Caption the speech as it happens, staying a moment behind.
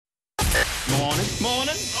Morning.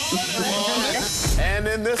 And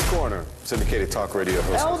in this corner, syndicated talk radio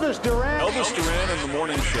host Elvis Duran and the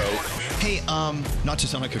morning show. Hey, not to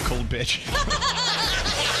sound like a cold bitch.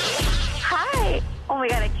 Hi. Oh my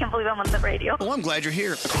God, I can't believe I'm on the radio. Well, I'm glad you're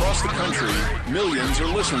here. Across the country, millions are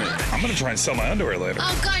listening. I'm going to try and sell my underwear later.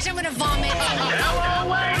 Oh, gosh, I'm going to vomit.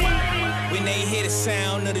 When they hear the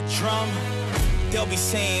sound of the drum, they'll be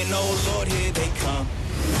saying, oh, Lord, here they come.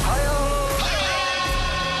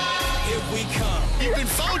 Here we come. You've been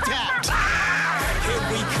phone tapped. Here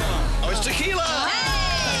we come. Oh, it's tequila.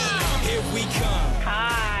 Here we come.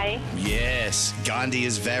 Hi. Yes, Gandhi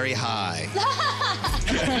is very high.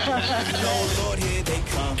 Oh, Lord, here they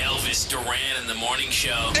come. Elvis Duran in the morning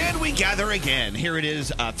show. And we gather again. Here it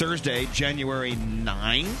is, Thursday, January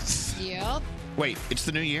 9th. Yep. Wait, it's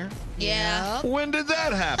the new year? Yeah. When did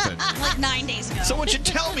that happen? Like 9 days ago. Someone should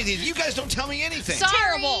tell me these. You guys don't tell me anything.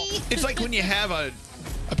 Terrible. It's like when you have a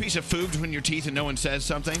piece of food between your teeth and no one says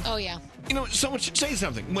something. Oh, yeah. You know, someone should say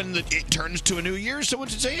something. When it turns to a new year, someone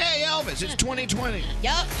should say, hey, Elvis, it's 2020.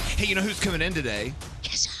 Yep. Hey, you know who's coming in today?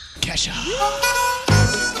 Kesha.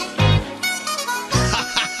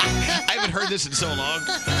 I haven't heard this in so long.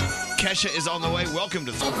 Kesha is on the way. Welcome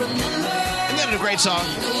to Isn't that a great song?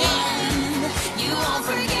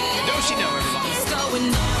 Don't she know, everybody?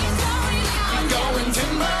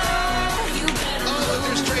 Oh,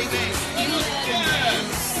 they're straight Nate. Yeah.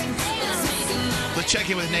 Let's check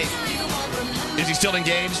in with Nate. Is he still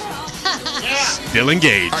engaged? Yeah. Still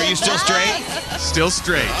engaged. Are you still straight? Still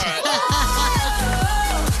straight.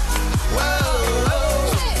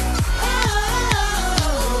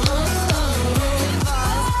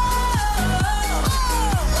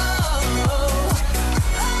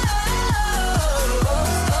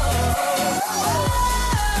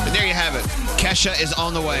 And there you have it. Kesha is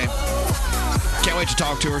on the way. Can't wait to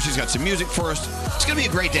talk to her. She's got some music for us. It's going to be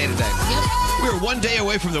a great day today. Yep. We're one day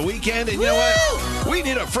away from the weekend, and you know what? We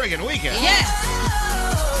need a friggin' weekend. Yes.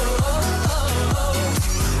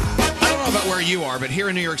 I don't know about where you are, but here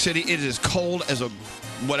in New York City, it is cold as a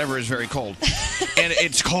whatever is very cold. And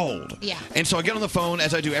it's cold. Yeah. And so I get on the phone,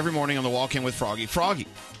 as I do every morning on the walk-in with Froggy. Froggy.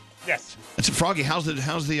 Yes. I said, Froggy, how's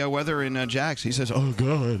the weather in Jax? He says, oh,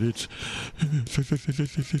 God, it's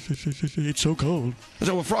so cold. I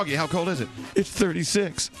said, well, Froggy, how cold is it? It's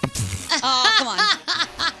 36. Oh, come on.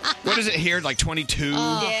 What is it here, like 22?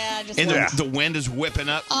 Yeah. Just And the wind is whipping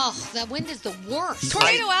up. Oh, that wind is the worst.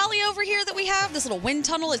 Tornado Alley over here that we have, this little wind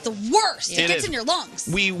tunnel, is the worst. It It gets is. in your lungs.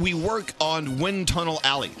 We work on Wind Tunnel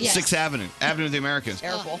Alley, Yes. 6th Avenue, Avenue of the Americans.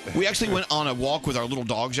 Careful. We actually went on a walk with our little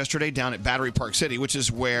dogs yesterday down at Battery Park City, which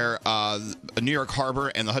is where New York Harbor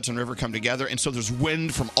and the Hudson River come together, and so there's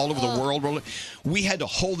wind from all over the world rolling. We had to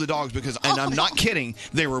hold the dogs because, and I'm not kidding,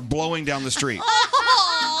 they were blowing down the street.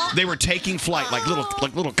 They were taking flight like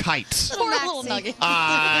little kites. Poor little nugget.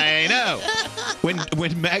 I know.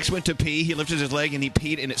 When Max went to pee, he lifted his leg and he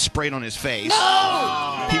peed and it sprayed on his face.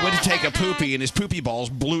 No! He went to take a poopy and his poopy balls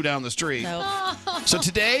blew down the street. Nope. So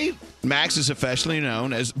today, Max is affectionately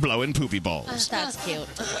known as blowing poopy balls. That's cute.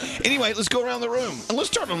 Anyway, let's go around the room. And let's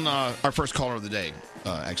start on our first caller of the day.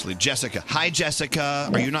 Actually, Jessica. Hi, Jessica.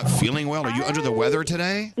 Are you not feeling well? Are you under the weather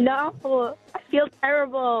today? No, I feel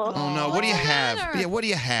terrible. Oh, no. What do you have? Yeah, what do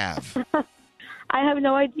you have? I have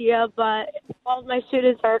no idea, but all of my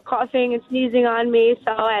students are coughing and sneezing on me,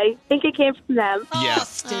 so I think it came from them. Yeah.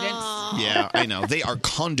 Students. Yeah, I know. They are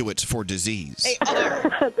conduits for disease.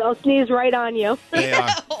 They'll sneeze right on you. They are.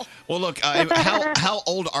 Well, look, how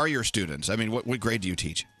old are your students? I mean, what grade do you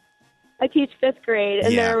teach? I teach 5th grade,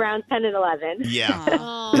 and Yeah. they're around 10 and 11.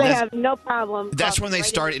 Yeah. They have no problem. That's when they coughing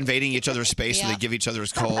start invading each other's space and Yeah. they give each other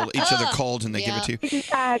colds and they give it to you.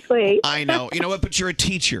 Exactly. I know. You know what? But you're a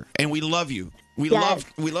teacher, and we love you. We Yes.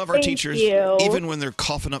 love our Thank teachers, you. even when they're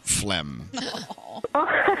coughing up phlegm.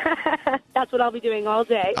 That's what I'll be doing all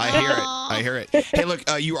day. I hear it. Hey, look,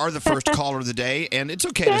 you are the first caller of the day, and it's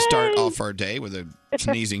okay to start off our day with a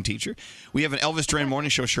sneezing teacher. We have an Elvis Duran Morning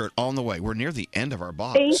Show shirt on the way. We're near the end of our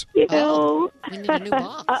box. Thank you. We need a new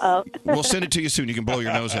box. Uh-oh. We'll send it to you soon. You can blow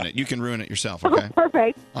your nose in it. You can ruin it yourself, okay?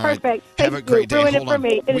 Perfect. All right. Perfect. Have a Thank great you. day. Ruin Hold it for on.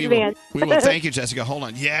 me in advance. We will. Thank you, Jessica. Hold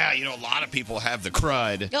on. Yeah, you know, a lot of people have the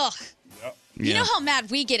crud. Ugh. You Yeah. know how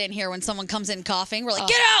mad we get in here when someone comes in coughing? We're like,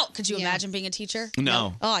 get out! Could you imagine being a teacher?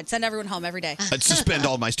 No. Oh, I'd send everyone home every day. I'd suspend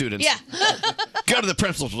all my students. Yeah. Go to the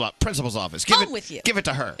principal's office. Home with you. Give it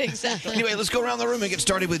to her. Exactly. Anyway, let's go around the room and get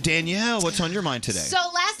started with Danielle. What's on your mind today? So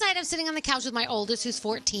last night I'm sitting on the couch with my oldest, who's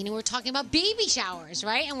 14, and we're talking about baby showers,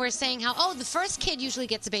 right? And we're saying how, the first kid usually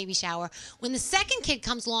gets a baby shower. When the second kid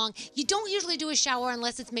comes along, you don't usually do a shower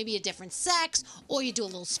unless it's maybe a different sex, or you do a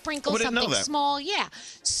little sprinkle, Oh, I didn't know something that. small. Yeah.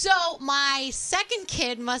 So my second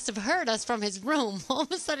kid must have heard us from his room. All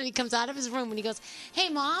of a sudden, he comes out of his room and he goes, "Hey,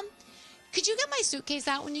 Mom, could you get my suitcase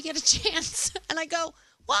out when you get a chance?" And I go,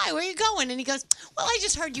 "Why? Where are you going?" And he goes, "Well, I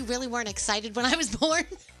just heard you really weren't excited when I was born,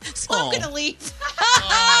 so I'm going to leave."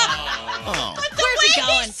 But the way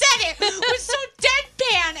he said it was so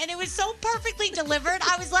deadpan, and it was so perfectly delivered.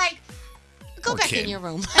 I was like, "Go back in your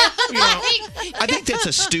room." I think that's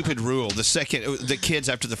a stupid rule. The kids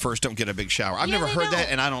after the first don't get a big shower. I've never heard that,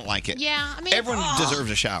 and I don't like it. Yeah, I mean, everyone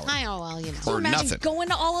deserves a shower. Well, you know. Or Imagine nothing. going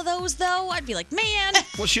to all of those, though. I'd be like, man.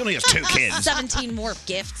 Well, she only has 2 kids. 17 more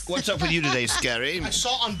gifts. What's up with you today, Scary? I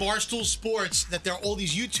saw on Barstool Sports that there are all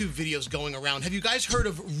these YouTube videos going around. Have you guys heard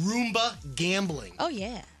of Roomba gambling? Oh,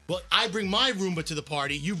 yeah. Well, I bring my Roomba to the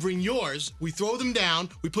party. You bring yours. We throw them down.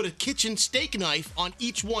 We put a kitchen steak knife on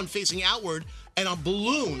each one facing outward and a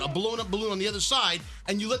blown up balloon on the other side,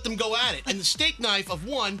 and you let them go at it. And the steak knife of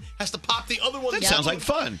one has to pop the other one. That sounds like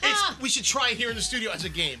fun. We should try it here in the studio as a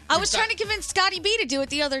game. I was trying to convince Scotty B to do it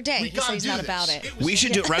the other day. He said he's not about it. We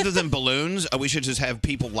should do, rather than balloons, we should just have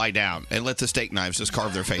people lie down and let the steak knives just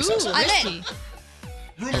carve their faces. I'm in.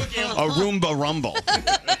 A Roomba Rumble.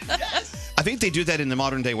 I think they do that in the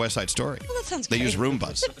modern day West Side Story. Well, that sounds They great. use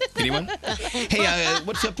Roombas. Anyone? Hey,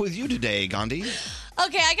 what's up with you today, Gandhi?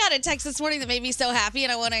 Okay, I got a text this morning that made me so happy,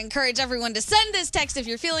 and I want to encourage everyone to send this text if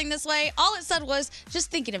you're feeling this way. All it said was, "Just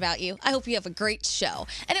thinking about you. I hope you have a great show."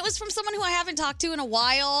 And it was from someone who I haven't talked to in a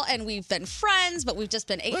while, and we've been friends, but we've just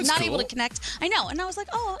been not able to connect. I know. And I was like,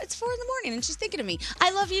 oh, it's 4 a.m, and she's thinking of me. I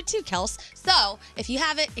love you too, Kels. So if you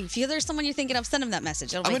have it, if there's someone you're thinking of, send them that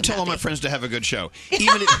message. I'm going to tell all my friends to have a good show,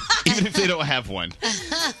 even if they don't have one.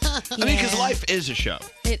 I mean, because life is a show.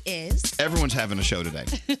 It is. Everyone's having a show today.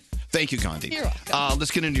 Thank you, Gandhi. You're welcome.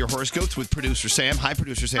 Let's get into your horoscopes with producer Sam. Hi,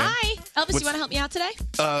 producer Sam. Hi. Elvis, you want to help me out today?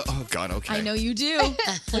 Oh, God, okay. I know you do.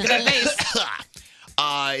 Look at that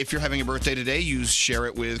face. If you're having a birthday today, you share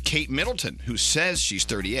it with Kate Middleton, who says she's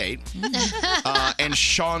 38. And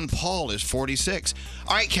Sean Paul is 46.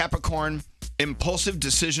 All right, Capricorn. Impulsive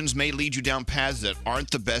decisions may lead you down paths that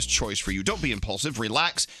aren't the best choice for you. Don't be impulsive.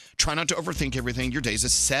 Relax. Try not to overthink everything. Your day's a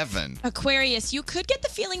 7. Aquarius, you could get the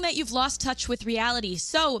feeling that you've lost touch with reality,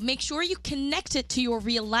 so make sure you connect it to your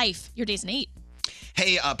real life. Your day's an 8.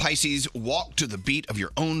 Hey, Pisces, walk to the beat of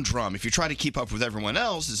your own drum. If you try to keep up with everyone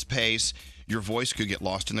else's pace, your voice could get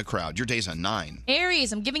lost in the crowd. Your day's a 9.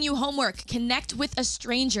 Aries, I'm giving you homework. Connect with a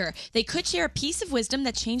stranger. They could share a piece of wisdom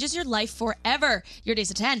that changes your life forever. Your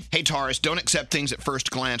day's a 10. Hey, Taurus, don't accept things at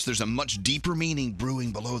first glance. There's a much deeper meaning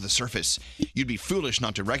brewing below the surface. You'd be foolish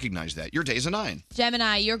not to recognize that. Your day's a 9.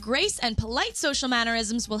 Gemini, your grace and polite social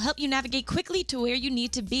mannerisms will help you navigate quickly to where you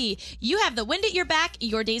need to be. You have the wind at your back.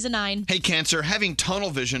 Your day's a 9. Hey, Cancer, having tunnel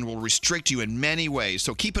vision will restrict you in many ways,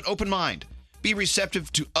 so keep an open mind. Be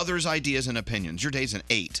receptive to others' ideas and opinions. Your day's an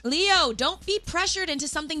 8. Leo, don't be pressured into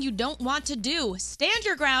something you don't want to do. Stand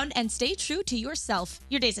your ground and stay true to yourself.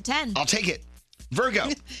 Your day's a 10. I'll take it. Virgo,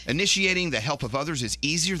 initiating the help of others is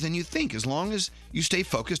easier than you think as long as you stay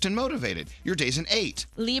focused and motivated. Your day's an 8.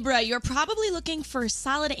 Libra, you're probably looking for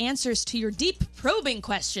solid answers to your deep, probing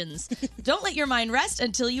questions. Don't let your mind rest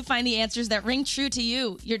until you find the answers that ring true to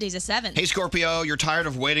you. Your day's a 7. Hey, Scorpio, you're tired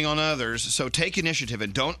of waiting on others, so take initiative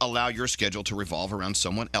and don't allow your schedule to revolve around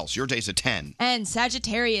someone else. Your day's a 10. And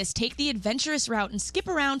Sagittarius, take the adventurous route and skip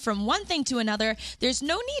around from one thing to another. There's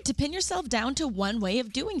no need to pin yourself down to one way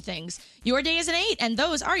of doing things. Your day is an 8, and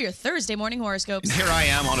those are your Thursday morning horoscopes. Here I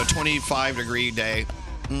am on a 25-degree day,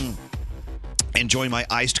 enjoying my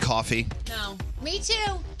iced coffee. No. Me too.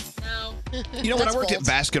 No. You know, when I worked at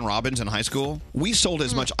Baskin Robbins in high school, we sold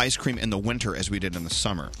as much ice cream in the winter as we did in the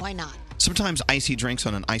summer. Why not? Sometimes icy drinks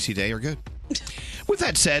on an icy day are good. With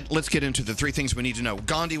that said, let's get into the 3 things we need to know.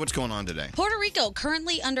 Gandhi, what's going on today? Puerto Rico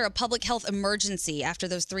currently under a public health emergency after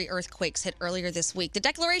those 3 earthquakes hit earlier this week. The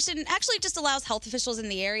declaration actually just allows health officials in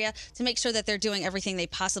the area to make sure that they're doing everything they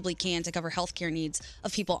possibly can to cover healthcare needs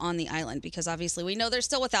of people on the island, because obviously we know they're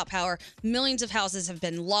still without power. Millions of houses have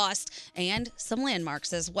been lost and some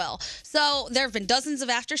landmarks as well. So there have been dozens of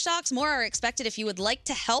aftershocks. More are expected. If you would like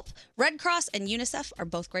to help, Red Cross and UNICEF are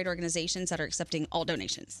both great organizations that are accepting all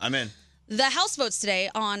donations. I'm in. The House votes today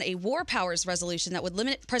on a war powers resolution that would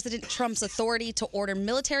limit President Trump's authority to order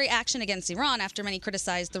military action against Iran after many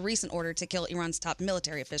criticized the recent order to kill Iran's top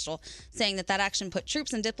military official, saying that action put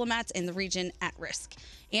troops and diplomats in the region at risk.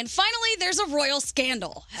 And finally, there's a royal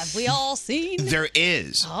scandal. Have we all seen? There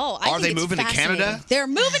is. Oh, Are they moving to Canada? They're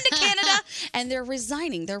moving to Canada, and they're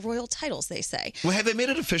resigning their royal titles, they say. Well, have they made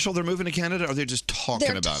it official they're moving to Canada, or are they just talking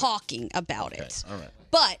about it? They're talking about it. All right.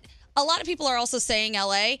 But A lot of people are also saying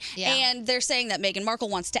LA, Yeah. and they're saying that Meghan Markle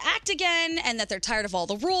wants to act again and that they're tired of all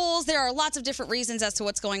the rules. There are lots of different reasons as to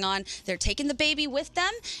what's going on. They're taking the baby with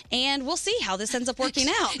them, and we'll see how this ends up working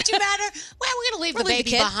out. Do you matter? Well, we're going to leave the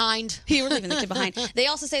baby behind. We're leaving the kid behind. They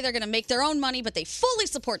also say they're going to make their own money, but they fully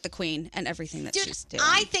support the queen and everything that she's doing.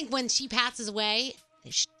 I think when she passes away,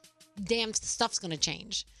 damn stuff's going to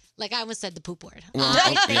change. Like I almost said, the poop word. Well,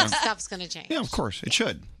 I think yeah. stuff's going to change. Yeah, of course. It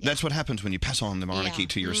should. That's what happens when you pass on the monarchy Yeah.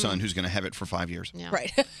 to your son who's going to have it for 5 years. Yeah.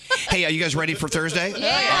 Right. Hey, are you guys ready for Thursday?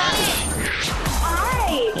 Hi.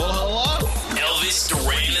 Well, hello. Elvis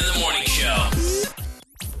Duran in the Morning Show.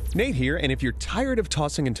 Nate here, and if you're tired of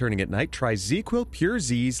tossing and turning at night, try ZzzQuil Pure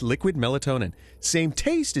Z's Liquid Melatonin. Same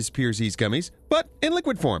taste as Pure Z's gummies, but in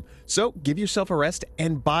liquid form. So give yourself a rest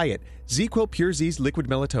and buy it. ZzzQuil Pure Z's Liquid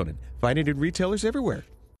Melatonin. Find it in retailers everywhere.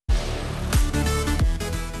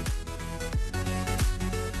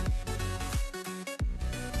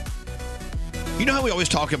 You know how we always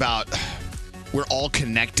talk about we're all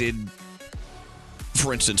connected?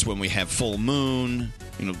 For instance, when we have full moon,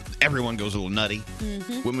 everyone goes a little nutty.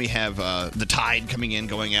 Mm-hmm. When we have the tide coming in,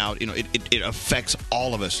 going out, it affects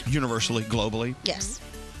all of us universally, globally. Yes.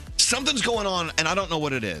 Something's going on, and I don't know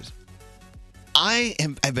what it is. I've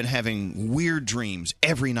been having weird dreams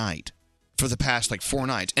every night for the past 4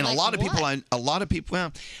 nights, and Like a lot of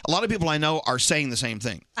people I know are saying the same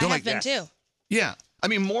thing. I They're have like, been too. yeah, I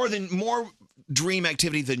mean more dream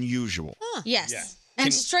activity than usual. Yes. Yeah.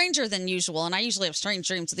 And stranger than usual. And I usually have strange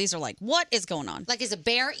dreams. So these are like, what is going on? Like, is a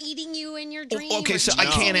bear eating you in your dream? Okay, or so I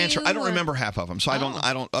can't chasing answer. you, I don't or- remember half of them, so I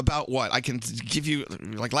don't. About what? I can give you.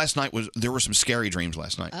 Like last night there were some scary dreams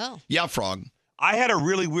last night. Oh. Yeah, Frog. I had a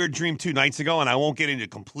really weird dream 2 nights ago, and I won't get into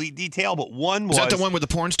complete detail, but one was... Is that the one with the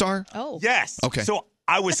porn star? Oh. Yes. Okay. So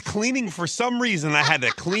I was cleaning for some reason. I had to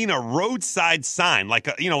clean a roadside sign, like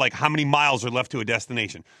how many miles are left to a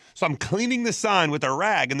destination. So I'm cleaning the sign with a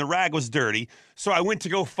rag, and the rag was dirty. So I went to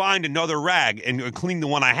go find another rag and clean the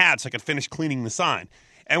one I had so I could finish cleaning the sign.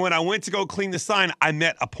 And when I went to go clean the sign, I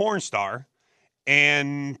met a porn star,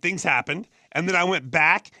 and things happened. And then I went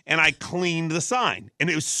back and I cleaned the sign. And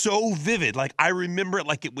it was so vivid. Like, I remember it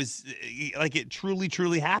like it was, like it truly,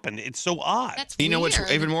 truly happened. It's so odd. That's You know what's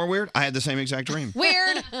weird. even more weird? I had the same exact dream.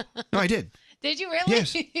 Weird. No, I did. Did you really?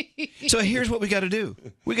 Yes. So here's what we got to do.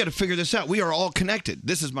 We got to figure this out. We are all connected.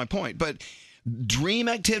 This is my point. But dream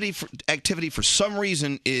activity for some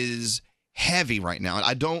reason is heavy right now.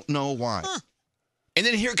 I don't know why. Huh. And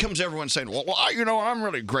then here comes everyone saying, well, I'm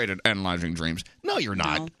really great at analyzing dreams. No, you're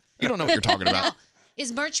not. No. You don't know what you're talking about.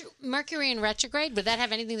 Is Mercury in retrograde? Would that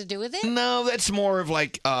have anything to do with it? No, that's more of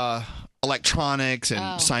like electronics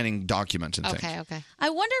and signing documents and things. Okay. I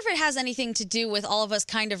wonder if it has anything to do with all of us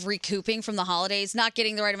kind of recouping from the holidays, not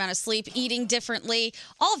getting the right amount of sleep, eating differently.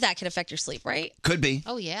 All of that could affect your sleep, right? Could be.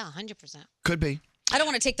 Oh, yeah, 100%. Could be. I don't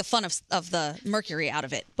want to take the fun of the mercury out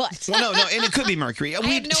of it, but... Well, no, and it could be Mercury. I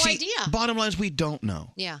have no idea. Bottom line is we don't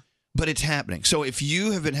know. Yeah. But it's happening. So if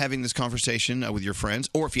you have been having this conversation with your friends,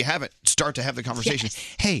 or if you haven't, start to have the conversation.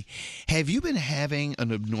 Yes. Hey, have you been having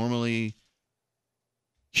an abnormally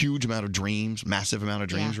huge amount of dreams, massive amount of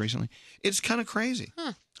dreams recently? It's kind of crazy.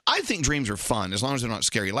 Huh. I think dreams are fun as long as they're not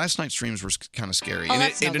scary. Last night's dreams were kind of scary. Oh, and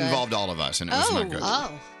that's it no good. involved all of us, and it was not good.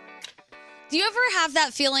 Oh. Do you ever have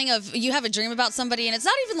that feeling of you have a dream about somebody, and it's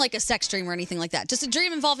not even like a sex dream or anything like that, just a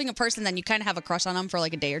dream involving a person, then you kind of have a crush on them for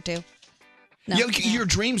like a day or two? No? Yeah, your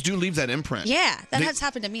dreams do leave that imprint. Yeah, that has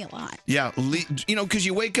happened to me a lot. Yeah, because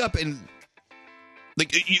you wake up and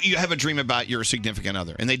like you have a dream about your significant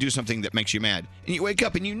other, and they do something that makes you mad, and you wake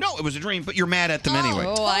up and you know it was a dream, but you're mad at them anyway.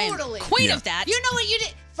 Oh, I'm Totally. queen Yeah. of that. You know what you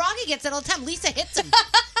did? Froggy gets it all the time. Lisa hits him.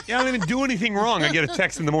 Yeah, I didn't do anything wrong. I get a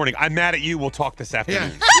text in the morning. I'm mad at you. We'll talk this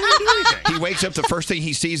afternoon. He wakes up, the first thing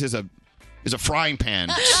he sees is a frying pan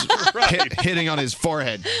hitting on his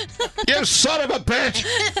forehead. You son of a bitch!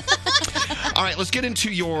 All right, let's get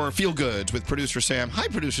into your feel goods with producer Sam. Hi,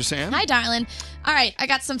 producer Sam. Hi, darling. All right, I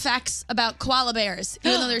got some facts about koala bears.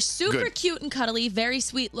 Even though they're super Good. cute and cuddly, very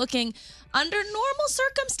sweet looking, under normal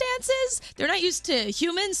circumstances, they're not used to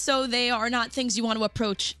humans, so they are not things you want to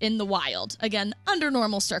approach in the wild. Again, under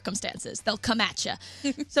normal circumstances, they'll come at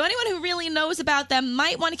you. So anyone who really knows about them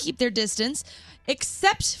might want to keep their distance,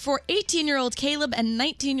 except for 18-year-old Caleb and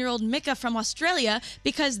 19-year-old Micah from Australia,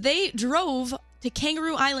 because they drove to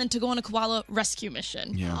Kangaroo Island to go on a koala rescue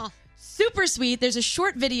mission. Yeah. super sweet. There's a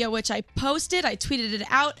short video which I posted. I tweeted it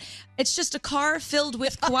out. It's just a car filled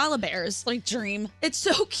with koala bears. Like dream. It's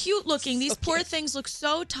so cute looking. These poor things look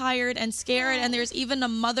so tired and scared. And there's even a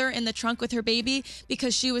mother in the trunk with her baby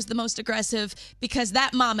because she was the most aggressive because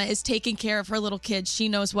that mama is taking care of her little kids. She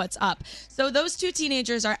knows what's up. So those two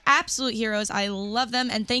teenagers are absolute heroes. I love them.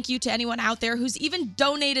 And thank you to anyone out there who's even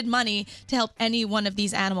donated money to help any one of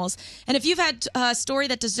these animals. And if you've had a story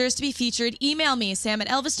that deserves to be featured, email me,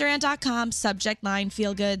 sam@elvisduran.com, subject line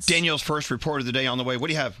feel goods. Danielle's first report of the day on the way. What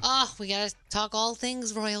do you have? Oh, we got to talk all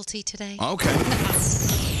things royalty today. Okay.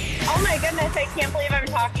 Oh my goodness, I can't believe I'm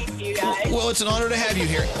talking to you guys. Well, it's an honor to have you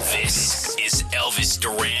here. This is Elvis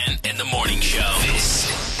Duran and the Morning Show. This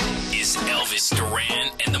is Elvis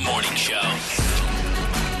Duran and the Morning Show.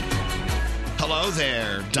 Hello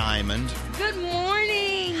there, Diamond. Good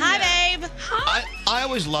morning. Hi, babe. I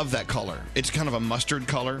always love that color. It's kind of a mustard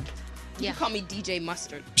color. You can call me DJ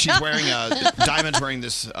Mustard. She's wearing Diamond's wearing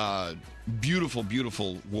this beautiful,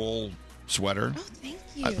 beautiful wool sweater. Oh, thank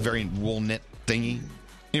you. A very wool knit thingy.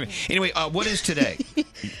 Anyway, what is today?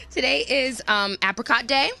 Today is Apricot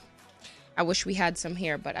Day. I wish we had some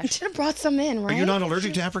here, but I should have brought some in, right? Are you not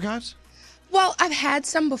allergic to apricots? Well, I've had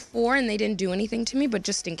some before, and they didn't do anything to me, but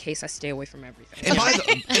just in case, I stay away from everything. And by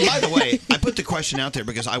the way, I put the question out there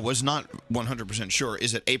because I was not 100% sure.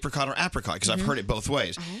 Is it apricot or apricot? Because I've heard it both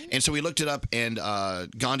ways. And so we looked it up, and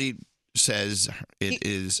Gandhi says it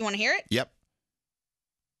is... You want to hear it? Yep.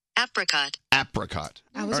 Apricot. Apricot.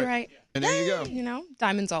 I was right. And there you go. You know,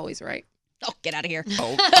 Diamond's always right. Oh, get out of here.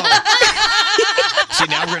 Oh. See,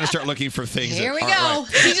 now we're going to start looking for things Here that we aren't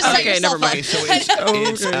go. right. You just set yourself up. Okay,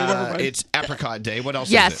 so it's Apricot Day. What else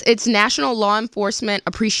is Yes, it? it's National Law Enforcement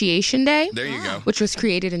Appreciation Day. There you go. Which was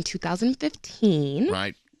created in 2015.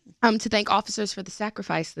 Right. To thank officers for the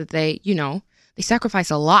sacrifice that they sacrifice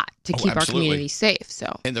a lot to keep our community safe.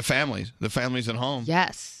 So. And the families at home.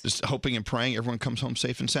 Yes. Just hoping and praying everyone comes home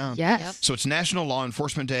safe and sound. Yes. Yep. So it's National Law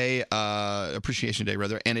Enforcement Day, Appreciation Day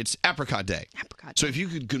rather, and it's Apricot Day. Apricot. So if you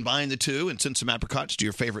could combine the two and send some apricots to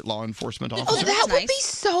your favorite law enforcement officer. Oh, that would be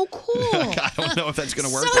so cool. I don't know if that's going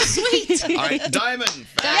to work. So sweet. All right, Diamond.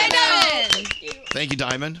 Diamond. Thank you,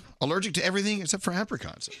 Diamond. Allergic to everything except for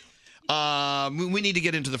apricots. We need to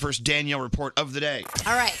get into the first Danielle report of the day.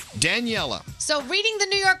 All right. Daniela. So, reading the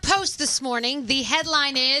New York Post this morning, the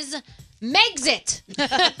headline is Megxit.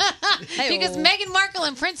 Because Meghan Markle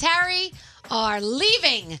and Prince Harry are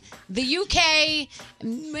leaving the UK,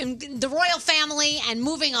 the royal family, and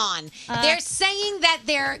moving on. They're saying that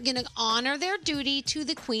they're going to honor their duty to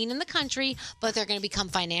the Queen and the country, but they're going to become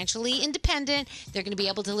financially independent. They're going to be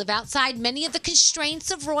able to live outside many of the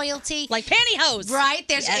constraints of royalty. Like pantyhose. Right.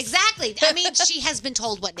 There's Yes. Exactly. I mean, she has been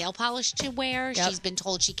told what nail polish to wear. Yep. She's been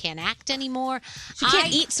told she can't act anymore. She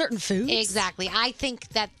can't eat certain foods. Exactly. I think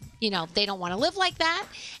that, they don't want to live like that.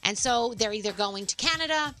 And so they're either going to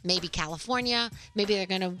Canada, maybe California. Maybe they're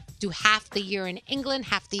going to do half the year in England,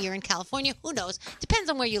 half the year in California. Who knows? Depends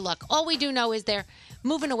on where you look. All we do know is they're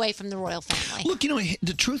moving away from the royal family. Look,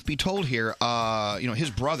 the truth be told here,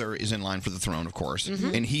 his brother is in line for the throne, of course,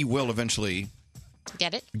 and he will eventually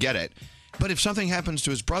Get it? get it. But if something happens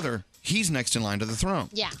to his brother, he's next in line to the throne.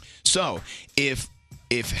 Yeah. So if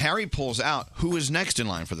Harry pulls out, who is next in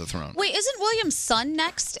line for the throne? Wait, isn't William's son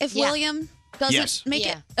next if Yeah. William doesn't Yes. make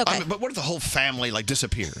Yeah. it? Okay. I mean, but what if the whole family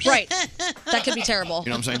disappears? Right. That could be terrible. You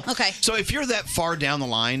know what I'm saying? Okay. So if you're that far down the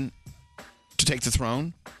line to take the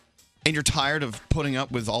throne, and you're tired of putting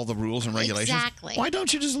up with all the rules and regulations, Exactly. why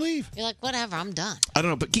don't you just leave? You're like, whatever, I'm done. I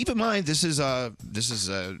don't know, but keep in mind this is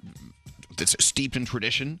it's steeped in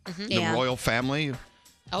tradition. The Yeah. royal family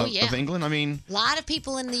Oh, yeah. of England. I mean, A lot of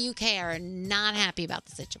people in the UK are not happy about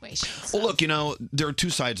the situation. So. well, look, there are two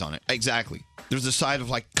sides on it. Exactly. There's the side of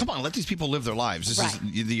come on, let these people live their lives. This is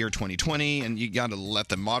the year 2020, and you got to let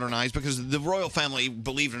them modernize because the royal family,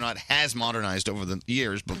 believe it or not, has modernized over the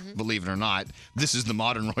years. But believe it or not, this is the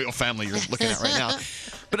modern royal family you're looking at right now.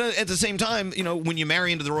 But at the same time, when you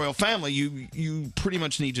marry into the royal family, you pretty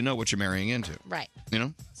much need to know what you're marrying into. Right.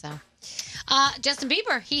 So. Justin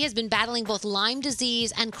Bieber, he has been battling both Lyme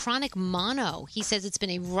disease and chronic mono. He says it's been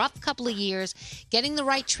a rough couple of years getting the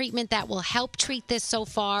right treatment that will help treat this so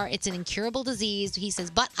far. It's an incurable disease. He says,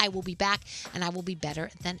 but I will be back and I will be better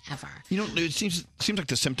than ever. It seems like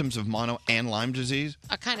the symptoms of mono and Lyme disease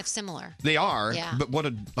Are kind of similar. they are, Yeah. but what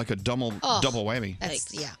a double whammy.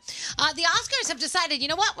 Yeah. The Oscars have decided, you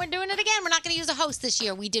know what? We're doing it again. We're not going to use a host this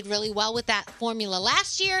year. We did really well with that formula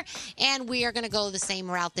last year, and we are going to go the same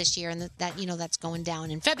route this year, and that's going down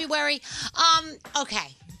in February. Okay,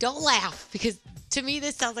 don't laugh because To me,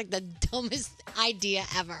 this sounds like the dumbest idea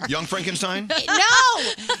ever. Young Frankenstein?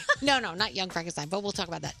 No, not Young Frankenstein, but we'll talk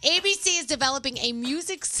about that. ABC is developing a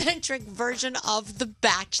music-centric version of The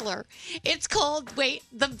Bachelor. It's called,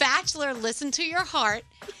 The Bachelor, Listen to Your Heart.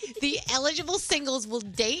 The eligible singles will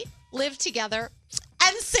date, live together,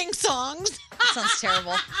 and sing songs. Sounds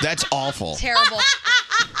terrible. That's awful. Terrible.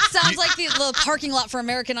 Sounds like the parking lot for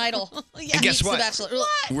American Idol. And guess what?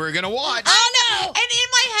 We're going to watch. Oh, no. And in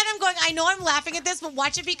my head, I'm going, I know I'm laughing at this, but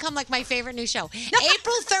watch it become like my favorite new show.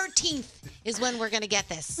 April 13th is when we're going to get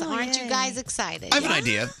this. Aren't you guys excited? I have an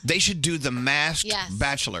idea. They should do the Masked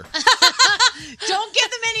Bachelor. Don't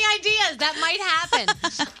give them any ideas. That might happen.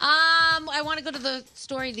 I want to go to the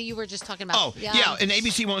story that you were just talking about. Oh, yeah. And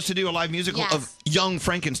ABC wants to do a live musical of Young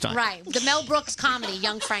Frankenstein. Right. The Mel Brooks comedy,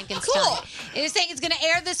 Young Frankenstein. Cool. It is saying it's going to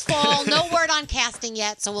air this fall. No word on casting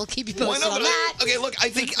yet, so we'll keep you posted on that. Okay, look, I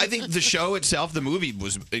think the show itself, the movie,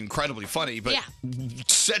 was incredibly funny, but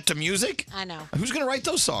set to music? I know. Who's going to write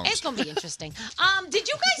those songs? It's going to be interesting. Did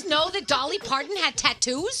you guys know that Dolly Parton had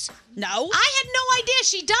tattoos? No. I had no idea.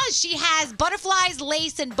 She does. She has butterflies,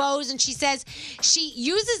 lace, and bows, and she says she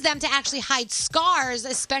uses them to actually hide scars,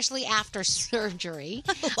 especially after surgery.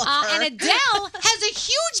 And Adele has a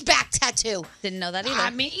huge back tattoo. Didn't know that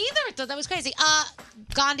either. Me either. I thought that was crazy.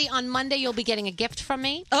 Gandhi, on Monday you'll be getting a gift from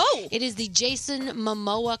me. Oh. It is the Jason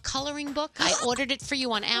Momoa coloring book. I ordered it for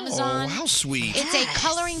you on Amazon. Oh, how sweet. It's a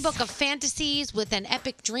coloring book of fantasies with an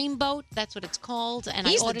epic dreamboat. That's what it's called. And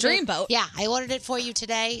He's I ordered the dreamboat. Yeah, I ordered it for you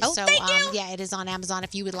today. Oh, so, thank you. Yeah, it is on Amazon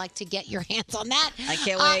if you would like to get your hands on that. I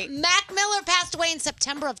can't wait. Mac Miller passed away in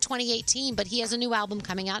September of 2018, but he has a new album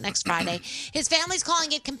coming out next Friday. His family's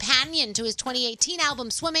calling it companion to his 2018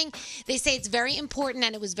 album, Swimming. They say it's very important,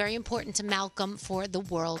 and it was very important to Malcolm for the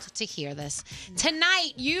world to hear this.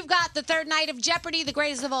 Tonight, you've got the third night of Jeopardy, the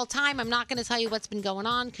greatest of all time. I'm not going to tell you what's been going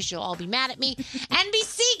on because you'll all be mad at me.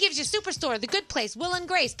 NBC gives you Superstore, The Good Place, Will and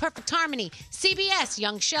Grace, Perfect Harmony, CBS,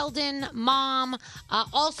 Young Sheldon, Mom.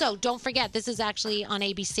 Also, don't forget, this is actually on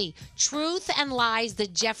ABC. Truth and Lies, the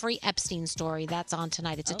Jeffrey Epstein story. That's on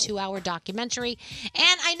tonight. It's a 2-hour documentary.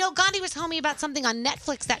 And I know Gandhi was telling me about something on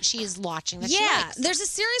Netflix that she is watching. That she likes. There's a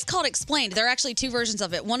series called Explained. There are actually 2 versions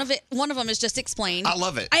of it. One of them is just Explained. I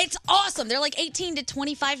love it. It's awesome. They're like 18 to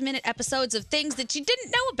 25-minute episodes of things that you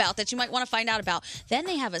didn't know about that you might want to find out about. Then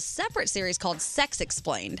they have a separate series called Sex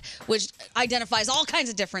Explained, which identifies all kinds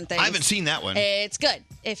of different things. I haven't seen that one. It's good.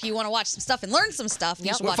 If you want to watch some stuff and learn some stuff,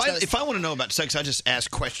 you should watch those. If I want to know about sex, I just ask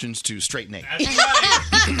questions to Straight Nate.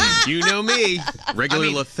 You know me, regular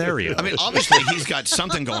Lothario. I mean, obviously he's got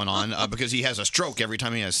something going on because he has a stroke every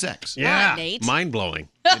time he has sex. Yeah, Nate. mind blowing.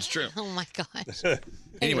 It's true. Oh, my God.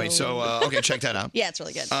 Anyway, so, okay, check that out. Yeah, it's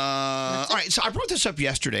really good. All right, so I brought this up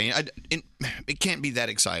yesterday. It can't be that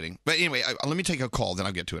exciting. But anyway, let me take a call, then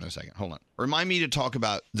I'll get to it in a second. Hold on. Remind me to talk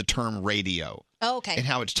about the term radio. Oh, okay. And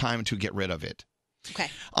how it's time to get rid of it. Okay.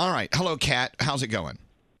 All right. Hello, Kat. How's it going?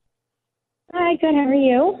 Hi, good. How are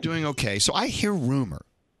you? Doing okay. So I hear rumor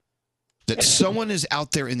that someone is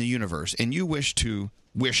out there in the universe and you wish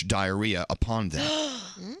diarrhea upon them.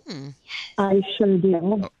 I sure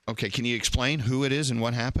do. Okay, can you explain who it is and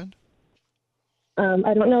what happened?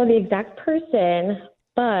 I don't know the exact person,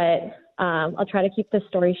 but I'll try to keep this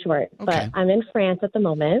story short. Okay. But I'm in France at the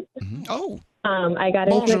moment. Mm-hmm. Oh. I got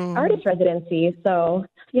into an artist residency, so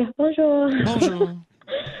yeah, bonjour. Bonjour.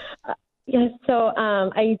 Yes, so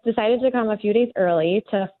I decided to come a few days early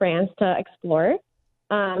to France to explore.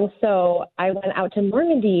 So I went out to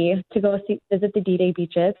Normandy to go visit the D-Day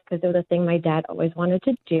beaches because it was a thing my dad always wanted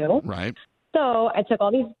to do. Right. So I took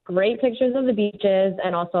all these great pictures of the beaches,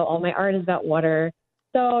 and also all my art is about water.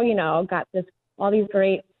 So, got all these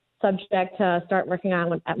great subjects to start working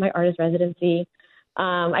on at my artist residency.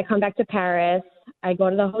 I come back to Paris. I go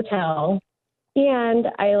to the hotel, and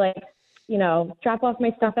I drop off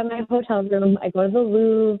my stuff at my hotel room. I go to the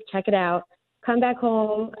Louvre, check it out, come back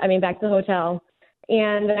to the hotel.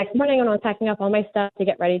 And the next morning when I was packing up all my stuff to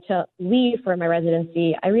get ready to leave for my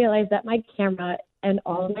residency, I realized that my camera and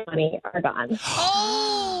all of my money are gone.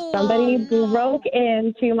 Oh! Somebody broke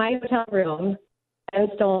into my hotel room and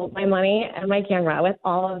stole my money and my camera with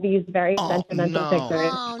all of these very sentimental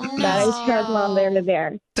pictures that I shared while they were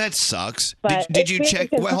there. That sucks. But Did you check?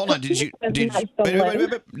 Wait, hold on. Did you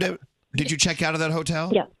check out of that hotel?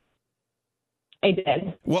 Yeah, I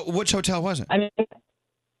did. Which hotel was it?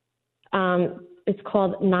 It's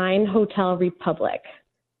called 9 Hotel Republic.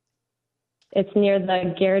 It's near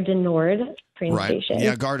the Gare du Nord train station.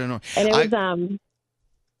 Yeah, Gare du Nord. And it was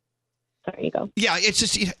sorry, you go. Yeah, it's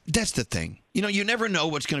just that's the thing. You never know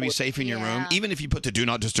what's going to be safe in your room, even if you put the do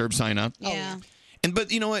not disturb sign up. Yeah.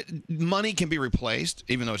 But you know what? Money can be replaced,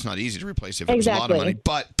 even though it's not easy to replace if it was a lot of money.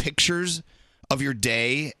 But pictures of your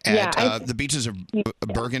day at the beaches of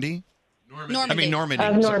Burgundy. Normandy. I mean Normandy.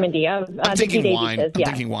 Of Normandy. I'm thinking the wine. beaches, I'm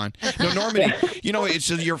thinking wine. No, Normandy. You know, it's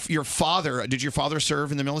your father. Did your father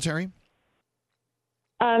serve in the military?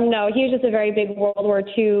 No, he was just a very big World War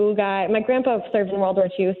II guy. My grandpa served in World War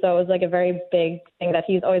II, so it was like a very big thing that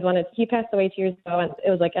he's always wanted. He passed away 2 years ago, and it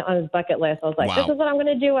was like on his bucket list. I was like, This is what I'm going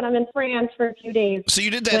to do when I'm in France for a few days. So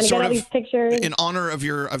you did I'm that gonna sort get all of these pictures. in honor of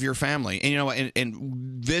your family, and you know, and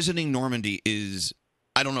visiting Normandy is.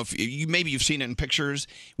 I don't know if maybe you've seen it in pictures.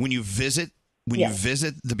 When you visit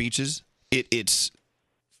the beaches, it's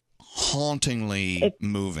hauntingly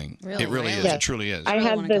moving. Really? It really is. Yes. It truly is. I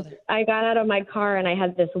got out of my car and I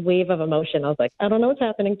had this wave of emotion. I was like, I don't know what's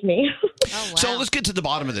happening to me. So let's get to the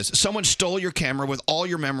bottom of this. Someone stole your camera with all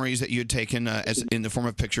your memories that you had taken as in the form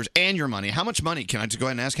of pictures and your money. How much money? Can I just go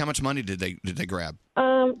ahead and ask how much money did they grab?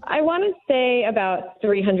 I want to say about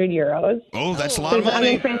 300 euros. Oh, that's a lot of I'm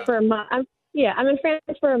money. in France for a month. I'm in France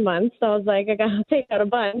for a month, so I was like, I gotta take out a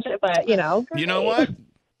bunch, but You know what?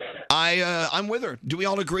 I'm with her. Do we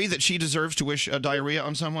all agree that she deserves to wish diarrhea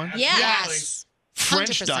on someone? Yes.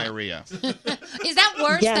 French 100%. diarrhea. Is that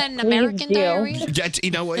worse than please American do. diarrhea?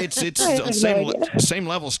 You know, it's I have no same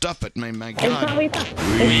level stuff, but my God.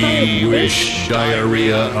 We wish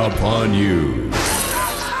diarrhea upon you.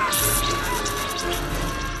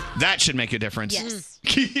 That should make a difference. Yes.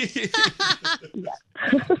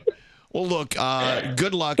 Well, look,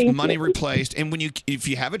 good luck. Money replaced. And if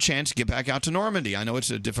you have a chance, get back out to Normandy. I know it's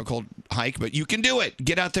a difficult hike, but you can do it.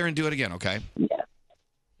 Get out there and do it again, okay? Yes,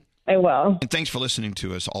 I will. And thanks for listening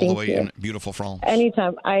to us all Thank the way you. in beautiful France.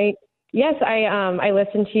 Anytime. I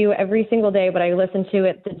listen to you every single day, but I listen to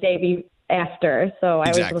it the day after. So I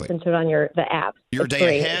Exactly. always listen to it on the app. You're a It's day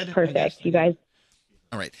great. ahead, It's perfect. You guys.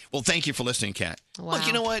 All right. Well, thank you for listening, Kat. Wow. Look,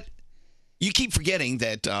 you know what? You keep forgetting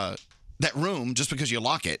that that room, just because you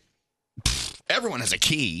lock it, everyone has a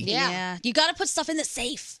key. Yeah. You got to put stuff in the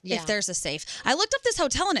safe if there's a safe. I looked up this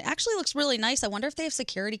hotel and it actually looks really nice. I wonder if they have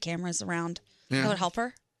security cameras around. Yeah. That would help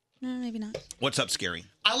her. Maybe not. What's up, Scary?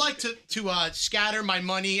 I like to scatter my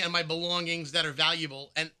money and my belongings that are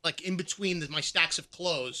valuable and like in between my stacks of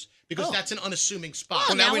clothes because that's an unassuming spot.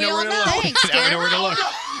 Well, now we know where to look. Thanks, Now we know where to look.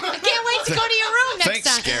 I can't wait to go to your room next Thanks,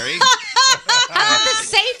 time. Scary. I want the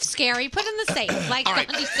safe, Scary. Put in the safe, like All right.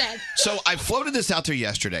 Gandhi said. So I floated this out there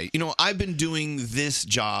yesterday. You know, I've been doing this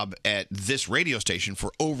job at this radio station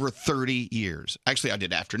for over 30 years. Actually, I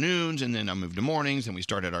did afternoons, and then I moved to mornings, and we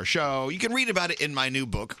started our show. You can read about it in my new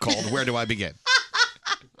book called Where Do I Begin?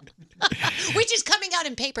 Which is coming out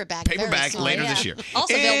in paperback. very Paperback soon. later this year.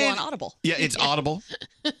 Also available And- on Audible. Yeah, it's Audible.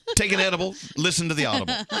 Take an edible, listen to the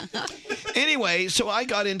Audible. Anyway, so I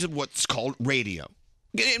got into what's called radio.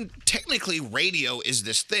 And technically, radio is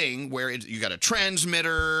this thing where you got a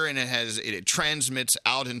transmitter and it transmits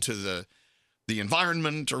out into the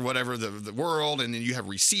environment or whatever, the world, and then you have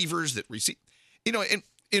receivers that receive. You know,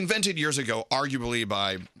 invented years ago, arguably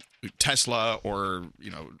by Tesla or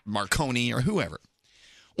Marconi or whoever.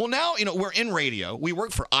 Well, now we're in radio. We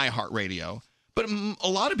work for iHeartRadio, but a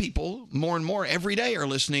lot of people, more and more every day, are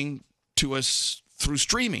listening to us through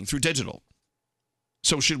streaming, through digital.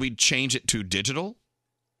 So should we change it to digital?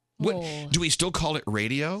 Do we still call it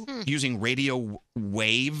radio? Using radio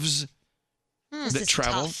waves that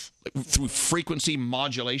travel through frequency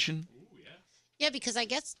modulation? Yeah, because I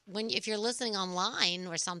guess if you're listening online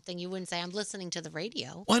or something, you wouldn't say I'm listening to the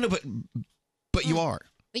radio. Well, I know, but you are.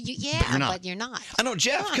 But you're not. I know,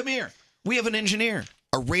 Jeff. Come here. We have an engineer,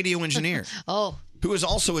 a radio engineer. Oh. Who is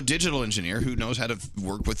also a digital engineer who knows how to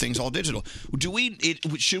work with things all digital.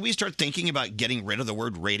 Should we start thinking about getting rid of the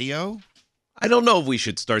word radio? I don't know if we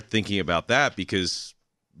should start thinking about that because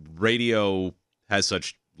radio has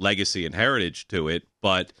such legacy and heritage to it,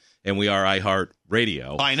 and we are iHeart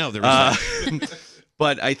Radio. I know there is that.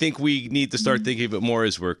 But I think we need to start thinking of it more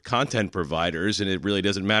as we're content providers, and it really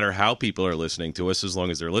doesn't matter how people are listening to us as long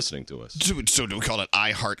as they're listening to us. So do we call it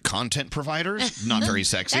iHeart content providers? Not very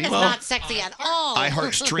sexy. That is not sexy at all.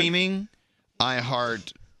 iHeart streaming,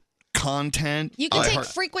 iHeart content. You can take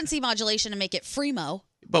frequency modulation and make it Freemo.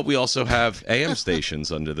 But we also have AM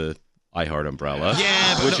stations under the iHeart umbrella,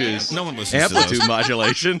 Yeah, but which no- is no one listens to amplitude those.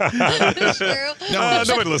 modulation.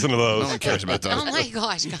 Nobody listen to those. No one cares about those. Oh my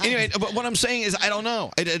gosh, guys. Anyway, but what I'm saying is I don't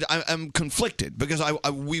know. I'm conflicted because I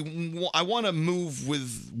want to move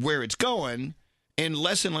with where it's going, and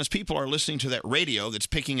less people are listening to that radio that's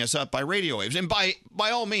picking us up by radio waves. And by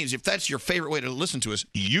all means, if that's your favorite way to listen to us,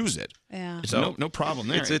 use it. Yeah. It's no problem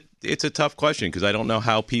there. It's a tough question because I don't know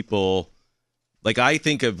how people. Like I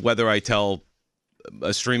think of whether I tell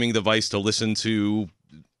a streaming device to listen to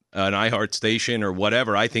an iHeart station or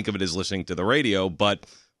whatever. I think of it as listening to the radio, but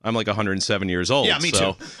I'm like 107 years old. Yeah, me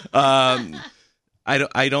too. I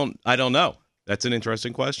don't know. That's an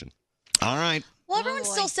interesting question. All right. Well, everyone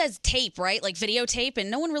still says tape, right? Like videotape,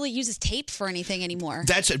 and no one really uses tape for anything anymore.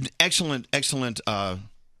 That's an excellent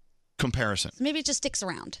comparison. Maybe it just sticks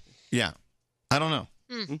around. Yeah. I don't know.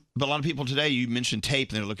 But a lot of people today, you mentioned tape,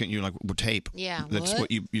 and they're looking at you like, well, tape. Yeah, That's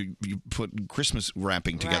what you put Christmas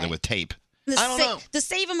wrapping together with tape. I don't know. The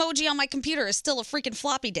save emoji on my computer is still a freaking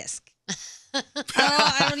floppy disk.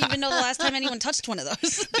 I don't even know the last time anyone touched one of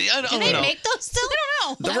those. I don't Do they know. make those still? I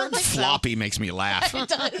don't know. The word floppy makes me laugh. It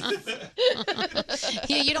does.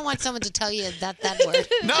 You don't want someone to tell you that word.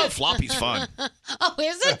 No, floppy's fun. Oh,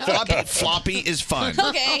 is it? Floppy is fun.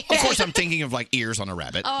 Okay. Of course, I'm thinking of like ears on a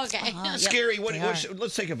rabbit. Oh, okay. Scary.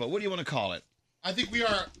 Let's take a vote. What do you want to call it? I think we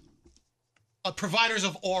are providers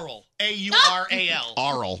of oral. AURAL.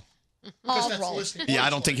 Oral. Because that's listening. Yeah, I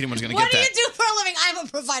don't think anyone's going to What get do that. you do for a living? I'm a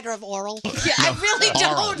provider of oral. Yeah, I really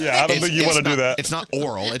don't. Yeah, I don't think you want to do that. It's not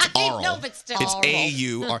oral. It's oral. know, but still. It's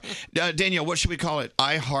Oral. AUR. Danielle, what should we call it?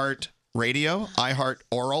 iHeart Radio? iHeart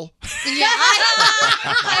Oral? Yeah,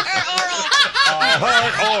 I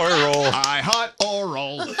heart oral. iHeart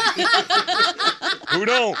Oral. Who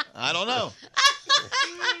don't? I don't know.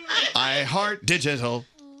 iHeart Digital.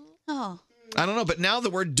 Oh. I don't know, but now the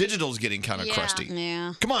word digital is getting kind of crusty.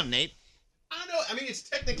 Yeah. Come on, Nate. I don't know. I mean, it's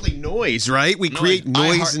technically noise, right? We create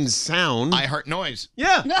noise and sound. I heart noise.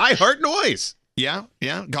 Yeah, I heart noise. Yeah.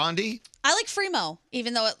 Gandhi. I like Freemo,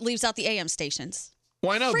 even though it leaves out the AM stations.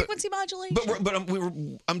 Why not? Frequency modulation.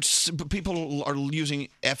 But people are using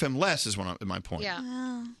FM less. Is my point. Yeah.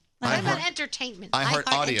 Oh. What about entertainment? iHeart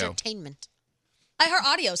Audio. Entertainment. iHeart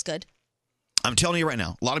Audio's good. I'm telling you right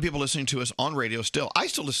now, a lot of people listening to us on radio still. I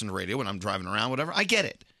still listen to radio when I'm driving around, whatever. I get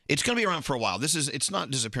it. It's going to be around for a while. It's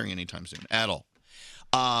not disappearing anytime soon at all.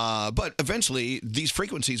 But eventually, these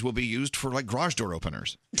frequencies will be used for like garage door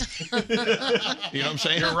openers. You know what I'm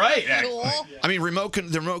saying? You're right. Cool. I mean,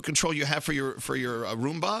 the remote control you have for your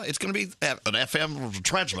Roomba, it's going to be an FM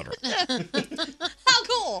transmitter. How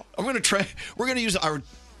cool! We're going to use our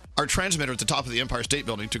transmitter at the top of the Empire State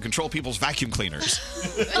Building to control people's vacuum cleaners.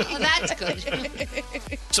 Oh, that's good.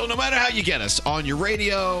 So no matter how you get us, on your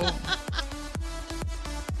radio,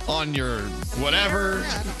 on your whatever,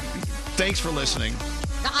 thanks for listening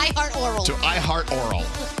The iHeart Oral. to iHeart Oral.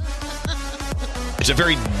 It's a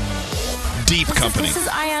very deep company. This is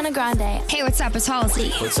Ariana Grande. Hey, what's up? It's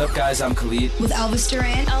Halsey. What's up, guys? I'm Khalid. With Elvis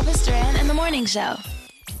Duran. Elvis Duran and The Morning Show.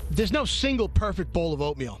 There's no single perfect bowl of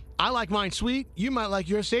oatmeal. I like mine sweet. You might like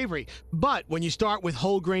yours savory. But when you start with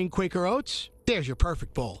whole grain Quaker Oats, there's your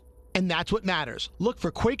perfect bowl. And that's what matters. Look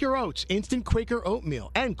for Quaker Oats, instant Quaker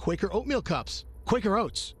oatmeal, and Quaker oatmeal cups. Quaker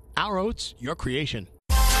Oats. Our oats, your creation.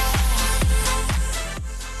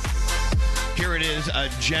 Here it is,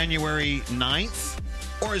 January 9th,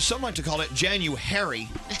 or as some like to call it, January.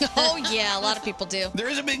 Oh, yeah, a lot of people do. There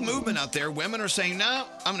is a big movement out there. Women are saying, no,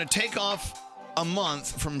 I'm going to take off a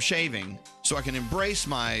month from shaving so I can embrace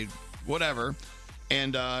my whatever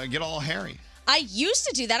and get all hairy. I used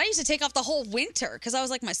to do that. I used to take off the whole winter because I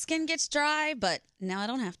was like, my skin gets dry, but now I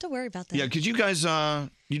don't have to worry about that. Yeah, because you guys,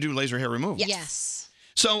 you do laser hair removal. Yes.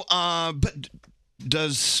 So, but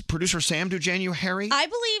does producer Sam do January? I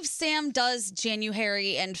believe Sam does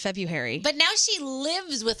January and February. But now she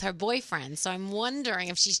lives with her boyfriend, so I'm wondering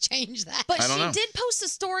if she's changed that. But she did post a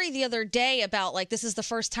story the other day about, like, this is the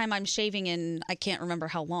first time I'm shaving in I can't remember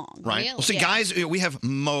how long. Right. Well, see, guys, we have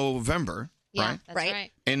Movember, right? That's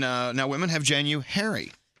right. And now women have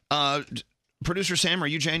January. Producer Sam, are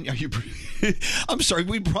you I'm sorry,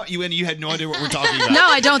 we brought you in. You had no idea what we're talking about. No,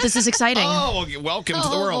 I don't. This is exciting. Oh, welcome to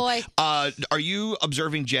the world. Boy. Are you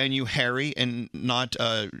observing January and not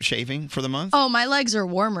shaving for the month? Oh, my legs are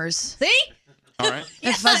warmers. See? All right.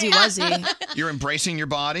 It's fuzzy wuzzy. You're embracing your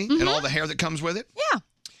body and all the hair that comes with it? Yeah.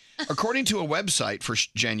 According to a website for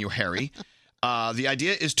January, the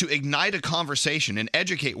idea is to ignite a conversation and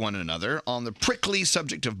educate one another on the prickly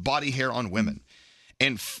subject of body hair on women.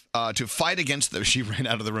 And to fight against she ran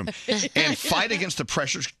out of the room, and fight against the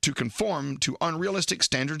pressures to conform to unrealistic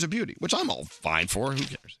standards of beauty, which I'm all fine for. Who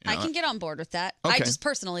cares? You I know? can get on board with that. I Okay. just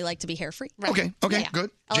personally like to be hair free. Okay, Yeah. good.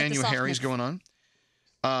 I like the January's softness. going on.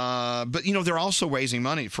 But, they're also raising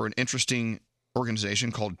money for an interesting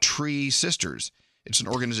organization called Tree Sisters. It's an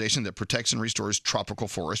organization that protects and restores tropical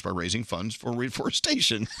forests by raising funds for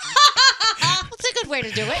reforestation. That's a good way to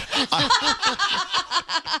do it.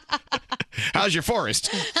 How's your forest?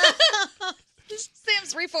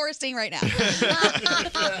 Sam's reforesting right now.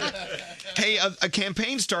 Hey, a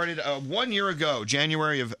campaign started 1 year ago,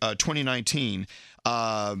 January of 2019,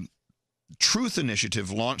 Truth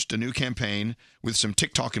Initiative launched a new campaign with some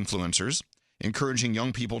TikTok influencers, encouraging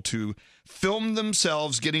young people to film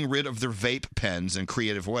themselves getting rid of their vape pens in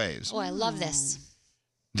creative ways. Oh, I love this.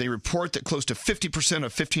 They report that close to 50%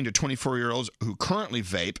 of 15 to 24-year-olds who currently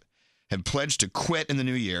vape have pledged to quit in the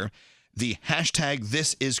new year. The hashtag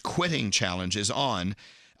This Is Quitting challenge is on,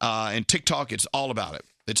 and TikTok, it's all about it.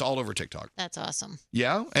 It's all over TikTok. That's awesome.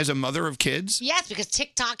 Yeah, as a mother of kids. Yes, because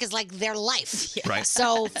TikTok is like their life. Right.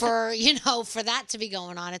 So for that to be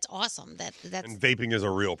going on, it's awesome. That's And vaping is a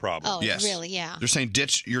real problem. Oh, Yes. really? Yeah. They're saying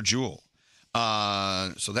ditch your jewel.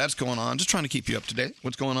 So that's going on. Just trying to keep you up to date.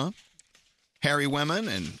 What's going on? Hairy women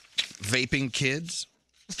and vaping kids.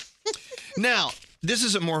 Now, this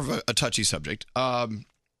is more of a touchy subject.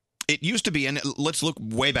 It used to be, and let's look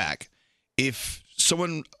way back. If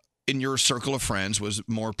someone in your circle of friends was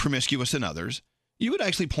more promiscuous than others, you would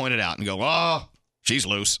actually point it out and go, "Oh, she's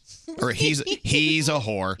loose," or he's a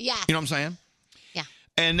whore. Yeah. You know what I'm saying? Yeah.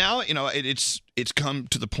 And now, it's come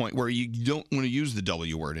to the point where you don't want to use the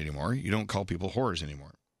W word anymore. You don't call people whores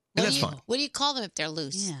anymore. And that's fine. What do you call them if they're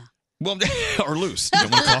loose? Yeah. Well, or loose.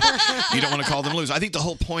 You don't want to call them loose. I think the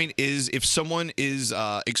whole point is if someone is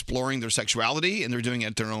exploring their sexuality and they're doing it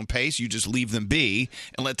at their own pace, you just leave them be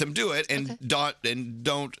and let them do it, and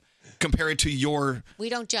don't compare it to your. We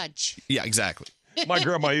don't judge. Yeah, exactly. My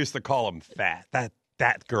grandma used to call him fat.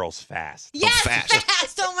 That girl's fast. Yes, fast.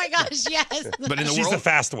 fast. Oh my gosh, yes. But in the She's world, the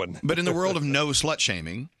fast one. But in the world of no slut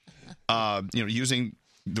shaming, using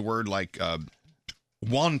the word like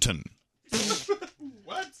wanton.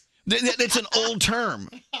 What? It's an old term.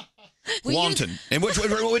 Wonton, and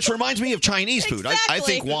which reminds me of Chinese food. I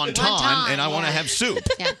think wonton, and I want to have soup.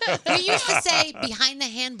 Yeah. We used to say behind the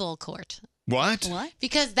handball court. What?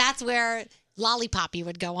 Because that's where Lollipoppy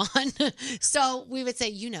would go on. So we would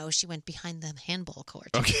say, she went behind the handball court.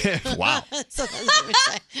 Okay. Wow. So that's what we would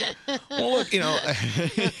say. Well, look,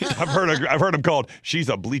 I've heard him called. She's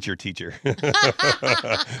a bleacher teacher.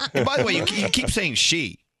 And by the way, you keep saying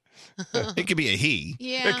she. It could be a he.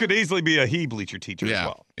 Yeah. It could easily be a he bleacher teacher as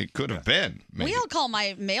well. It could have been. We all call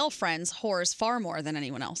my male friends whores far more than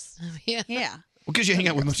anyone else. Yeah. Yeah. Because you hang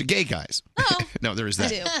out with most of gay guys. Oh. No, there is I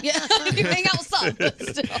that. do. Yeah. You hang out with some, but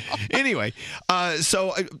still. Anyway,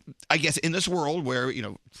 so I guess in this world where,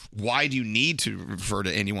 why do you need to refer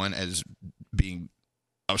to anyone as being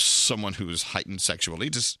someone who is heightened sexually?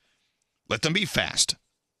 Just let them be fast.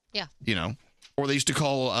 Yeah. Or they used to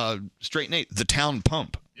call Straight Nate the town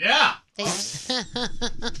pump. Yeah.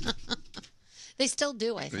 They still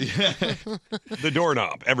do, I think. The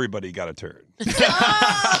doorknob. Everybody got a turn.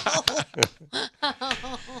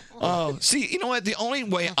 Oh, see, you know what? The only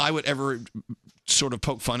way I would ever sort of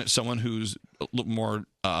poke fun at someone who's a little more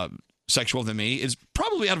sexual than me is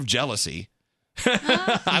probably out of jealousy.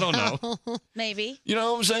 I don't know. Maybe. You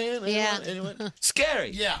know what I'm saying? Yeah. Anyone? Scary.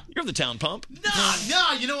 Yeah. You're the town pump. No,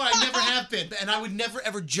 you know what? I never have been, and I would never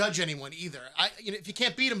ever judge anyone either. If you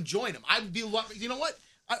can't beat them, join them. I would be, you know what?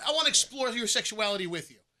 I want to explore your sexuality with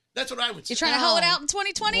you. That's what I would say. You're trying to hoe it out in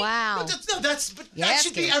 2020? Wow. That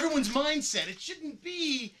should be everyone's mindset. It shouldn't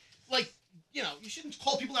be like, you shouldn't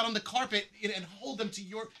call people out on the carpet and hold them to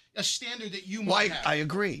a standard that you might have. I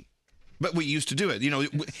agree. But we used to do it.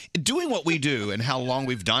 Doing what we do and how long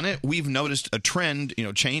we've done it, we've noticed a trend,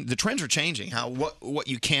 change. The trends are changing. How what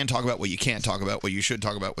you can talk about, what you can't talk about, what you should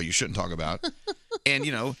talk about, what you shouldn't talk about. And,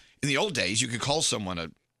 in the old days, you could call someone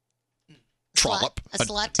a trollop. A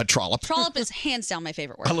slut. A trollop. Trollop is hands down my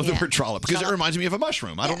favorite word. I love the word trollop because it reminds me of a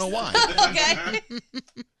mushroom. I don't know why. Okay.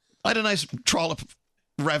 I had a nice trollop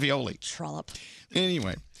ravioli. Trollop.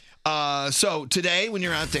 Anyway, so today when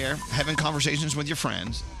you're out there having conversations with your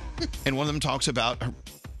friends, and one of them talks about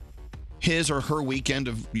his or her weekend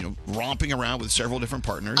of, romping around with several different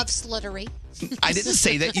partners. Of sluttery. I didn't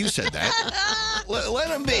say that. You said that. Let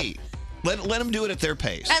them be. Let them do it at their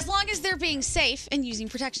pace. As long as they're being safe and using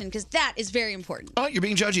protection, because that is very important. Oh, you're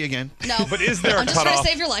being judgy again. No. But is there a I'm just trying cutoff? to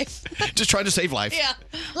save your life. Just trying to save life. Yeah.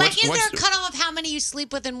 Is there a cutoff of how many you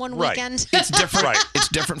sleep with in one weekend? It's different. Right. It's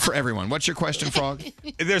different for everyone. What's your question, Frog?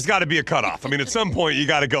 There's got to be a cutoff. I mean, at some point, you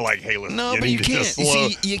got to go like, hey, listen, No, but need you to can't. just slow,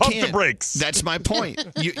 You pump can't. the brakes. That's my point.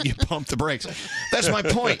 You pump the brakes. That's my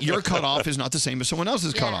point. Your cutoff is not the same as someone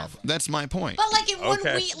else's cutoff. That's my point. But like in 1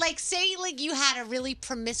 week, say you had a really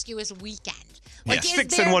promiscuous weekend. Like, yeah,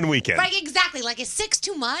 6 in 1 weekend. Right, exactly. Like, is 6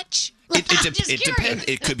 too much? It depends.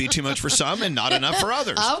 It could be too much for some and not enough for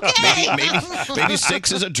others. Okay. Maybe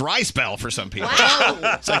 6 is a dry spell for some people. Wow.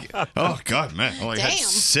 It's like, oh God, man, I only had Damn.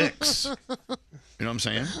 6. You know what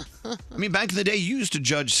I'm saying? I mean, back in the day, you used to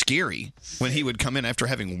judge Scary when he would come in after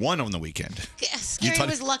having one on the weekend. Yeah, Scary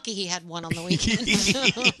was lucky he had one on the weekend. He's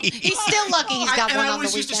still lucky he's got one on the weekend. I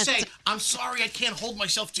always used to say, I'm sorry I can't hold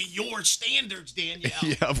myself to your standards, Danielle.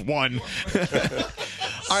 You have one.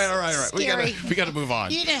 All right. Scary. We got to move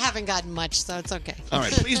on. You haven't gotten much, so it's okay. All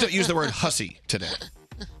right, please don't use the word hussy today.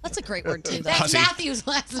 That's a great word, too, though. That's Hussy. Matthew's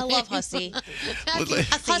last name. I love hussy.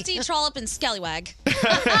 Hussy, trollop, and scallywag.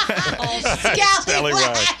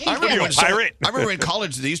 Scallywag. I remember in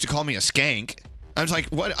college they used to call me a skank. I was like,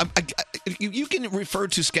 what? You can refer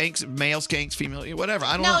to skanks, male skanks, female, whatever.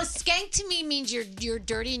 I don't know. No, skank to me means you're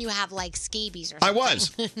dirty and you have like scabies or something. I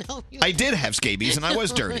was. No, I did have scabies and I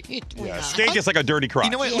was dirty. Skank is like a dirty crotch.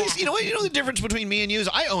 You know what? At least, you know what? You know the difference between me and you is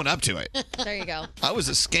I own up to it. There you go. I was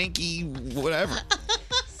a skanky whatever.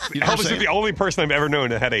 You know what I'm Elvis is saying? the only person I've ever known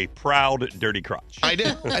that had a proud, dirty crotch. I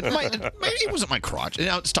did. Maybe it wasn't my crotch.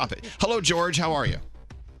 Now, stop it. Hello, George. How are you?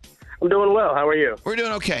 I'm doing well. How are you? We're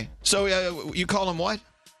doing okay. So you call him what?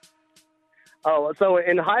 Oh, so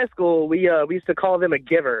in high school, we used to call them a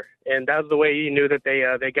giver, and that was the way you knew that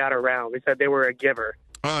they got around. We said they were a giver.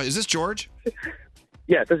 Is this George?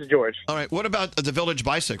 Yes, this is George. All right. What about the village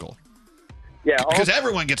bicycle? Yeah. Because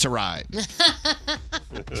everyone gets a ride.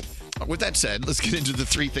 With that said, let's get into the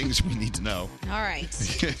three things we need to know. All right.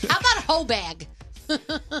 How about hoe bag?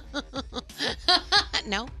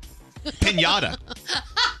 No. Pinata.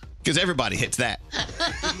 Because everybody hits that.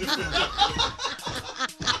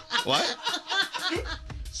 What?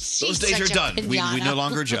 Those days are done. We no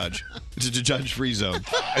longer judge. It's a judge-free zone.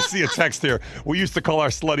 I see a text here. We used to call our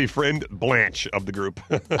slutty friend Blanche of the group.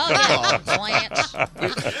 Blanche.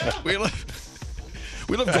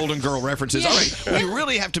 We love Golden Girl references. All right, we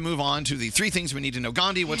really have to move on to the three things we need to know.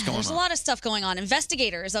 Gandhi, what's going There's on? a lot of stuff going on.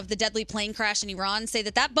 Investigators of the deadly plane crash in Iran say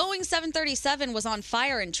that Boeing 737 was on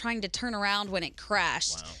fire and trying to turn around when it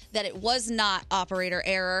crashed, that it was not operator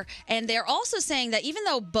error. And they're also saying that even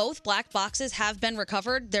though both black boxes have been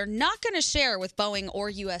recovered, they're not going to share with Boeing or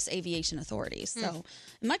U.S. aviation authorities. So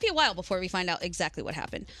it might be a while before we find out exactly what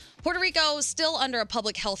happened. Puerto Rico is still under a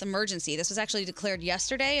public health emergency. This was actually declared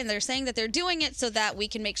yesterday, and they're saying that they're doing it so that we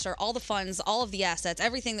can make sure all the funds, all of the assets,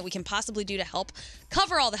 everything that we can possibly do to help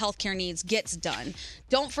cover all the healthcare needs gets done.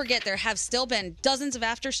 Don't forget, there have still been dozens of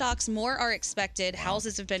aftershocks. More are expected. Wow.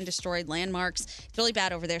 Houses have been destroyed, landmarks. It's really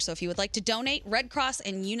bad over there. So if you would like to donate, Red Cross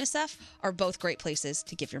and UNICEF are both great places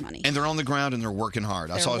to give your money. And they're on the ground and they're working hard.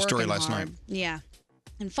 I saw a story last night. Yeah.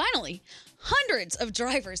 And finally, hundreds of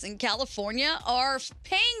drivers in California are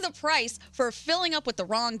paying the price for filling up with the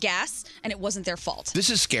wrong gas, and it wasn't their fault.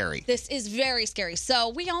 This is scary. This is very scary. So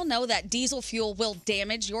we all know that diesel fuel will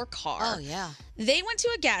damage your car. Oh, yeah. They went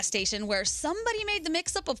to a gas station where somebody made the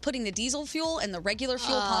mix-up of putting the diesel fuel in the regular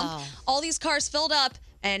fuel pump. All these cars filled up,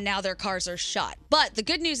 and now their cars are shot. But the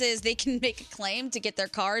good news is they can make a claim to get their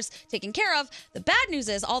cars taken care of. The bad news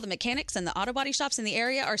is all the mechanics and the auto body shops in the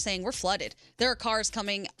area are saying we're flooded. There are cars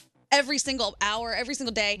coming every single hour, every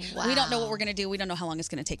single day. Wow. We don't know what we're going to do. We don't know how long it's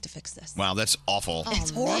going to take to fix this. Wow, that's awful.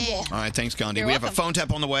 It's horrible. All right, thanks, Gandhi. You're We have a welcome. phone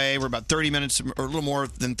tap on the way. We're about 30 minutes, or a little more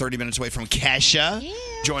than 30 minutes away from Kesha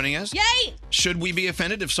joining us. Yay! Should we be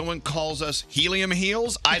offended if someone calls us helium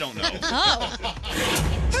heels? I don't know.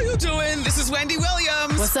 How you doing? This is Wendy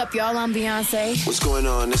Williams. What's up, y'all? I'm Beyonce. What's going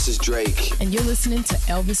on? This is Drake. And you're listening to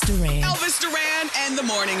Elvis Duran. Elvis Duran and the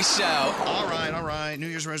Morning Show. All right. New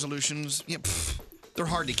Year's resolutions. Yeah, they're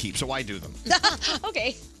hard to keep, so why do them?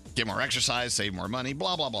 Okay. Get more exercise, save more money,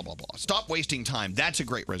 blah, blah, blah, blah, blah. Stop wasting time. That's a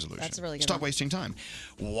great resolution. That's a really good Stop one. wasting time.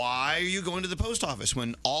 Why are you going to the post office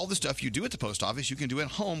when all the stuff you do at the post office you can do at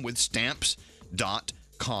home with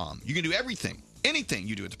Stamps.com? You can do everything, anything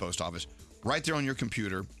you do at the post office right there on your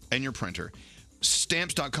computer and your printer.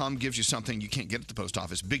 Stamps.com gives you something you can't get at the post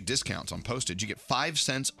office. Big discounts on postage. You get 5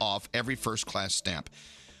 cents off every first-class stamp.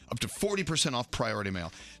 Up to 40% off priority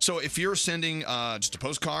mail. So if you're sending just a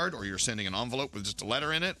postcard, or you're sending an envelope with just a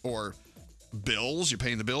letter in it, or bills, you're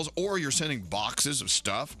paying the bills, or you're sending boxes of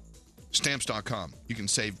stuff, Stamps.com. You can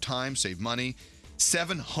save time, save money.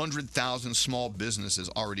 700,000 small businesses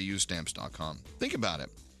already use Stamps.com. Think about it.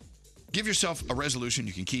 Give yourself a resolution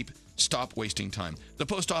you can keep. Stop wasting time. The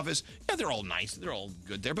post office, yeah, they're all nice. They're all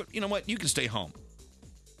good there. But you know what? You can stay home.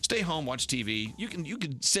 Stay home, watch TV. You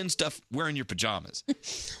can send stuff wearing your pajamas.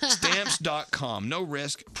 Stamps.com. No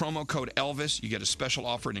risk. Promo code Elvis. You get a special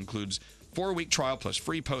offer. It includes 4-week trial plus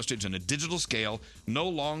free postage and a digital scale. No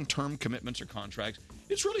long-term commitments or contracts.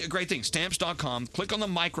 It's really a great thing. Stamps.com. Click on the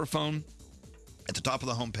microphone at the top of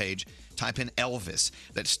the homepage. Type in Elvis.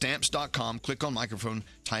 That's Stamps.com. Click on microphone.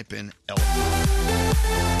 Type in Elvis.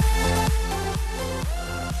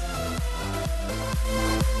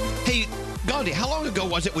 Hey, Gandhi, how long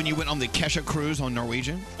ago was it when you went on the Kesha cruise on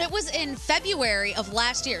Norwegian? It was in February of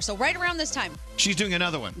last year, so right around this time. She's doing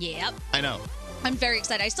another one. Yep. I know. I'm very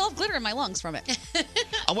excited. I still have glitter in my lungs from it.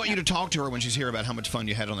 I want you to talk to her when she's here about how much fun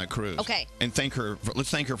you had on that cruise. Okay. And let's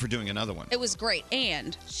thank her for doing another one. It was great.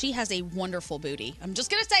 And she has a wonderful booty. I'm just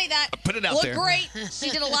going to say that. Put it out Looked there. great. She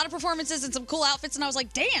did a lot of performances and some cool outfits, and I was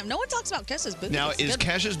like, damn, no one talks about Kesha's booty. Now, It's a is good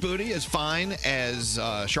one. Kesha's booty as fine as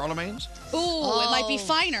Charlamagne's? Ooh, it might be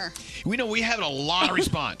finer. We have a lot of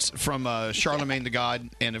response from Charlamagne the God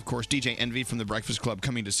and, of course, DJ Envy from The Breakfast Club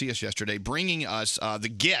coming to see us yesterday, bringing us the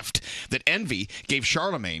gift that Envy gave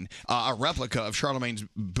Charlamagne, a replica of Charlamagne's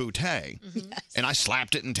bootay. And I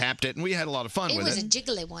slapped it and tapped it, and we had a lot of fun It with was it. a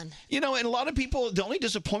jiggly one. And a lot of people, the only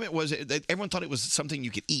disappointment was that everyone thought it was something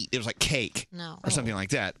you could eat. It was like cake or something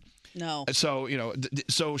like that. No. So,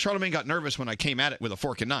 so Charlamagne got nervous when I came at it with a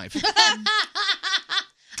fork and knife.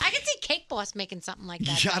 I can see Cake Boss making something like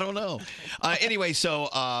that. Yeah, I don't know. Anyway, so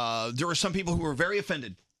there were some people who were very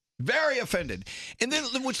offended. Very offended. And then,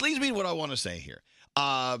 which leads me to what I want to say here.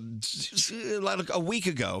 Like a week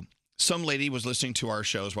ago, some lady was listening to our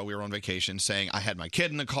shows while we were on vacation saying, I had my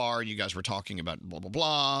kid in the car and you guys were talking about blah, blah,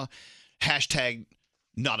 blah. Hashtag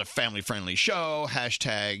not a family-friendly show.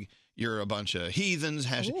 Hashtag you're a bunch of heathens.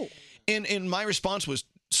 And my response was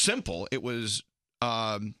simple. It was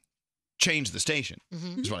change the station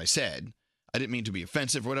is what I said. I didn't mean to be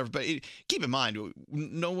offensive or whatever, but keep in mind,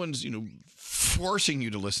 no one's, forcing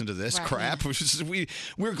you to listen to this crap.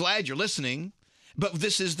 We're glad you're listening, but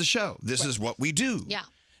this is the show. This is what we do. Yeah.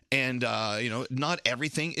 And, not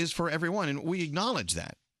everything is for everyone, and we acknowledge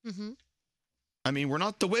that. I mean, we're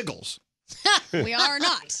not the Wiggles. We are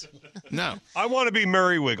not. No. I want to be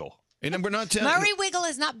Murray Wiggle. And we're not Murray Wiggle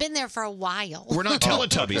has not been there for a while. We're not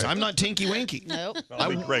Teletubbies. okay. I'm not Tinky Winky. Nope. I'll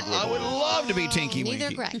be Greg Wiggle. I would love to be Tinky Neither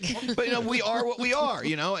Winky. Greg. But we are what we are,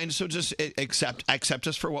 and so just accept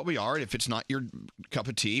us for what we are. And if it's not your cup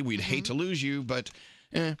of tea, we'd hate to lose you, but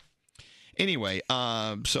anyway,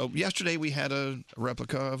 so yesterday we had a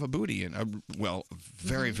replica of a booty and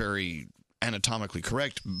very, very anatomically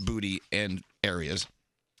correct booty and areas.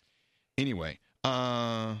 Anyway,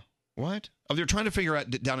 what? Oh, they're trying to figure out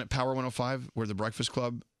down at Power 105 where the Breakfast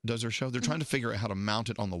Club does their show. They're trying to figure out how to mount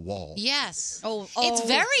it on the wall. Yes. It's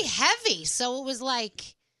very heavy, so it was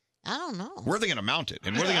like, I don't know. Where are they going to mount it?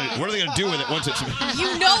 And what are they going to do with it once it's...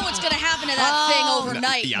 You know what's going to happen to that thing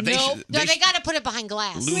overnight. Yeah, they got to put it behind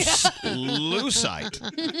glass.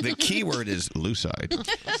 Lucite. The key word is lucite.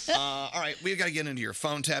 All right, we've got to get into your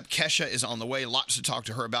phone tap. Kesha is on the way. Lots to talk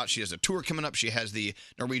to her about. She has a tour coming up. She has the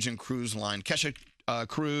Norwegian Cruise Line Kesha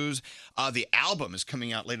cruise. The album is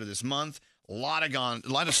coming out later this month. A lot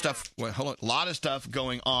of stuff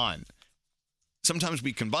going on. Sometimes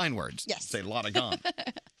we combine words. Yes. Say a lot of gone.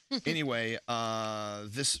 Anyway,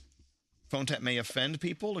 this phone tap may offend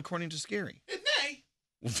people, according to Scary. It may.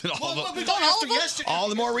 All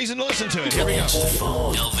the more reason to listen to it. Here we go.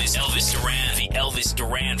 Elvis Duran, the Elvis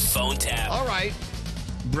Duran phone tap. All right.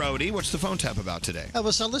 Brody, what's the phone tap about today? It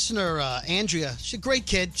was our listener, Andrea. She's a great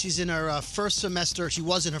kid. She's in her first semester. She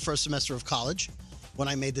was in her first semester of college when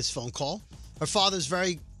I made this phone call. Her father's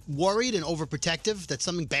very worried and overprotective that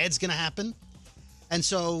something bad's going to happen. And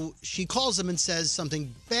so she calls him and says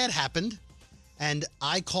something bad happened. And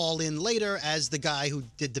I call in later as the guy who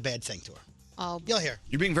did the bad thing to her. Oh, you'll hear.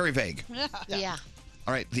 You're being very vague. Yeah.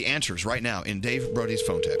 All right, the answers right now in Dave Brody's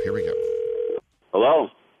phone tap. Here we go. Hello?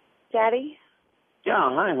 Daddy, Yeah,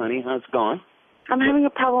 hi, honey. How's it going? I'm having a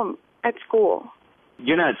problem at school.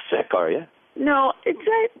 You're not sick, are you? No, it's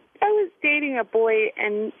that I was dating a boy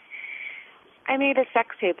and I made a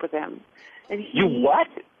sex tape with him. And You what?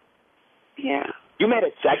 Yeah. You made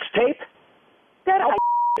a sex tape? Dad, How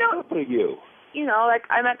no, old are you? like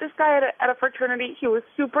I met this guy at a fraternity. He was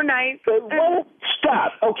super nice. What?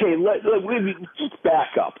 Stop. Okay, just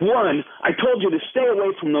back up. One, I told you to stay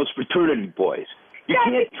away from those fraternity boys. You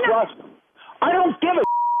can't trust them. I don't give a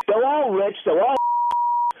They're all rich. They're all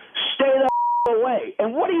Stay the away.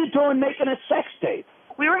 And what are you doing making a sex tape?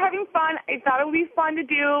 We were having fun. I thought it would be fun to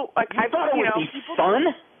do. Like You thought it would be fun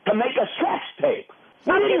to make a sex tape?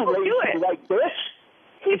 What are you people do raised it. like this?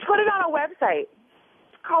 He put it on a website.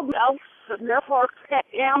 It's called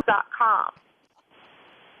elfnetwork.com.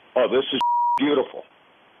 Oh, this is beautiful.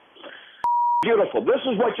 Beautiful. This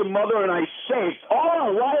is what your mother and I saved all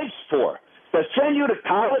our lives for. To send you to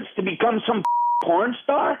college to become some porn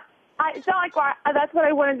star? It's not like that's what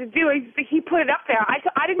I wanted to do. He put it up there. I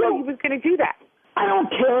didn't know he was going to do that. I don't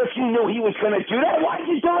care if you knew he was going to do that. Why did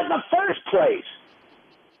you do it in the first place?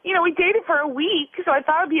 We dated for a week, so I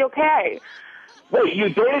thought it'd be okay. Wait, you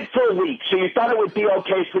dated for a week, so you thought it would be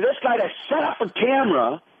okay for this guy to set up a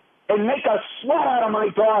camera and make a slut out of my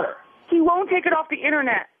daughter. He won't take it off the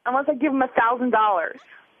internet unless I give him $1,000.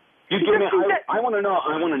 You give me. I want to know.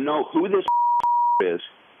 I want to know who this is.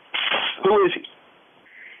 Who is he?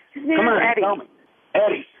 His name Come is on, Eddie. tell me.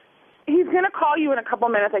 Eddie. He's going to call you in a couple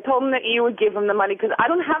minutes. I told him that you would give him the money because I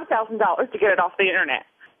don't have $1,000 to get it off the internet.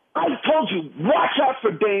 I told you, watch out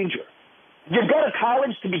for danger. You go to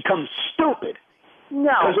college to become stupid.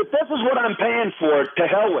 No. Because if this is what I'm paying for, to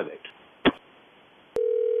hell with it.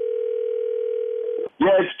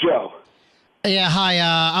 Yeah, it's Joe. Yeah, hi.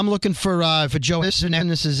 I'm looking for Joe. This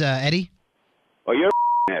is Eddie. Oh, you're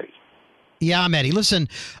Eddie. Yeah, I'm Eddie. Listen,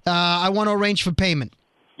 I want to arrange for payment.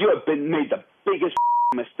 You have been made the biggest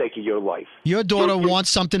mistake of your life. Your daughter wants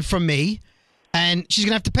something from me, and she's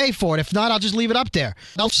going to have to pay for it. If not, I'll just leave it up there.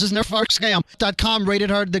 Scam.com rated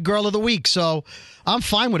her the girl of the week, so I'm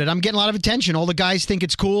fine with it. I'm getting a lot of attention. All the guys think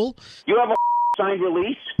it's cool. You have a signed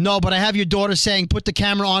release? No, but I have your daughter saying, put the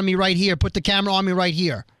camera on me right here. Put the camera on me right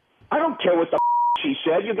here. I don't care what the she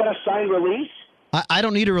said. You got a signed release? I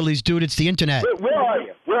don't need a release, dude. It's the internet. Where are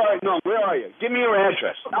you? Where are you? Give me your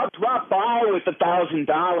address. I'll drop by with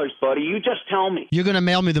 $1,000, buddy. You just tell me. You're going to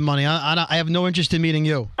mail me the money. I have no interest in meeting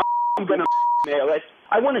you. I'm going to mail it.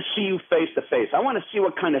 I want to see you face to face. I want to see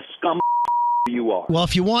what kind of scum you are. Well,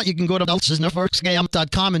 if you want, you can go to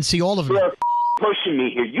scam.com and see all of them. You're pushing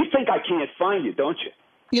me here. You think I can't find you, don't you?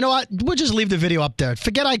 You know what? We'll just leave the video up there.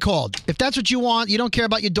 Forget I called. If that's what you want, you don't care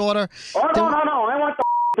about your daughter. Oh, no. I want the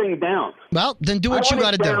thing down. Well, then do what you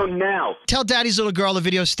got to do. Down now. Tell Daddy's little girl the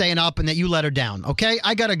video's staying up and that you let her down, okay?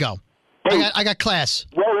 I got to go. Hey. I got class.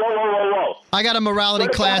 Whoa. I got a morality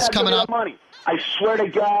class coming up. Money. I swear to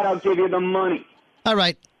God, I'll give you the money. All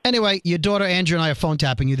right. Anyway, your daughter Andrew and I are phone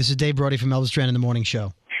tapping you. This is Dave Brody from Elvis Duran in the Morning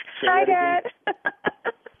Show. Hi, Dad.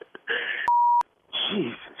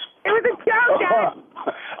 Jesus. It was a joke, Dad.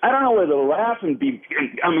 I don't know whether to laugh and be...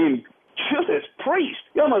 I mean, Judas Priest.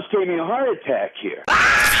 You almost gave me a heart attack here.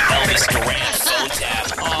 Elvis Duran phone tap.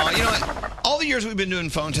 Oh, you know what? All the years we've been doing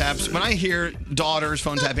phone taps, when I hear daughters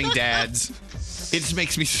phone tapping dads, it just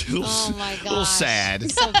makes me feel a little sad.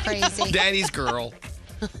 So crazy. Daddy's girl.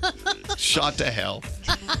 Shot to hell.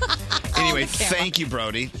 Anyway, thank you,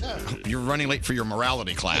 Brody. You're running late for your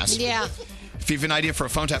morality class. Yeah. If you have an idea for a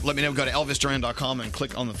phone tap, let me know. Go to ElvisDuran.com and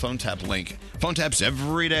click on the phone tap link. Phone taps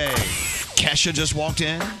every day. Kesha just walked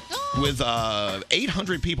in with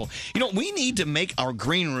 800 people. You know, we need to make our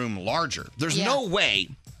green room larger. There's no way.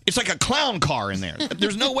 It's like a clown car in there.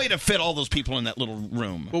 There's no way to fit all those people in that little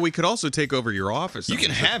room. Well, we could also take over your office. You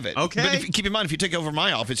can have it. Okay. But keep in mind, if you take over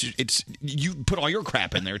my office, it's you put all your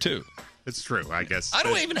crap in there, too. It's true, I guess. I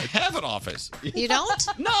don't even have an office. You don't?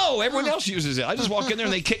 No, everyone else uses it. I just walk in there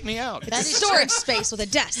and they kick me out. It's a storage space with a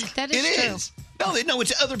desk. That is true. It is. No,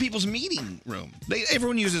 it's other people's meeting room.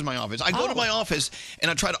 Everyone uses my office. I go to my office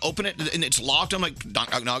and I try to open it and it's locked. I'm like,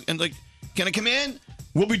 knock, knock, knock. And like, can I come in?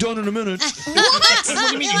 We'll be done in a minute. What do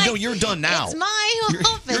you mean? You're like, no, you're done now. It's my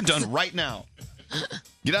office. You're done right now.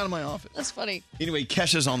 Get out of my office. That's funny. Anyway,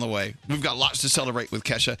 Kesha's on the way. We've got lots to celebrate with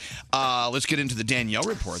Kesha. Let's get into the Danielle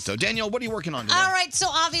report, though. Danielle, what are you working on today? All right, so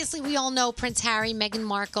obviously we all know Prince Harry, Meghan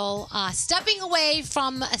Markle, stepping away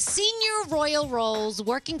from senior royal roles,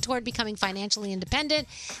 working toward becoming financially independent.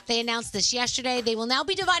 They announced this yesterday. They will now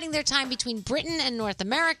be dividing their time between Britain and North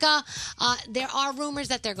America. There are rumors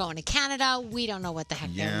that they're going to Canada. We don't know what the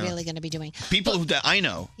heck they're really going to be doing. People that I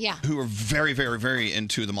know who are very, very, very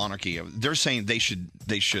into the monarchy, they're saying they should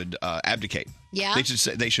abdicate. Yeah?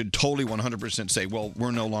 They should totally 100% say, well,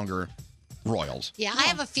 we're no longer royals. Yeah, I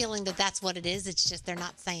have a feeling that that's what it is. It's just they're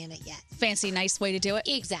not saying it yet. Fancy, nice way to do it.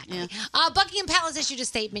 Exactly. Yeah. Buckingham Palace issued a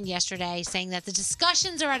statement yesterday saying that the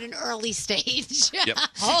discussions are at an early stage. Yep.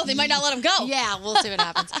 Oh, they might not let him go. Yeah, we'll see what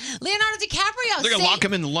happens. Leonardo DiCaprio. They're going to lock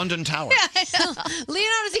him in the London Tower.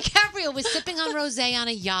 Leonardo DiCaprio was sipping on rosé on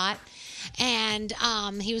a yacht, and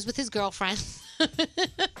he was with his girlfriend.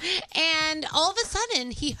 And all of a sudden,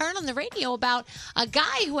 he heard on the radio about a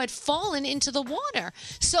guy who had fallen into the water.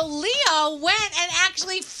 So Leo went and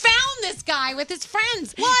actually found this guy with his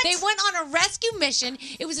friends. What? They went on a rescue mission.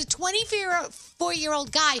 It was a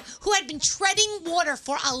 24-year-old guy who had been treading water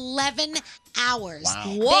for 11 hours. Wow.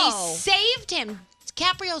 Whoa. They saved him.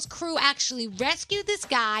 DiCaprio's crew actually rescued this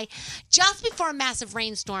guy just before a massive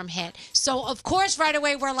rainstorm hit. So, of course, right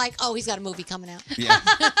away, we're like, oh, he's got a movie coming out. Yeah.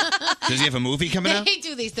 Does he have a movie coming out? They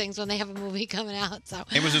do these things when they have a movie coming out. So.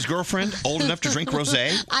 And was his girlfriend old enough to drink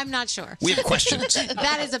rosé? I'm not sure. We have questions.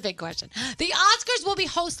 That is a big question. The Oscars will be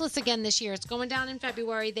hostless again this year. It's going down in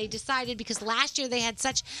February. They decided because last year they had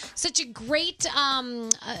such a great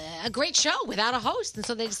show without a host, and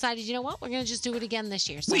so they decided, you know what, we're going to just do it again this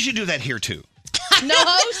year. So. We should do that here too. No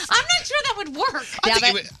host? I'm not sure that would work. I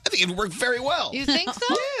think it would work very well. You think so?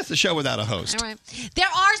 Yeah, it's a show without a host. All right. There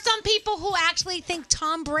are some people who actually think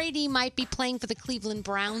Tom Brady might be playing for the Cleveland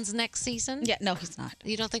Browns next season. Yeah, no, he's not.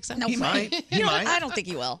 You don't think so? No, He might. He might. I don't think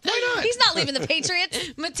he will. Why not? He's not leaving the Patriots.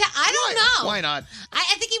 I don't know. Why not?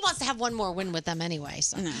 I think he wants to have one more win with them anyway.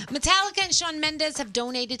 So. Metallica and Shawn Mendes have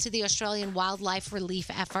donated to the Australian wildlife relief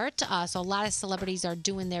effort. So a lot of celebrities are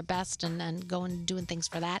doing their best and doing things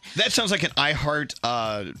for that. That sounds like an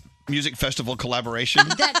iHeart music festival collaboration.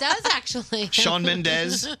 That does actually. Shawn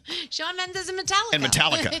Mendes. Shawn Mendes and Metallica. And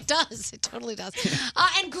Metallica. It does. It totally does.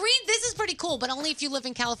 And this is pretty cool, but only if you live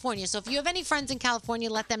in California. So if you have any friends in California,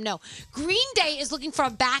 let them know. Green Day is looking for a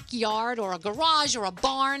backyard or a garage or a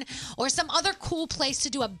barn or some other cool place to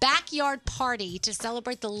do a backyard party to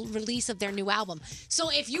celebrate the release of their new album. So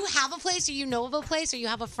if you have a place or you know of a place or you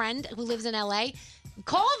have a friend who lives in LA,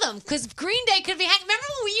 call them because Green Day could be hanging. Remember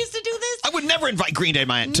when we used to do this? I would never invite Green Day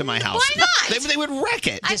to my house. Why not? They would wreck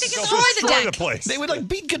it. I think it's destroy the deck. They would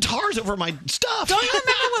beat guitars over my stuff. Don't you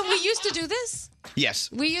remember when we used to do this? Yes.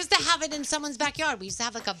 We used to have it in someone's backyard. We used to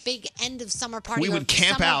have like a big end of summer party. We would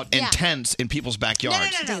camp out in tents in people's backyards.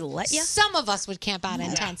 No. They let you? Some of us would camp out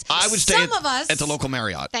in tents. I would stay Some of us at the local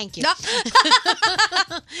Marriott. Thank you. There's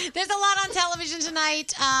a lot on television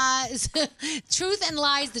tonight. Truth and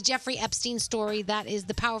Lies, the Jeffrey Epstein story. That is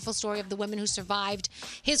the powerful story of the women who survived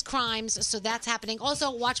his crimes. So that's happening. Also,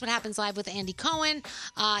 Watch What Happens Live with Andy Cohen.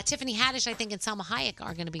 Tiffany Haddish, I think, and Salma Hayek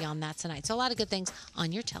are going to be on that tonight. So a lot of good things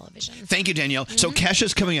on your television. Thank you, Danielle. So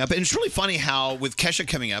Kesha's coming up. And it's really funny how with Kesha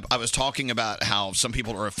coming up, I was talking about how some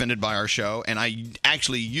people are offended by our show. And I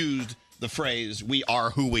actually used the phrase, we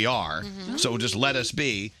are who we are. So just let us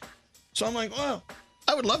be. So I'm like, well,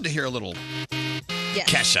 I would love to hear a little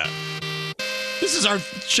Kesha. This is our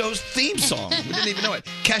show's theme song. We didn't even know it.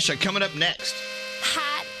 Kesha coming up next.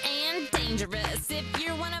 Hot and dangerous. If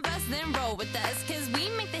you're one of us, then roll with us. Cause we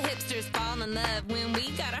make the hipsters fall in love when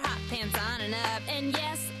we got our hot pants on and up. And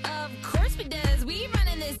yes, of course we does. We run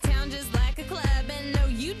in this town just like a club. And no,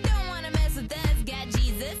 you don't want to mess with us. Got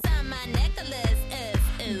Jesus on my necklace.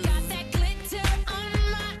 Got that glitter on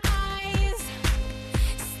my eyes.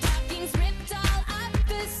 Stockings ripped all up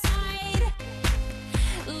the side.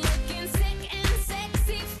 Looking sick and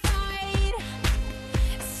sexified.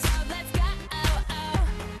 So let's go,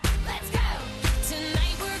 let's go.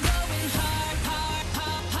 Tonight we're going hard, hard,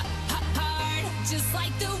 hard, hard, hard. Just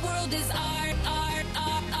like the world is ours.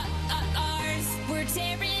 We're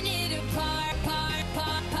tearing it apart, part.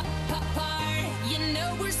 You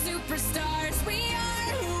know we're superstars. We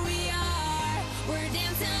are who we are. We're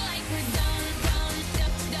dancing like we're dumb.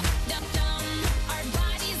 Our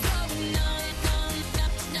bodies going numb.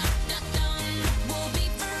 We'll be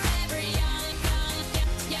forever young.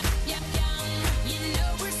 You know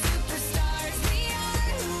we're superstars. We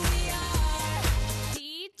are who we are.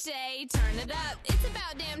 DJ, turn it up. It's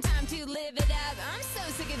about damn time to live it up. I'm so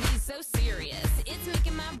sick of these so serious. It's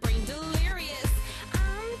making my brain delirious.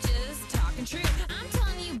 I'm just talking true. I'm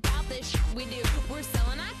telling you about this shit we do. We're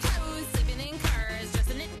selling our clothes, sleeping in cars,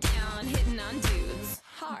 dressing it down, hitting on dudes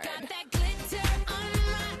hard. Got that glitter on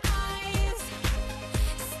my eyes.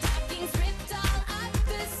 Stockings ripped all up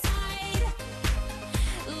the side.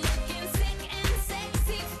 Looking sick and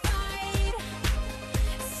sexified.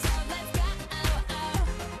 So let's go,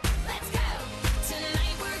 let's go.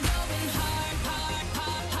 Tonight we're going hard, hard,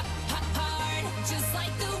 hard, hard, hard. Just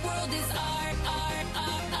like the world is ours.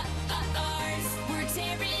 We're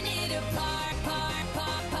tearing it apart, part.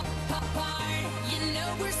 You know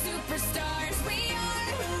we're superstars. We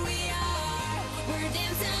are who we are. We're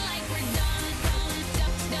dancing like we're dumb.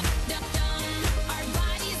 Our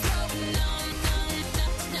bodies going numb.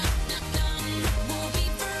 We'll be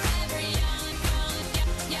forever young.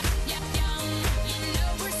 You know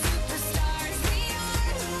we're superstars. We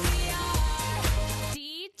are who we are.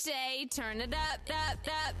 DJ, turn it up.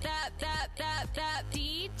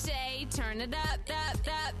 DJ, turn it up. DJ,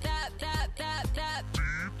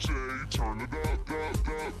 turn it up.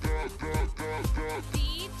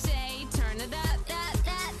 DJ, turn it up.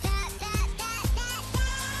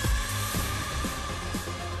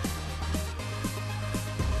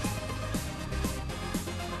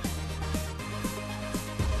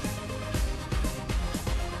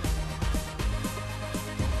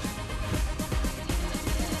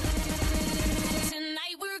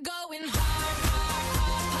 Tonight we're going hard, hard,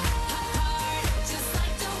 hard, hard, hard. Just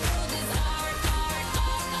like the world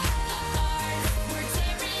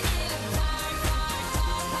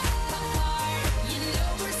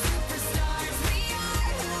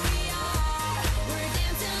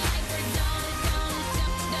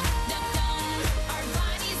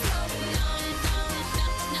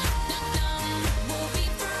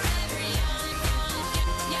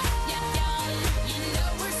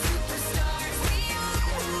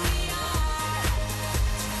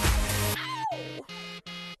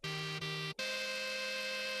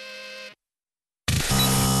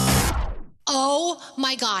Oh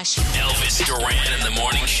my gosh. Elvis Duran in the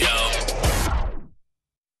morning show.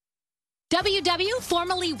 WW,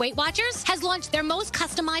 formerly Weight Watchers, has launched their most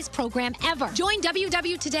customized program ever. Join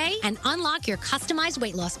WW today and unlock your customized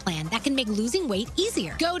weight loss plan that can make losing weight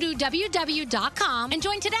easier. Go to WW.com and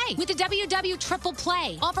join today with the WW Triple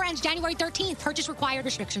Play. Offer ends January 13th. Purchase required.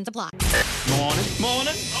 Restrictions apply.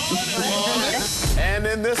 Morning. And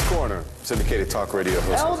in this corner, syndicated talk radio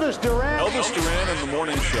host Elvis Duran. Elvis Duran in the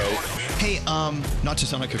morning show. Hey, not to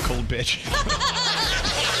sound like a cold bitch.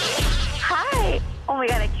 Hi. Oh my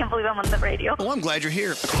God, I can't believe I'm on the radio. Well, I'm glad you're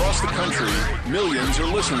here. Across the country, millions are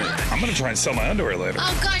listening. I'm going to try and sell my underwear later.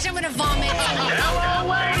 Oh gosh, I'm gonna vomit.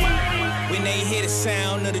 When they hear the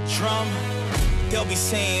sound of the drum, they'll be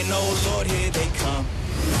saying, oh Lord, here they come.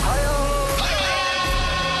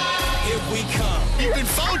 Here we come. You've been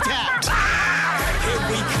phone tapped. Here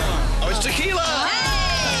we come. Oh, it's tequila.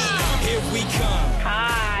 Here we come.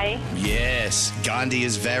 Hi. Yes, Gandhi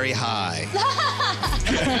is very high.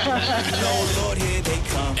 Oh Lord, here they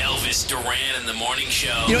come. Elvis Duran in the morning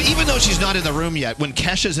show. You know, even though she's not in the room yet, when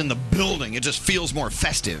Kesha's in the building, it just feels more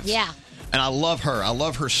festive. Yeah. And I love her. I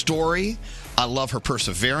love her story. I love her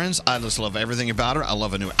perseverance. I just love everything about her. I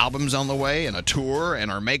love a new album's on the way and a tour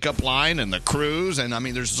and her makeup line and the cruise. And I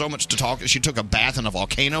mean, there's so much to talk. She took a bath in a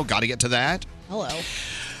volcano. Got to get to that. Hello.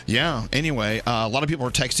 Yeah. Anyway, a lot of people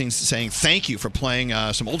are texting saying thank you for playing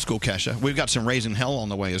some old school Kesha. We've got some Raising Hell on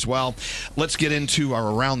the way as well. Let's get into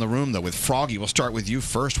our Around the Room, though, with Froggy. We'll start with you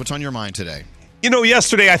first. What's on your mind today? You know,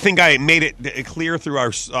 yesterday I think I made it clear through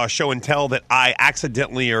our show and tell that I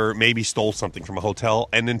accidentally or maybe stole something from a hotel,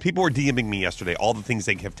 and then people were DMing me yesterday all the things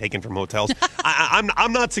they have taken from hotels.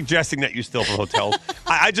 I'm not suggesting that you steal from hotels.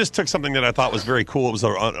 I just took something that I thought was very cool. It was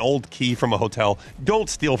an old key from a hotel. Don't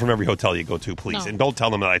steal from every hotel you go to, please, and don't tell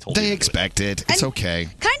them that I told you. They expect it. It's okay.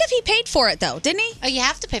 Kind of, he paid for it though, didn't he? Oh, you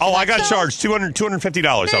have to pay for Oh, that. I got charged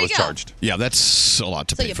 $250. I was charged. Yeah, that's a lot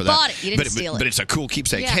to So pay you for bought that. it. You didn't steal it. But it's a cool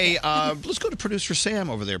keepsake. Yeah. Hey, let's go to producer Sam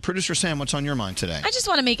over there. Producer Sam, what's on your mind today? I just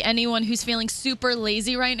want to make anyone who's feeling super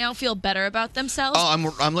lazy right now feel better about themselves.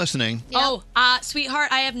 Oh, I'm listening. Oh, sweetheart,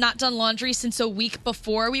 I have not done laundry since a week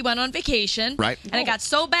before we went on vacation. Right. And it got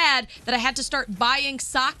so bad that I had to start buying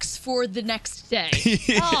socks for the next day.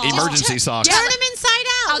 Emergency socks. Turn them inside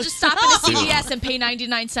out. I'll just stop at a CVS and pay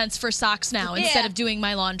 99 cents for socks now instead of doing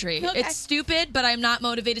my laundry. Okay. It's stupid, but I'm not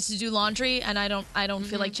motivated to do laundry, and I don't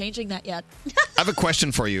feel like changing that yet. I have a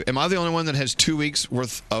question for you. Am I the only one that has 2 weeks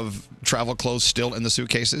worth of travel clothes still in the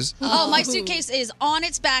suitcases? Oh, my suitcase is on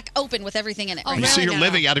its back, open with everything in it. Oh, right So now. you're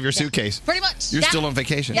living out of your suitcase. Pretty much. You're still on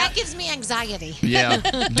vacation. That gives me anxiety. Yeah.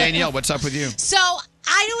 Danielle, what's up with you? So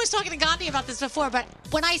I was talking to Gandhi about this before, but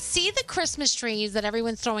when I see the Christmas trees that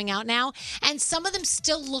everyone's throwing out now, and some of them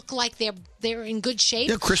still look like they're in good shape.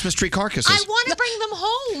 Yeah, Christmas tree carcasses. I want to bring them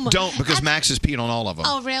home. Don't, because Max has peed on all of them.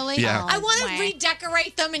 Oh, really? Yeah. I want to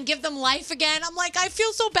redecorate them and give them life again. I'm like, I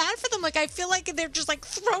feel so bad for them. Like, I feel like they're just like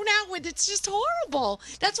thrown out with. It's just horrible.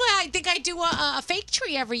 That's why I think I do a fake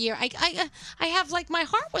tree every year. I have like my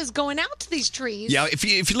heart was going out to these trees. Yeah, if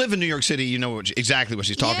you live in New York City, you know exactly what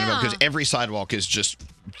she's talking about, Yeah. because every sidewalk is just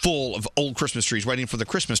full of old Christmas trees waiting for the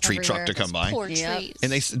Christmas tree truck to come by. Poor trees.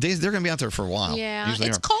 And they're going to be out there for a while. Yeah, Usually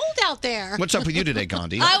it's are. cold out there. What's up with you today,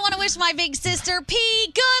 Gandhi? I want to wish my big sister P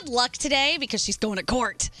good luck today because she's going to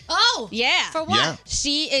court. Oh, yeah. For what? Yeah.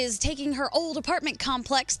 She is taking her old apartment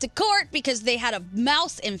complex to court because they had a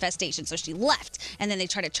mouse infestation. So she left, and then they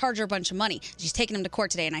tried to charge her a bunch of money. She's taking them to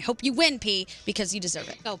court today, and I hope you win, P, because you deserve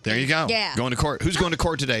it. There you go. Yeah. Going to court. Who's going to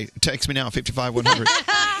court today? Text me now, 55100.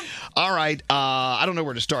 All right. I don't know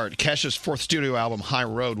where to start. Kesha's fourth studio album, High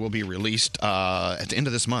Road, will be released at the end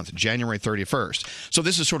of this month, January 31st. So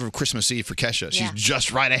this is sort of Christmas Eve for Kesha. She's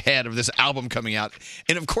just right ahead of this album coming out.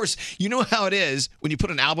 And, of course, you know how it is when you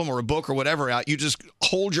put an album or a book or whatever out, you just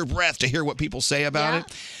hold your breath to hear what people say about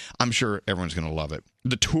it. I'm sure everyone's going to love it.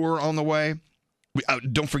 The tour on the way.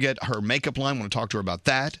 Don't forget her makeup line. I want to talk to her about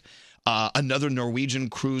that. Another Norwegian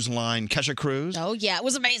cruise line, Kesha Cruise. Oh, yeah. It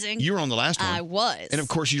was amazing. You were on the last one. I was. And, of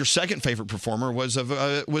course, your second favorite performer was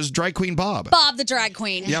Drag Queen Bob. Bob the drag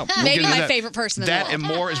queen. Yeah, we'll Maybe get to my that. favorite person in the That world. and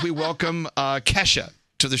more as we welcome Kesha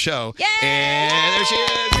to the show. Yay! And there she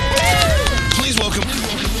is. Please welcome.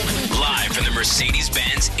 Live from the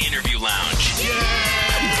Mercedes-Benz Interview Lounge.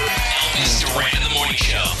 Elvis Duran in the Morning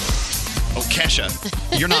Show. Oh, Kesha,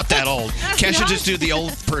 you're not that old. Kesha just did the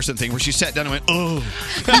old person thing where she sat down and went, oh.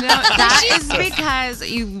 No, that is because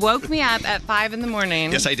you woke me up at 5 in the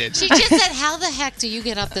morning. Yes, I did. She just said, how the heck do you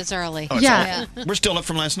get up this early? Oh, it's all- We're still up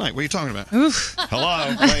from last night. What are you talking about?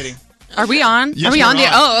 Hello, waiting. Are we on? Yes, Are we we're on?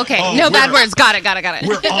 Oh, okay. Oh, no bad we're- words. Got it.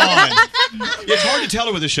 We're on. It's hard to tell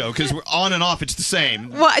it with the show because we're on and off. It's the same.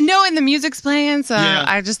 Well, no, and the music's playing, so Yeah.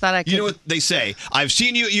 I just thought I could. You know what they say? I've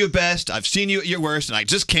seen you at your best. I've seen you at your worst, and I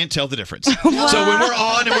just can't tell the difference. So when we're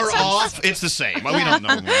on and we're off, it's the same. We don't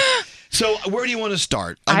know. So where do you want to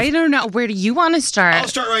start? I don't know. Where do you want to start? I'll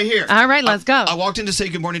start right here. All right, let's go. I walked in to say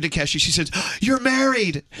good morning to Kesha. She said, "You're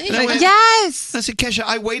married." And I went, Yes. I said, "Kesha,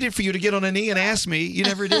 I waited for you to get on a knee and ask me. You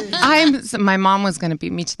never did." My mom was going to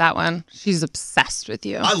beat me to that one. She's obsessed with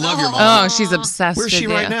you. I love your mom. Oh, she's obsessed Where's with she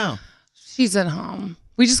you. right now? She's at home.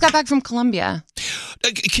 We just got back from Colombia.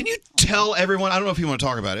 Can you tell everyone? I don't know if you want to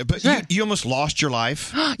talk about it, but you almost lost your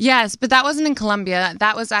life. Yes, but that wasn't in Colombia.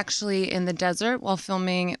 That was actually in the desert while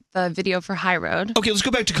filming the video for High Road. Okay, let's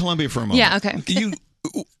go back to Colombia for a moment. Yeah, okay.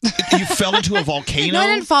 You fell into a volcano? No, I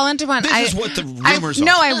didn't fall into one. This is what the rumors are.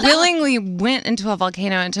 No, I willingly went into a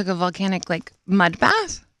volcano and took a volcanic mud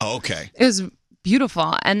bath. Oh, okay. It was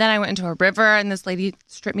beautiful. And then I went into a river and this lady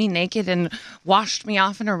stripped me naked and washed me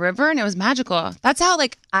off in a river and it was magical. That's how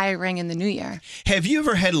I rang in the new year. Have you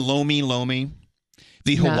ever had Lomi Lomi?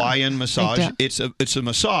 The No, Hawaiian I massage. don't. It's a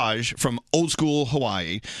massage from old school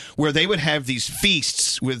Hawaii where they would have these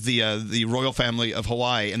feasts with the royal family of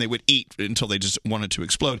Hawaii and they would eat until they just wanted to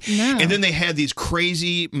explode. No. And then they had these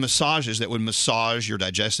crazy massages that would massage your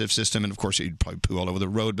digestive system and of course you'd probably poo all over the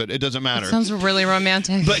road, but it doesn't matter. That sounds really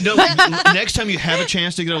romantic. But no, next time you have a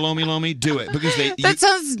chance to get a Lomi Lomi, do it because That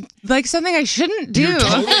sounds like something I shouldn't do. You're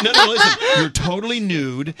listen. You're totally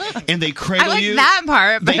nude, and they cradle I like you. that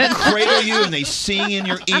part. But They cradle you, and they sing in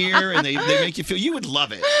your ear, and they make you feel. You would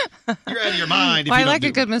love it. You're out of your mind. If Well, you I don't like do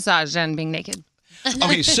a good massage and being naked.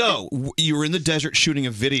 Okay, so you were in the desert shooting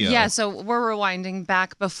a video. Yeah, so we're rewinding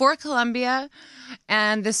back before Colombia,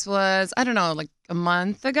 and this was, I don't know, like a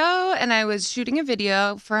month ago, and I was shooting a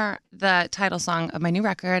video for the title song of my new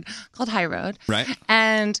record called High Road. Right.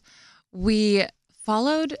 And we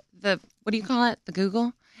followed the, what do you call it, the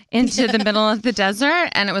Google? Into the middle of the desert,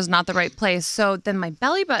 and it was not the right place. So then my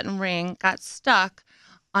belly button ring got stuck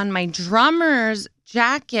on my drummer's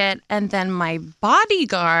jacket, and then my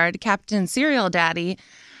bodyguard, Captain Serial Daddy,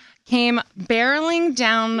 came barreling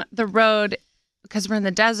down the road because we're in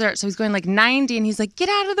the desert. So he's going like 90, and he's like, "Get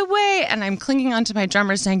out of the way!" And I'm clinging onto my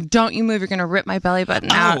drummer, saying, "Don't you move! You're going to rip my belly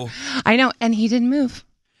button out." I know, and he didn't move.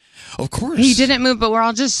 Of course, he didn't move. But we're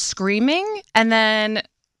all just screaming, and then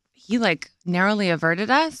he narrowly averted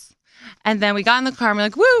us. And then we got in the car and we're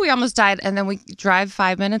like, woo, we almost died. And then we drive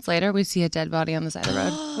 5 minutes later, we see a dead body on the side of the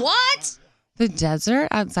road. What? The desert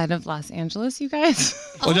outside of Los Angeles, you guys.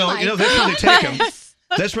 Oh, no, that's where they take him.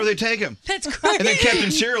 That's where they take him. That's crazy. And then Captain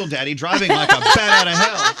Serial Daddy driving like a bat out of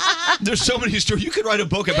hell. There's so many stories. You could write a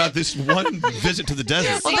book about this one visit to the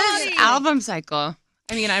desert. Well, this is album cycle.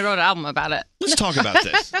 I mean, I wrote an album about it. Let's talk about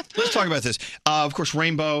this. Of course,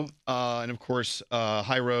 Rainbow, and of course,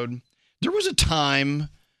 High Road. There was a time,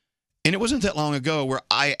 and it wasn't that long ago, where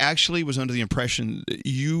I actually was under the impression that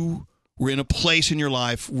you were in a place in your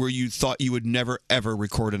life where you thought you would never, ever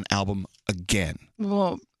record an album again.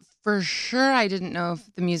 Well, for sure, I didn't know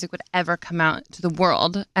if the music would ever come out to the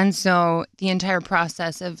world. And so the entire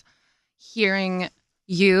process of hearing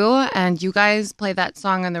you and you guys play that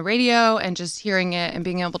song on the radio and just hearing it and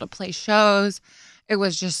being able to play shows, it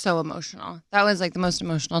was just so emotional. That was the most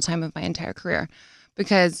emotional time of my entire career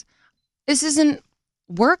because this isn't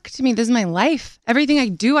work to me. This is my life. Everything I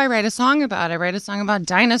do, I write a song about. I write a song about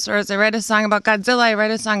dinosaurs. I write a song about Godzilla. I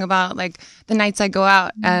write a song about the nights I go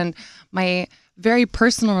out and my very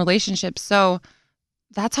personal relationships. So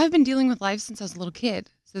that's how I've been dealing with life since I was a little kid.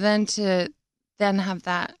 So then to have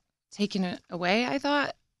that taken away, I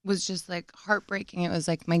thought was just heartbreaking. It was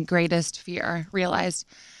my greatest fear realized.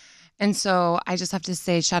 And so I just have to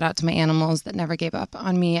say shout out to my animals that never gave up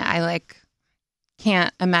on me. I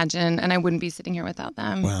can't imagine, and I wouldn't be sitting here without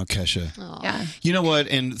them. Wow, Kesha. Yeah. You know what?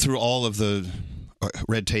 And through all of the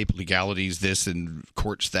red tape, legalities, this and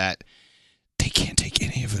courts that, they can't take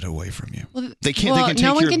any of it away from you. Well, they can't. They can take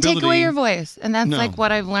no one your can ability. take away your voice, and that's No.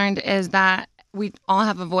 what I've learned is that we all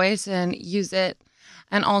have a voice and use it.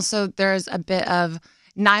 And also, there's a bit of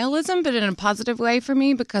nihilism, but in a positive way for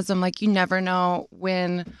me because I'm you never know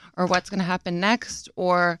when or what's going to happen next,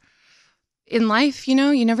 or in life, you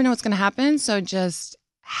never know what's going to happen. So just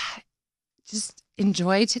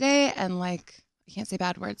enjoy today and I can't say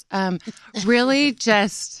bad words. Really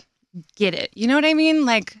just get it. You know what I mean?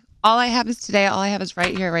 All I have is today. All I have is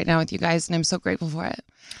right here, right now with you guys. And I'm so grateful for it.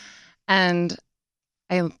 And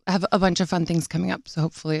I have a bunch of fun things coming up. So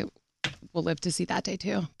hopefully will live to see that day too.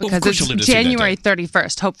 Well, of Because course you'll live it's to see that January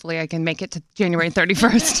 31st. Hopefully I can make it to January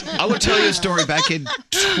 31st. I will tell you a story back in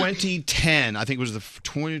 2010. I think it was the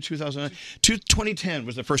 2010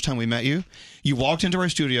 was the first time we met you. You walked into our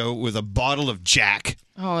studio with a bottle of Jack.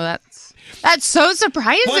 Oh, that's so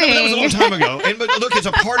surprising. Well, that was a long time ago. And but look, it's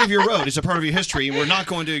a part of your road. It's a part of your history, and we're not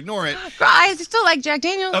going to ignore it. I still like Jack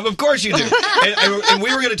Daniels. Of course you do. And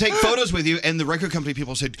we were going to take photos with you, and the record company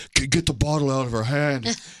people said, "Get the bottle out of her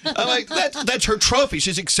hand." I'm like, that's her trophy.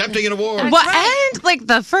 She's accepting an award. Well, and like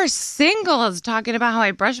the first single is talking about how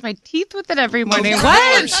I brush my teeth with it every morning. Of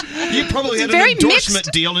What? course. You probably had an Very endorsement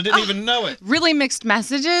mixed- deal and didn't even know it. Really mixed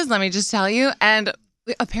messages, let me just tell you. And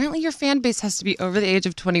apparently your fan base has to be over the age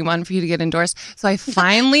of 21 for you to get endorsed. So I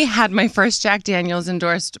finally had my first Jack Daniels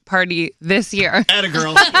endorsed party this year. Atta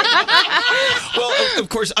girl. Well, of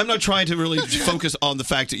course, I'm not trying to really focus on the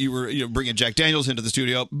fact that you were bringing Jack Daniels into the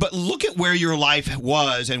studio, but look at where your life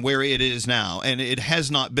was and where it is now. And it has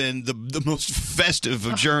not been the most festive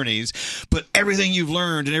of journeys, but everything you've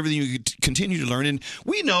learned and everything you continue to learn. And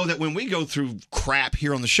we know that when we go through crap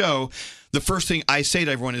here on the show, the first thing I say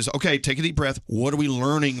to everyone is, okay, take a deep breath. What are we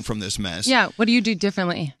learning from this mess? Yeah, what do you do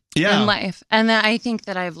differently in life? And then I think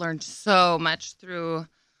that I've learned so much through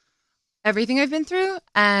everything I've been through.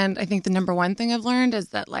 And I think the number one thing I've learned is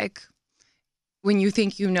that, like, when you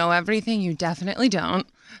think you know everything, you definitely don't.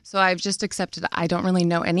 So I've just accepted I don't really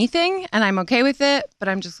know anything, and I'm okay with it, but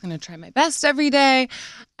I'm just going to try my best every day.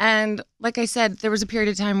 And like I said, there was a period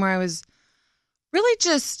of time where I was really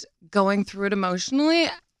just going through it emotionally,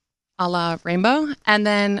 a la Rainbow. And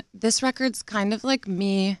then this record's kind of like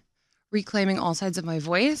me reclaiming all sides of my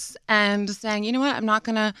voice and saying, you know what, I'm not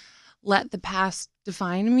going to let the past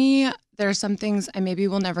define me. There are some things I maybe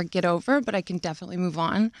will never get over, but I can definitely move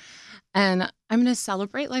on. And I'm going to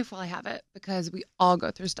celebrate life while I have it, because we all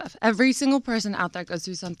go through stuff. Every single person out there goes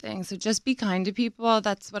through something. So just be kind to people.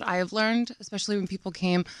 That's what I have learned, especially when people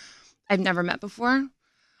came I've never met before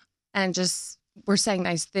and just were saying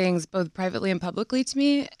nice things, both privately and publicly to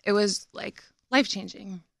me. It was like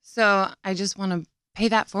life-changing. So I just want to pay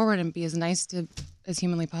that forward and be as nice to as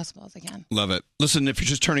humanly possible as I can. Love it. Listen, if you're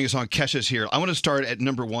just turning us on, Kesha's here. I want to start at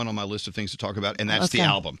number one on my list of things to talk about, and that's the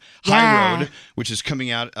album, High Road, which is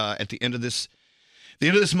coming out at the end of this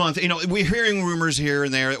month. You know, we're hearing rumors here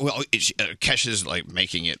and there. Well, Kesha's like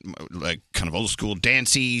making it like kind of old school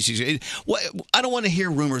dancey. I don't want to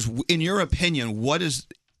hear rumors. In your opinion, what is,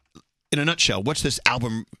 in a nutshell, what's this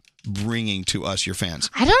album bringing to us, your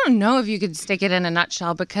fans? I don't know if you could stick it in a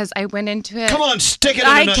nutshell, because I went into it. Come on, stick it in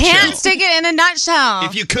a nutshell. I can't stick it in a nutshell.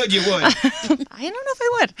 If you could, you would. I don't know if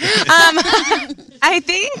I would. I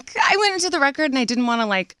think I went into the record and I didn't want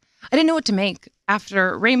to I didn't know what to make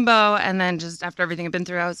after Rainbow, and then just after everything I've been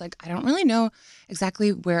through, I was like, I don't really know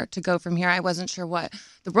exactly where to go from here. I wasn't sure what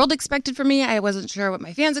the world expected from me. I wasn't sure what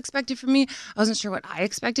my fans expected from me. I wasn't sure what I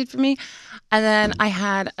expected from me. And then I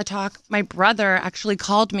had a talk. My brother actually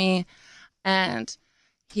called me, and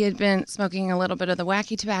he had been smoking a little bit of the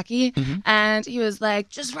wacky tobacco, and he was like,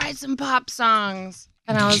 just write some pop songs.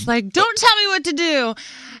 And I was like, don't tell me what to do.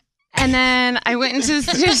 And then I went into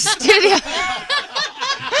the studio.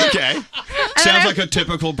 Okay. Sounds like a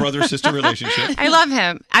typical brother-sister relationship. I love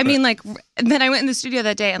him. I mean, then I went in the studio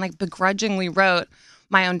that day and begrudgingly wrote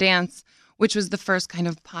My Own Dance, which was the first kind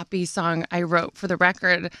of poppy song I wrote for the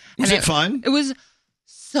record. Was it fun? It was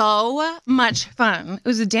so much fun. It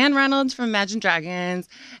was Dan Reynolds from Imagine Dragons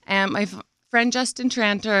and my friend Justin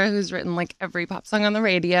Tranter, who's written every pop song on the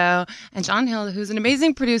radio, and John Hill, who's an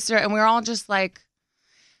amazing producer. And we were all just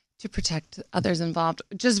to protect others involved.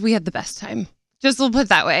 We had the best time. Just we'll put it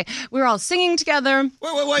that way. We were all singing together. Why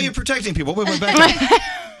are you protecting people? Wait, back up.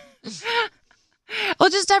 Well,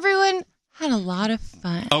 just everyone had a lot of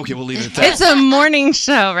fun. Okay, we'll leave it at that. It's a morning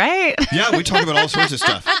show, right? Yeah, we talk about all sorts of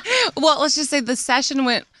stuff. Well, let's just say the session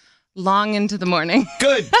went long into the morning.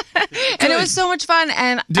 Good. And it was so much fun.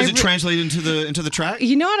 And does it translate into the track?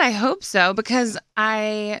 You know what? I hope so, because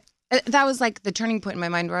that was the turning point in my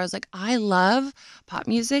mind where I was like, I love pop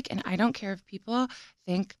music, and I don't care if people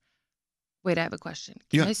think. Wait, I have a question.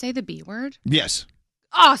 Can I say the B word? Yes.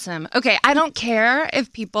 Awesome. Okay, I don't care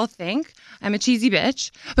if people think I'm a cheesy bitch,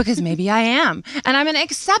 because maybe I am. And I'm going to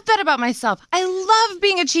accept that about myself. I love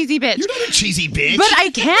being a cheesy bitch. You're not a cheesy bitch. But I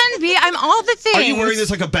can be. I'm all the things. Are you wearing this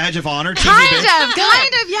like a badge of honor? Kind of,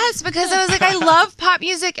 yes. Because I was I love pop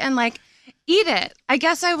music and eat it. I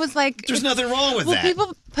guess I was there's nothing wrong with that.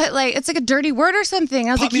 People put it's a dirty word or something.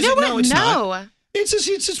 I was pop you know music, what? No. It's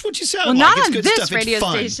just what you sound well, like. Not it's on good this stuff. radio it's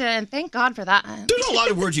fun. station. Thank God for that. There's a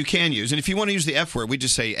lot of words you can use, and if you want to use the F word, we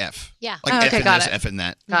just say F. Yeah. F in got this, it. F in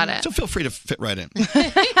that. Got it. So feel free to fit right in.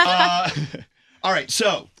 All right,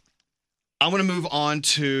 so I want to move on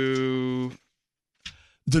to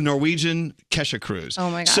the Norwegian Kesha cruise. Oh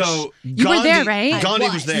my gosh. So You were there, right? Gandhi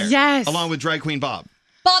I was there. Yes. Along with drag queen Bob.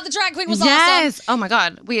 Bob the drag queen was awesome. Yes. Oh my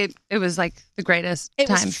God. It was like the greatest It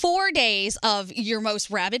time. was 4 days of your most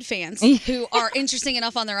rabid fans who are interesting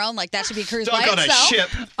enough on their own. Like that should be a cruise by Talk on a itself. ship.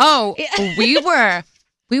 Oh,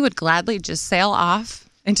 we would gladly just sail off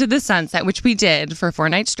into the sunset, which we did for 4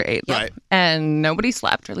 nights straight. Right. And nobody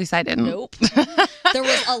slept, or at least I didn't. Nope. There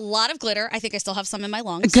was a lot of glitter. I think I still have some in my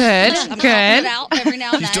lungs. Good, I'm coughing good. it out every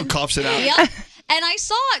now and He then. still coughs it out. Yep. And I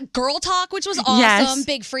saw Girl Talk, which was awesome. Yes.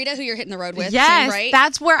 Big Frida, who you're hitting the road with. Yes, too, right?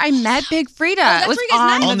 that's where I met Big Frida. that's It was where you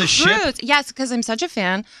guys met? on On the ship? cruise. Yes, because I'm such a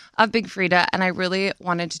fan of Big Frida, and I really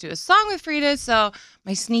wanted to do a song with Frida. So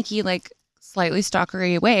my sneaky, like, slightly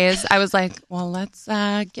stalkery ways, I was like, well, let's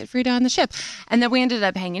get Frida on the ship. And then we ended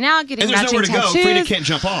up hanging out, getting And there's matching nowhere to tattoos. go. Frida can't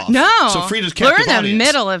jump off. No. So Frida's We're captive in the audience.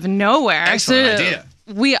 middle of nowhere. Excellent So idea.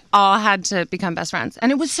 We all had to become best friends.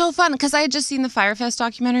 And it was so fun because I had just seen the Firefest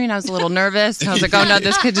documentary and I was a little nervous. And I was like, oh no,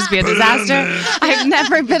 this could just be a disaster. I've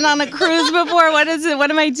never been on a cruise before. What is it?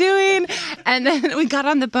 What am I doing? And then we got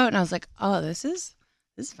on the boat and I was like, oh, this is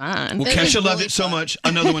fun. Well, Kesha loved it so much.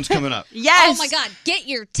 Another one's coming up. Oh Yes. my God, get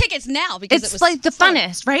your tickets now because It's it was like the fun.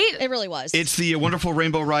 funnest, right? It really was. It's the Wonderful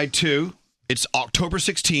Rainbow Ride 2. It's October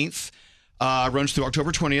 16th. Runs through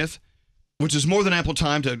October 20th, which is more than ample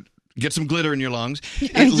time to get some glitter in your lungs.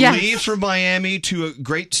 It Yes. leaves from Miami to a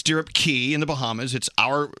great stirrup key in the Bahamas. It's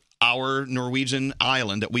our Norwegian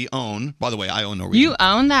island that we own. By the way, I own Norwegian. You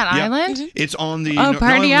own that Yeah. island? It's on the Oh,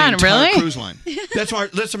 party on, entire really? cruise line. That's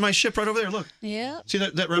my ship right over there. Look. Yeah. See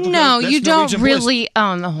that replica? No, That's you don't Norwegian Bliss. really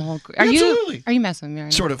own the whole cruise. Absolutely. Are you messing with me right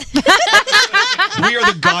now? Sort of. We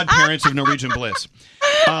are the godparents of Norwegian Bliss.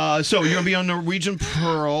 So you're gonna be on Norwegian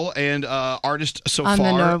Pearl and artist so On the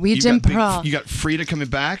far. Norwegian you got Pearl. You got Frida coming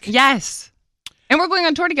back. Yes. And we're going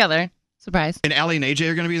on tour together. Surprise. And Allie and AJ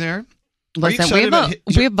are gonna be there. Listen, excited about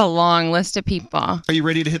we have a long list of people. Are you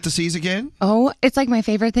ready to hit the seas again? Oh, it's like my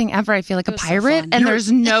favorite thing ever. I feel like a pirate, and there's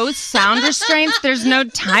no sound restraints. There's no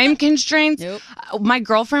time constraints. Nope. My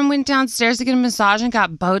girlfriend went downstairs to get a massage and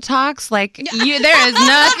got Botox. Like, there is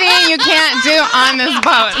nothing you can't do on this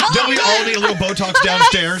boat. Don't we all need a little Botox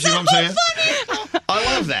downstairs? You know what I'm saying? I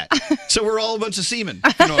love that. So we're all a bunch of seamen.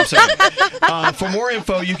 You know what I'm saying? For more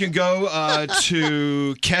info, you can go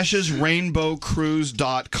to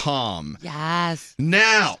Kesha'sRainbowCruise.com. Yes.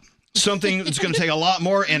 Now, something that's going to take a lot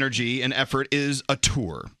more energy and effort is a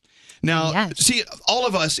tour. Now, see, all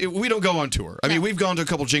of us, we don't go on tour. I mean, we've gone to a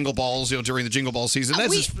couple Jingle Balls, during the Jingle Ball season.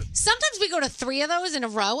 That's Sometimes we go to 3 of those in a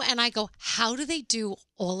row, and I go, how do they do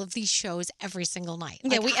all of these shows every single night?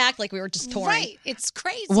 Yeah, we act like we were just touring. Right. It's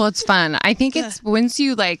crazy. Well, it's fun. I think it's once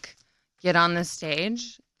you get on the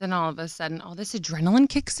stage, then all of a sudden, all this adrenaline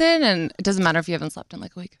kicks in, and it doesn't matter if you haven't slept in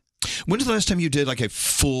like a week. When's the last time you did a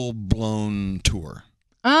full-blown tour?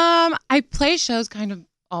 I play shows kind of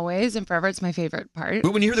always and forever. It's my favorite part.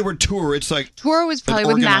 But when you hear the word tour, it's like Tour was probably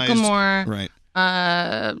with organized- Macklemore.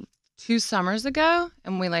 Right. 2 summers ago,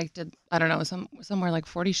 and we did I don't know somewhere like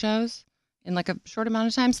 40 shows in a short amount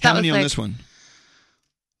of time. So How that many was on this one?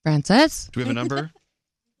 Francis, do we have a number?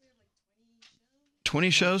 20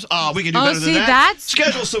 shows? Oh, we can do better than see, that. that's-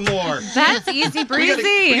 Schedule some more. That's easy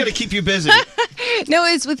breezy. We got to keep you busy. No,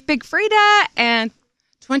 it's with Big Frida, and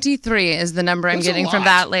 23 is the number I'm That's a getting from lot.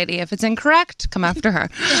 that lady. If it's incorrect, come after her.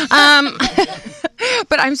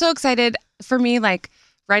 But I'm so excited. For me,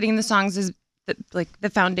 writing the songs is the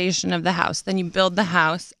foundation of the house. Then you build the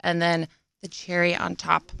house, and then the cherry on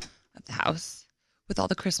top of the house with all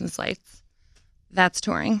the Christmas lights. That's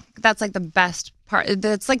touring. That's the best part.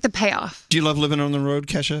 That's the payoff. Do you love living on the road,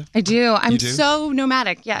 Kesha? I do. I'm You do? so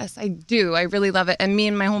nomadic. Yes, I do. I really love it. And me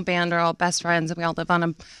and my whole band are all best friends, and we all live on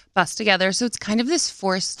a bus together. So it's kind of this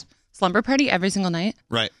forced slumber party every single night.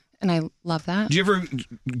 Right. And I love that. Do you ever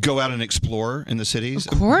go out and explore in the cities?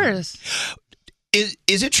 Of course. Is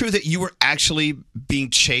it true that you were actually being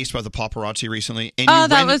chased by the paparazzi recently? And Oh, you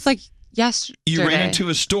that ran, was yesterday. You ran into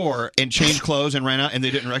a store and changed clothes and ran out, and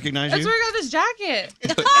they didn't recognize That's you? where I got this jacket.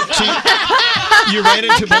 You ran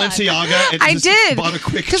into Balenciaga and I just did. bought a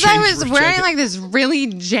quick Because I change was for a wearing jacket. this really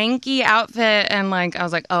janky outfit, and I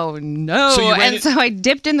was like, oh no. So you ran So I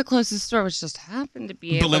dipped in the closest store, which just happened to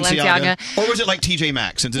be Balenciaga. Or was it like TJ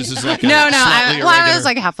Maxx? And this is like No, a I slightly was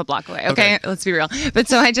irregular- half a block away. Okay, let's be real. But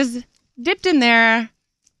so I just dipped in there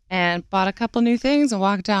and bought a couple new things and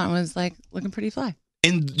walked out and was looking pretty fly.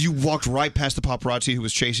 And you walked right past the paparazzi who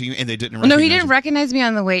was chasing you, and they didn't Well, recognize no, he didn't you. recognize me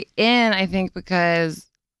on the way in, I think, because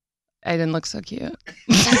I didn't look so cute.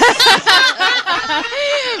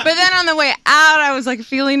 But then on the way out, I was like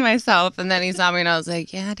feeling myself, and then he saw me, and I was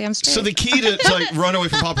like, "Yeah, damn straight." So the key to like run away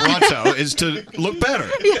from paparazzo is to look better,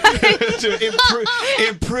 to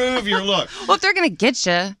improve your look. Well, if they're gonna get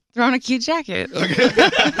you, throw on a cute jacket.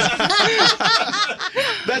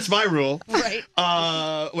 That's my rule. Right.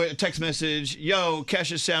 Wait, text message. Yo,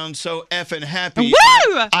 Kesha sounds so effing happy.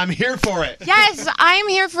 Woo! I'm here for it. Yes, I'm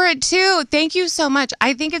here for it too. Thank you so much.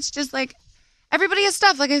 I think it's just like everybody has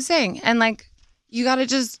stuff, like I was saying, and like you got to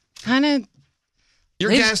just kind of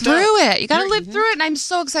live gassed through up. it. You got to live through it, and I'm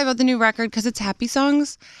so excited about the new record because it's happy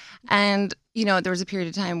songs. And you know, there was a period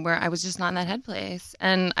of time where I was just not in that headplace,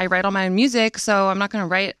 and I write all my own music, so I'm not going to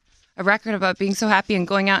write a record about being so happy and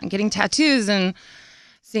going out and getting tattoos and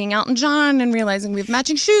seeing Elton John and realizing we have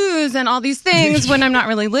matching shoes and all these things when I'm not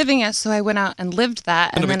really living it. So I went out and lived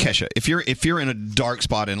that. No, And but then, Kesha, if you're in a dark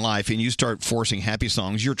spot in life and you start forcing happy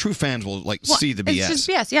songs, your true fans will see the BS. It's just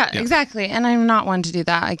BS. Yeah, exactly. And I'm not one to do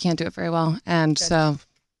that. I can't do it very well. And so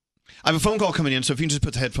I have a phone call coming in, so if you can just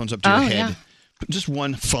put the headphones up to your head. Yeah. Just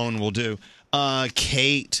one phone will do.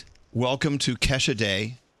 Kate, welcome to Kesha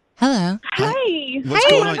Day. Hello. Hey. What's oh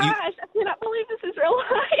going my on? You- gosh, I cannot believe this is real life.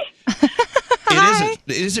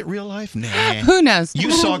 Is it real life? Nah. Who knows?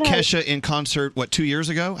 You saw Kesha in concert, 2 years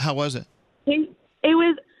ago? How was it? It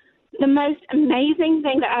was the most amazing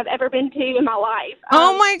thing that I've ever been to in my life.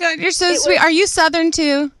 Oh my God, you're so sweet. Are you Southern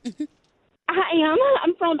too? I am.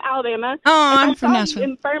 I'm from Alabama. Oh, And I'm from I saw you Nashville.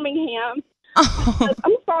 in Birmingham.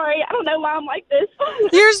 I'm sorry. I don't know why I'm like this.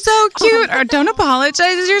 You're so cute. Or don't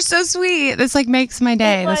apologize. You're so sweet. This like makes my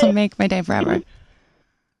day. This will make my day forever.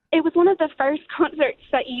 It was one of the first concerts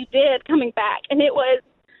that you did coming back, and it was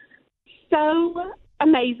so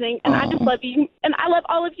amazing. And I just love you. And I love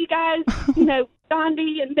all of you guys, you know,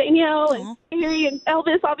 Gandhi and Danielle and Barry and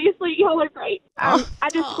Elvis. Obviously, y'all are great. I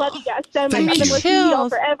just love you guys so much. Thank I've been you. listening to y'all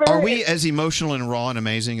forever. Are we as emotional and raw and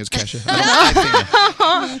amazing as Kesha?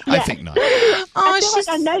 I think not. I feel like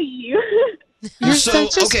I know you. You're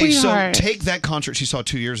such a sweetheart. So take that concert she saw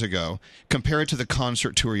 2 years ago, compare it to the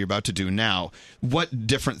concert tour you're about to do now. What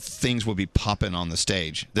different things will be popping on the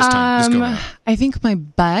stage this time? This go around? I think my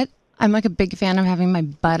butt. I'm like a big fan of having my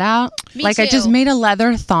butt out. Me like I too. just made a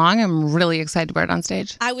leather thong. I'm really excited to wear it on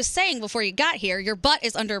stage. I was saying before you got here, your butt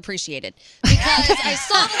is underappreciated because I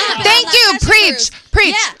saw. Thank you.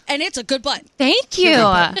 Preach. Yeah, and it's a good butt. Thank you.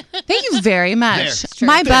 Thank you very much.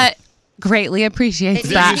 My butt greatly appreciates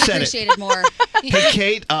that. You said it. Appreciated more. Hey,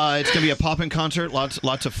 Kate, it's going to be a poppin' concert.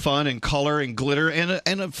 Lots of fun and color and glitter and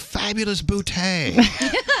a fabulous bouquet.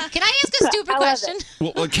 Can I ask a stupid question?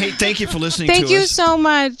 Well, Kate, thank you for listening to us. Thank you so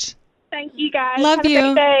much. Thank you guys. Love Have you. a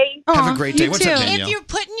great day. Have a great day. What's up, Danielle? If you're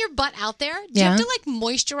putting your butt out there, do you Yeah. have to like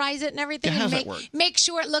moisturize it and everything? Yeah, how and does make, that work? make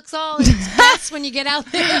sure it looks all its best when you get out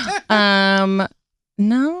there?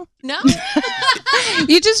 No. No?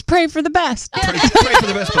 You just pray for the best. Pray for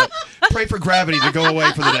the best, but pray for gravity to go away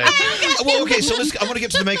for the day. Well, okay, so I want to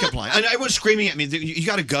get to the makeup line. And everyone's screaming at me. You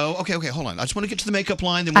got to go. Okay, hold on. I just want to get to the makeup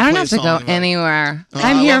line. Then we'll I don't play have a to song go about- anywhere. Oh,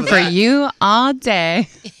 I'm I here love for that. you all day.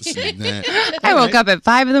 See that. I woke up at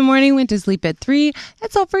 5 a.m, went to sleep at 3.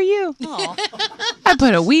 That's all for you. I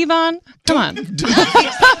put a weave on. Come on.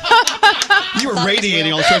 You were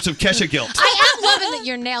radiating all sorts of Kesha guilt. I am loving that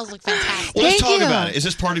your nails look fantastic. Well, let's Thank talk you. about it. Is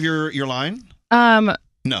this part of your line?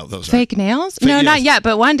 No, those are Fake nails? Fake- No, yes. not yet,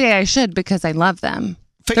 but one day I should because I love them.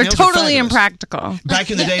 Fake They're nails are totally fabulous. impractical.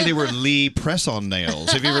 Back in the day, they were Lee press-on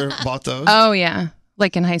nails. Have you ever bought those? Oh, yeah.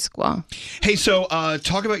 Like in high school. Hey, so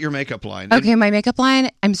talk about your makeup line. Okay, my makeup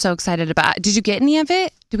line, I'm so excited about. Did you get any of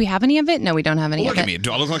it? Do we have any of it? No, we don't have any Look of at it. me.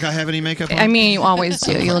 Do I look like I have any makeup on? I mean, you always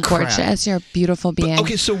do. You look Crap. gorgeous. You're a beautiful being.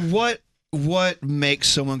 Okay, so what makes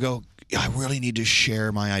someone go, I really need to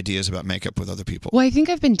share my ideas about makeup with other people? Well, I think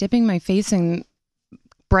I've been dipping my face in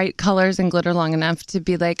bright colors and glitter long enough to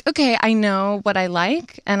be like, okay, I know what I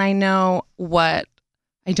like and I know what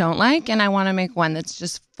I don't like, and I want to make one that's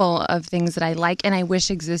just full of things that I like and I wish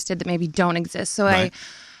existed that maybe don't exist. So Right.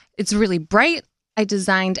 it's really bright. I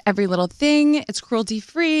designed every little thing. It's cruelty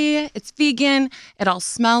free. It's vegan. It all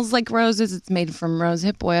smells like roses. It's made from rose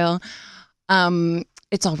hip oil.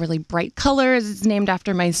 It's all really bright colors. It's named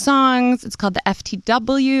after my songs. It's called the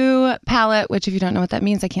FTW palette, which if you don't know what that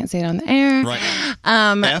means, I can't say it on the air. Right.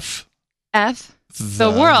 F.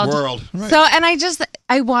 The world. Right. So, and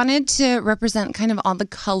I wanted to represent kind of all the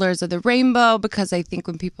colors of the rainbow because I think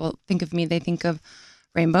when people think of me, they think of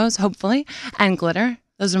rainbows, hopefully, and glitter.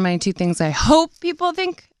 Those are my two things I hope people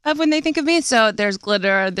think of when they think of me. So there's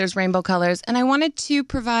glitter, there's rainbow colors, and I wanted to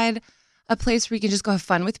provide a place where you can just go have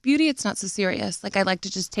fun with beauty. It's not so serious. Like I like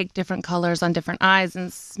to just take different colors on different eyes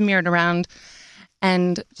and smear it around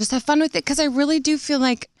and just have fun with it because I really do feel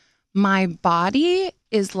like my body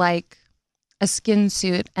is like a skin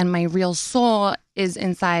suit and my real soul is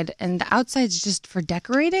inside, and the outside's just for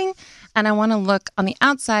decorating. And I want to look on the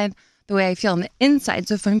outside the way I feel on the inside.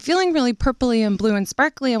 So if I'm feeling really purpley and blue and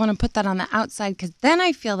sparkly, I want to put that on the outside because then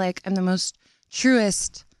I feel like I'm the most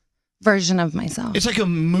truest version of myself. It's like a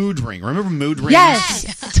mood ring. Remember mood rings? Yes,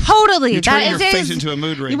 totally. You're turning your face into a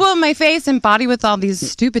mood ring. Well, my face and body with all these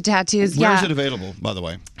stupid tattoos. Where yeah. is it available, by the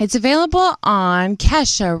way? It's available on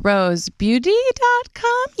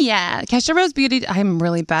KeshaRoseBeauty.com. Yeah, Kesha Rose Beauty. I'm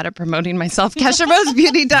really bad at promoting myself.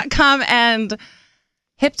 KeshaRoseBeauty.com and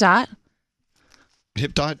Hip.com.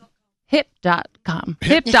 Hip.com. Hip.com.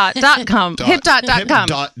 Hip.com.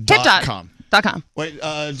 Hip.com. Wait,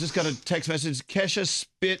 just got a text message. Kesha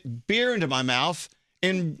spit beer into my mouth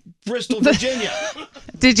in Bristol, Virginia.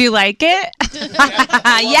 Did you like it?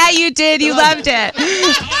 Yeah, you did. You loved it.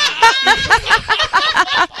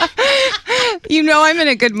 You know I'm in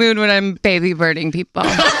a good mood when I'm baby birding people.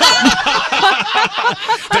 That's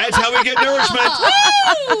how we get nourishment.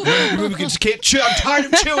 We just can't chew. I'm tired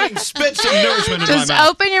of chewing. Spit some nourishment into my Just mouth.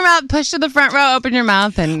 open your mouth, push to the front row, open your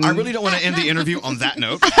mouth, and... I really don't want to end the interview on that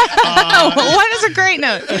note. What is a great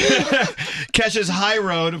note? Kesha's High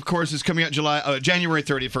Road, of course, is coming out January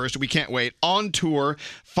 31st. We can't wait. On tour.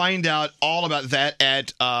 Find out all about that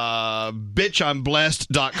at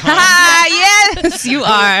bitchimblessed.com. Yes, you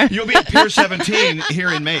are. You'll be at Pier 17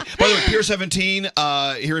 here in May. By the way, Pier 17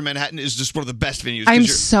 here in Manhattan is just one of the best venues. I'm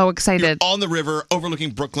so excited. You're on the river,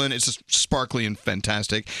 overlooking Brooklyn. It's just sparkly and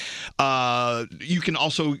fantastic. You can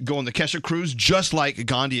also go on the Kesha cruise, just like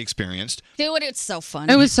Gandhi experienced. Do it. It's so fun.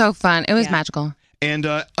 It was so fun. It was magical. And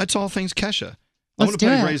it's all things Kesha. Let's I'm going to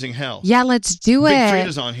do play it. Raising Hell. Yeah, let's do Big it.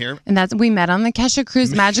 Frida's on here. And we met on the Kesha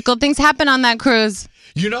cruise. Magical things happen on that cruise.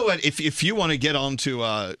 You know what? If you want to get onto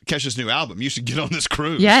Kesha's new album, you should get on this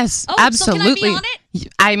cruise. Yes, absolutely. So can I be on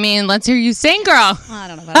it? I mean, let's hear you sing, girl. I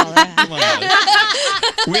don't know about all that. Come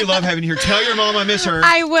on. We love having you here. Tell your mom I miss her.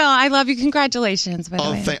 I will. I love you. Congratulations, by the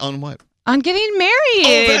way. On what? On getting married.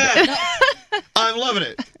 Oh, that. I'm loving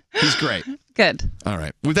it. He's great. Good. All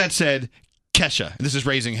right. With that said, Kesha, this is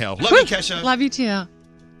Raising Hell. Love you, Kesha. Love you too.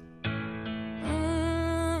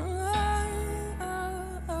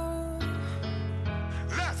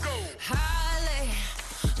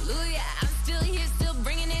 Hallelujah, I'm still here, still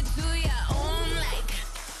bringing it to ya. Like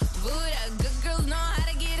Buddha, good girls know how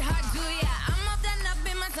to get hard to ya. I'm up and up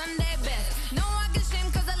in my Sunday best. No, I get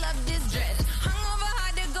shame cause I love this dress. Hung over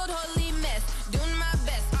hard to gold, holy mess. Doing my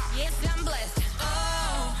best, yes, I'm blessed.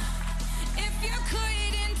 Oh, if you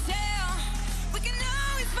couldn't tell, we can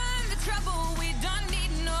always find the trouble. We don't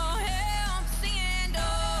need no help. Singing,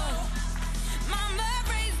 oh, mama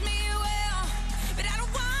raised me well, but I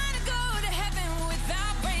don't wanna go to heaven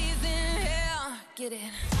without praising hell. Get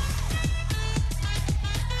it?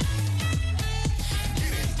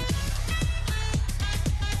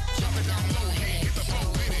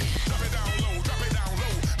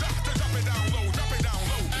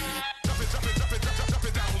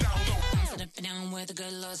 Down where the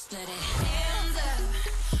good Lord split it. Hands up,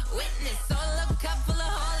 witness, all a cup full of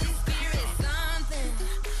Holy Spirit. Something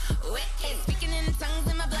wicked, speaking in tongues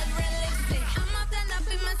in my blood red lipstick. I'm up and up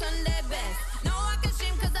in my Sunday best. No, I can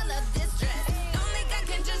shame cause I love this dress. Don't think I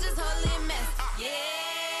can judge this holy mess.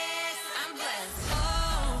 Yes, I'm blessed.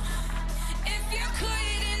 Oh, if you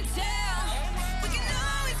couldn't tell, we can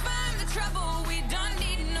always find the trouble. We don't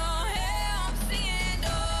need no help. Singing,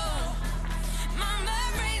 oh, mama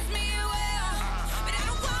raised me well, but I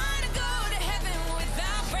don't wanna go to heaven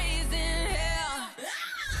without praising hell.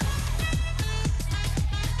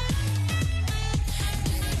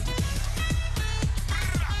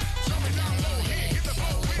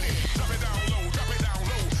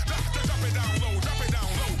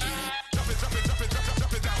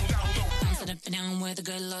 I'm sitting down where the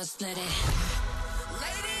good Lord split it.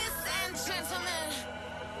 Ladies and gentlemen,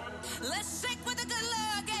 let's shake what the good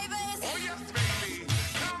Lord gave us. Oh yes, baby.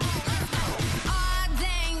 Oh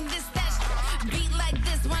dang, this that beat like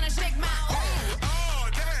this, wanna shake my oh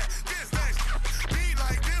dang, this that beat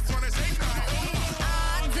like this, wanna shake my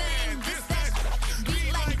oh dang, this that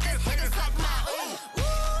beat like this, wanna suck my ooh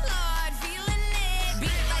Lord, feeling it.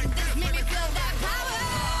 Beat like this, make me feel that power.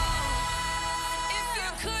 If you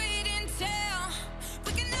couldn't tell,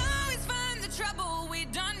 we can always find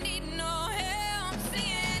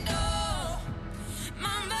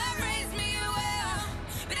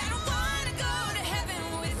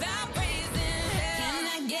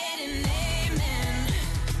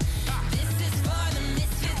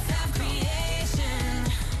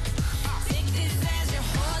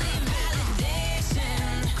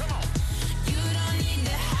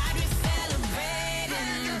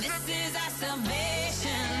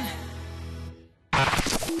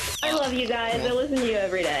love you guys. I listen to you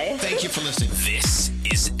every day. Thank you for listening. This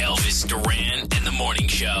is Elvis Duran and the Morning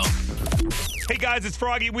Show. Hey guys, it's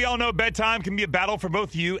Froggy. We all know bedtime can be a battle for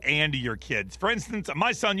both you and your kids. For instance,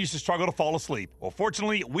 my son used to struggle to fall asleep. Well,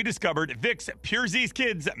 fortunately, we discovered Vicks Pure Z's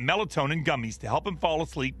Kids melatonin gummies to help him fall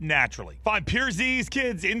asleep naturally. Find Pure Z's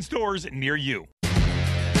Kids in stores near you.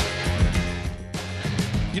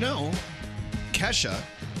 You know, Kesha,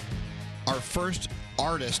 our first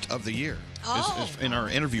artist of the year, is in our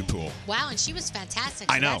interview pool. Wow, and she was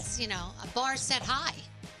fantastic. I know. That's, a bar set high.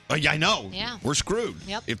 Yeah, I know. Yeah. We're screwed.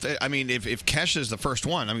 Yep. If Kesha is the first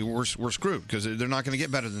one, we're screwed because they're not going to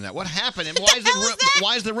get better than that. What happened? And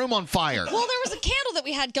why is the room on fire? Well, there was a candle that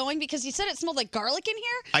we had going because you said it smelled like garlic in here.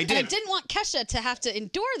 I did. And I didn't want Kesha to have to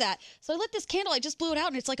endure that, so I lit this candle. I just blew it out,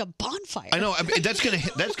 and it's like a bonfire. I know. That's gonna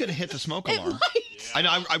hit the smoke alarm. I know.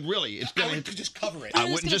 I really. It's gonna hit. Just cover it.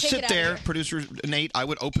 I wouldn't just sit there, producer Nate. I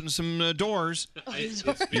would open some doors.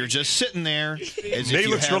 You're just sitting there. Nate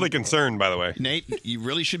looks really concerned, by the way. Nate, you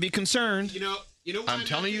really should be concerned. You know. I'm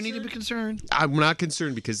telling you need to be concerned. I'm not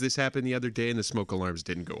concerned because this happened the other day and the smoke alarms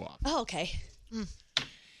didn't go off. Oh, okay.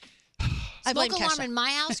 I blame Smoke alarm in my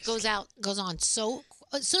house goes on so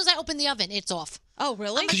as soon as I open the oven, it's off. Oh,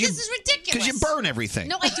 really? I'm like, this is ridiculous. Because you burn everything.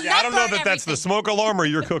 No, I do Yeah, not I don't know burn that that's the smoke alarm or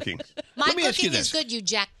you're cooking. My Let me ask you cooking is this. good, you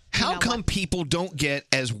jack. How come people don't get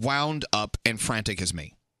as wound up and frantic as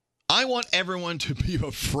me? I want everyone to be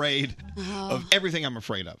afraid of everything I'm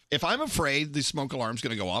afraid of. If I'm afraid the smoke alarm's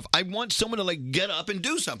going to go off, I want someone to get up and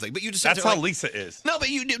do something. But you just That's how Lisa is. No, but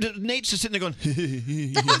Nate's just sitting there going.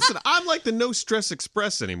 Listen, I'm like the no stress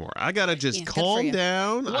express anymore. I gotta just calm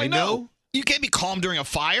down. Well, I know. You can't be calm during a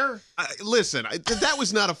fire. Listen, that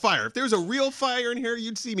was not a fire. If there was a real fire in here,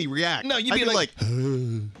 you'd see me react. No, you'd I'd be be like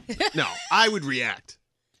no, I would react.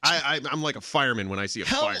 I'm like a fireman when I see a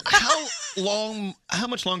fire. How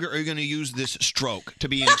much longer are you going to use this stroke to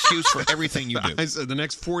be an excuse for everything you do? I said the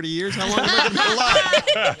next 40 years. How long am I going to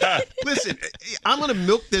be alive? Listen, I'm going to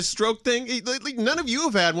milk this stroke thing. None of you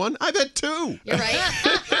have had one. I've had two. You're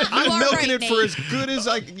right. I'm milking it for Nate. as good as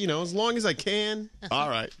as long as I can. All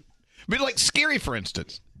right. But like Scary, for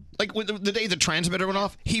instance. Like the day the transmitter went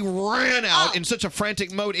off, he ran out in such a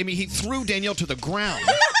frantic mode. I mean, he threw Danielle to the ground.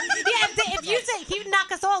 If you say he'd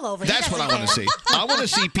knock us all over. That's what I want to see. I want to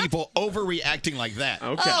see people overreacting like that.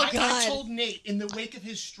 Okay. I told Nate in the wake of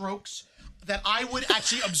his strokes that I would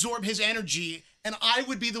actually absorb his energy and I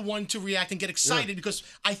would be the one to react and get excited because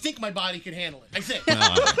I think my body can handle it. I think.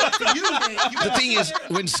 The thing is,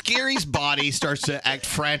 when Scary's body starts to act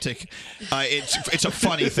frantic, it's a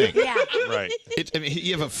funny thing. Yeah. Right.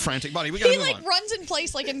 You have a frantic body. We He gotta move on. runs in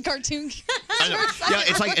place like in cartoon. I know. Yeah,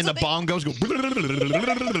 it's like, and the bomb goes,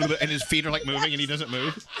 and his feet are like moving, and he doesn't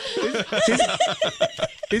move.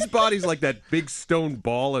 His body's like that big stone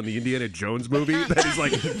ball in the Indiana Jones movie that is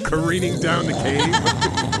like careening down the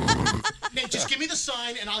cave. Nate, just give me the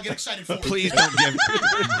sign and I'll get excited for it. Please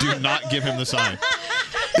do not give him the sign.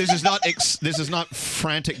 This is not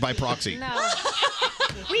frantic by proxy. No.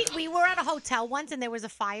 We were at a hotel once and there was a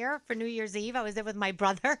fire for New Year's Eve. I was there with my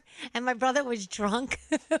brother and my brother was drunk.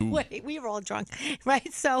 We were all drunk,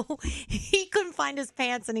 right? So he couldn't find his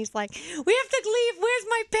pants and he's like, "We have to leave. Where's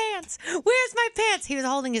my pants? Where's my pants?" He was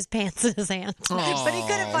holding his pants in his hand, but he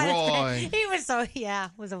couldn't find his pants. He was so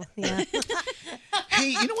Hey,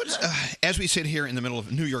 you know what? As we sit here in the middle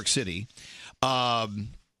of New York City,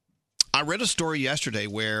 I read a story yesterday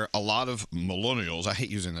where a lot of millennials, I hate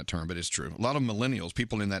using that term, but it's true. A lot of millennials,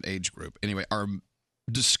 people in that age group, anyway, are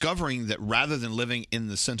discovering that rather than living in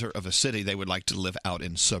the center of a city, they would like to live out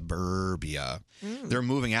in suburbia. They're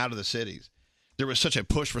moving out of the cities. There was such a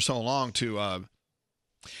push for so long to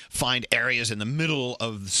find areas in the middle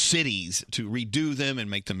of cities to redo them and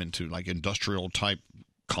make them into like industrial type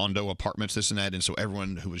condo apartments, this and that. And so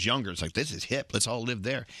everyone who was younger is like, this is hip. Let's all live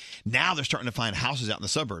there. Now they're starting to find houses out in the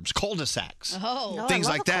suburbs, cul-de-sacs, things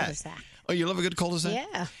like that. Cul-de-sac. Oh, you love a good cul-de-sac?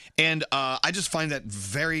 Yeah. And I just find that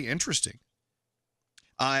very interesting.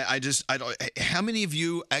 I don't. How many of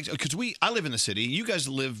you? Because I live in the city. You guys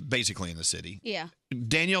live basically in the city. Yeah.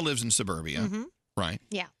 Danielle lives in suburbia, right?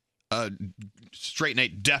 Yeah. Straight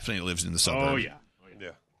Nate definitely lives in the suburbs. Oh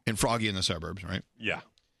yeah. And Froggy in the suburbs, right? Yeah.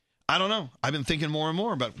 I don't know. I've been thinking more and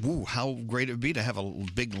more about how great it would be to have a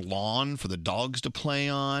big lawn for the dogs to play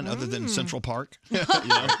on, other than Central Park.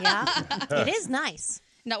 Yeah, it is nice.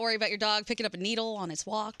 Not worry about your dog picking up a needle on its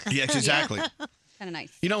walk. Yes, exactly. Kind of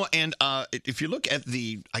nice. You know, and if you look at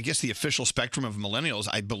the official spectrum of millennials,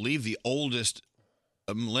 I believe the oldest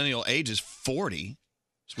millennial age is 40,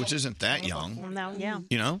 which isn't that young. No, yeah.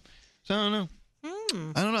 You know, so I don't know.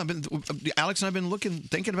 I don't know. Alex and I've been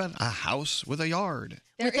thinking about a house with a yard.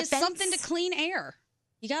 There is something to clean air.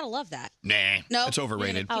 You gotta love that. Nah, No, it's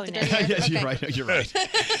overrated. you're gonna keep the dirty Yes, air? you're Okay. right. You're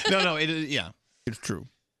right. No, it is. Yeah, it's true.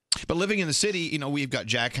 But living in the city, we've got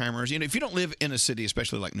jackhammers. If you don't live in a city,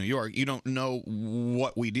 especially like New York, you don't know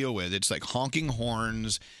what we deal with. It's like honking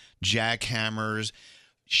horns, jackhammers,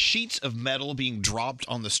 sheets of metal being dropped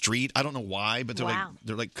on the street. I don't know why, but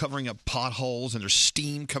they're like covering up potholes, and there's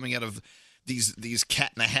steam coming out of these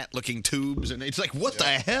cat in a hat looking tubes, and it's like, what the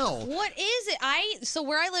hell? What is it? So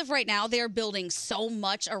where I live right now, they're building so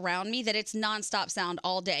much around me that it's nonstop sound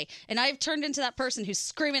all day. And I've turned into that person who's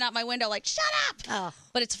screaming out my window like, shut up! Oh.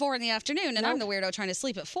 But it's 4 p.m, and I'm the weirdo trying to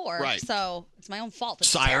sleep at 4. Right. So it's my own fault. It's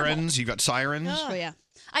Sirens. You've got sirens. Oh, yeah.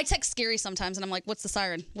 I text Scary sometimes, and I'm like, what's the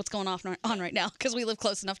siren? What's going on right now? Because we live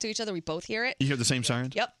close enough to each other. We both hear it. You hear the same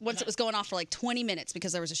sirens? Yep. Once it was going off for like 20 minutes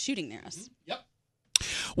because there was a shooting near us. Yep.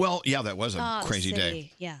 Well, yeah, that was a Oh, the crazy day.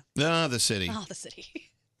 city. Yeah. The city. Oh, the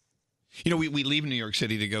city. We leave New York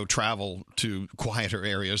City to go travel to quieter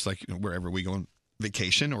areas, like wherever we go on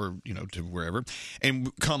vacation or, to wherever,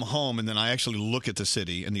 and come home. And then I actually look at the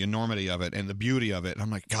city and the enormity of it and the beauty of it. And I'm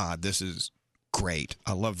like, God, this is great.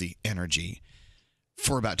 I love the energy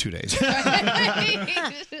for about 2 days.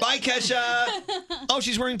 Bye, Kesha. Oh,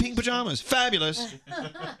 she's wearing pink pajamas. Fabulous.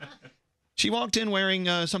 She walked in wearing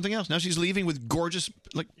something else. Now she's leaving with gorgeous,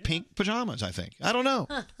 pink pajamas, I think. I don't know.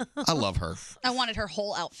 I love her. I wanted her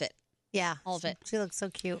whole outfit. Yeah. All of it. She looks so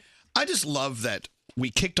cute. I just love that we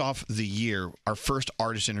kicked off the year. Our first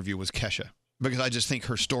artist interview was Kesha, because I just think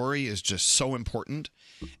her story is just so important.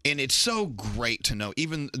 And it's so great to know,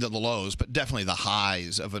 even the lows, but definitely the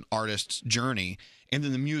highs of an artist's journey. And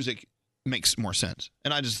then the music makes more sense.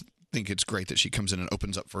 And I just think it's great that she comes in and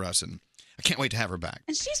opens up for us. And I can't wait to have her back.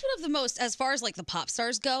 And she's one of the most, as far as the pop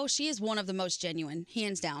stars go, she is one of the most genuine,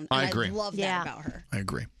 hands down. And I agree. I love that about her. I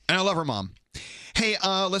agree. And I love her mom. Hey,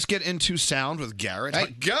 let's get into sound with Garrett.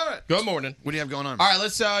 Hey, Garrett. Good morning. What do you have going on? All right,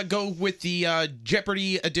 let's go with the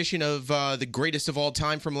Jeopardy edition of the greatest of all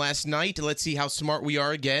time from last night. Let's see how smart we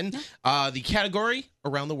are again. The category,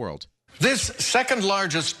 around the world. This second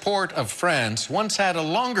largest port of France once had a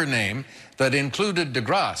longer name that included de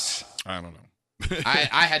Grasse. I don't know.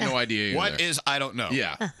 I had no idea either. What is I don't know?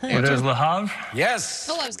 Yeah. What is Le Havre? Yes.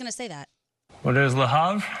 Oh, I was going to say that. What is Le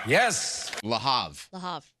Havre? Yes. Le Havre. Le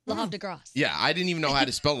Havre. Le Havre de Grasse. Yeah, I didn't even know how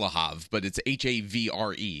to spell Le Havre, but it's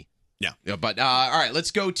Havre. Yeah. But all right,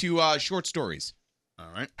 let's go to short stories. All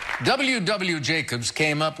right. W.W. Jacobs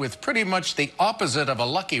came up with pretty much the opposite of a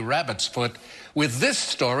lucky rabbit's foot with this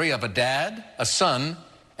story of a dad, a son,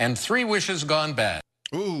 and 3 wishes gone bad.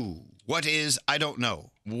 Ooh, what is I don't know?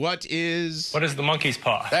 What is the monkey's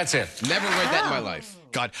paw? That's it. Never read that in my life.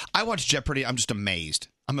 God, I watch Jeopardy. I'm just amazed.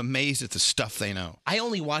 I'm amazed at the stuff they know. I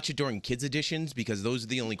only watch it during kids editions because those are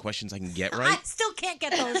the only questions I can get right. I still can't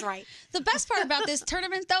get those right. The best part about this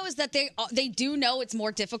tournament, though, is that they do know it's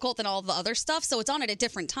more difficult than all of the other stuff, so it's on at a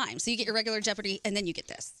different time. So you get your regular Jeopardy, and then you get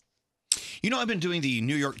this. I've been doing the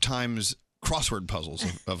New York Times crossword puzzles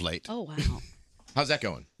of late. Oh, wow. How's that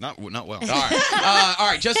going? Not well. All right. All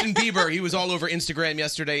right. Justin Bieber, he was all over Instagram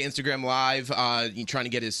yesterday, Instagram Live, trying to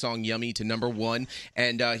get his song Yummy to #1.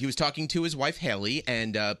 And he was talking to his wife, Haley,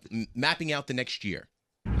 and mapping out the next year.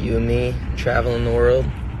 You and me traveling the world.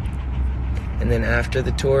 And then after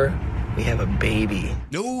the tour, we have a baby.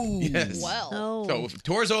 No. Yes. Well. So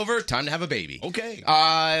tour's over, time to have a baby. Okay.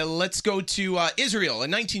 Let's go to Israel, a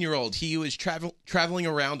 19-year-old. He was traveling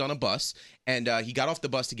around on a bus, and he got off the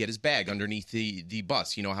bus to get his bag underneath the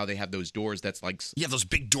bus. You know how they have those doors that's like... Yeah, those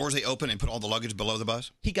big doors they open and put all the luggage below the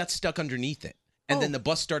bus? He got stuck underneath it. And then the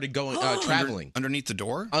bus started going traveling. Underneath the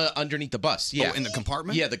door? Underneath the bus, yeah. Oh, in the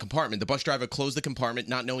compartment? Yeah, the compartment. The bus driver closed the compartment,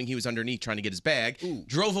 not knowing he was underneath, trying to get his bag.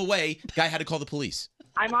 Drove away. Guy had to call the police.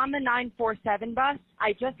 I'm on the 947 bus.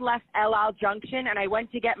 I just left El Al Junction, and I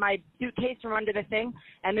went to get my suitcase from under the thing,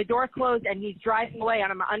 and the door closed, and he's driving away,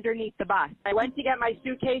 and I'm underneath the bus. I went to get my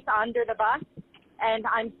suitcase under the bus, and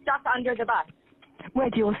I'm stuck under the bus.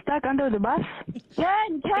 Wait, you were stuck under the bus?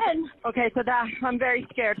 Ken! Okay, so I'm very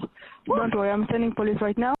scared. Don't worry, I'm sending police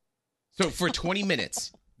right now. So for 20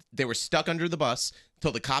 minutes, they were stuck under the bus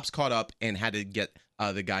until the cops caught up and had to get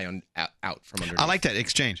the guy out from underneath. I like that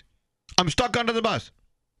exchange. I'm stuck under the bus.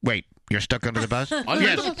 Wait, you're stuck under the bus?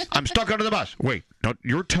 Yes, I'm stuck under the bus. Wait, no,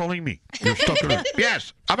 you're telling me you're stuck under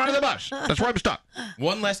Yes, I'm under the bus. That's where I'm stuck.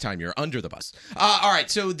 One last time, you're under the bus. All right,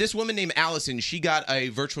 so this woman named Allison, she got a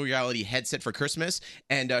virtual reality headset for Christmas,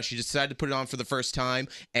 and she decided to put it on for the first time,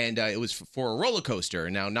 and it was for a roller coaster.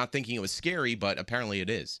 Now, not thinking it was scary, but apparently it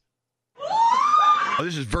is. Oh,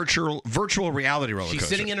 this is virtual reality roller coaster. She's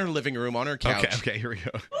sitting in her living room on her couch. Okay, here we go.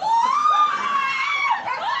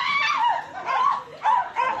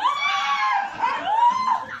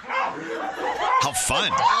 How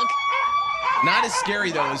fun. Not as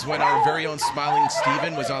scary though as when our very own Smiling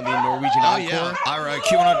Steven was on the Norwegian Oh Encore. yeah, our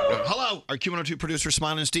Q102. Our Q102 producer,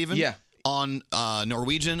 Smiling Steven. Yeah. On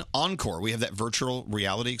Norwegian Encore, we have that virtual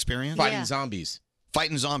reality experience. Fighting zombies.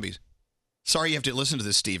 Fighting zombies. Sorry, you have to listen to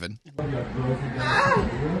this, Steven. No,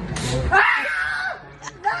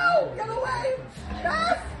 get away!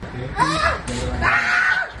 Yes!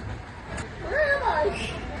 Where am I?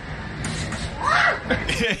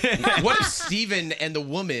 What if Steven and the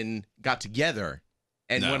woman got together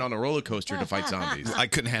and went on a roller coaster to fight zombies? I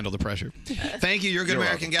couldn't handle the pressure. Thank you. You're a good You're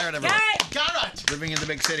American. welcome. Garrett, everyone. Garrett! Living in the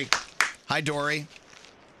big city. Hi, Dory.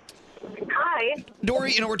 Hi.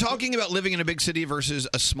 Dory, we're talking about living in a big city versus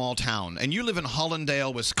a small town. And you live in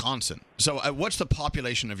Hollandale, Wisconsin. So what's the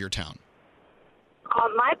population of your town?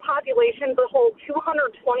 My population would hold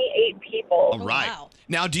 228 people. All right.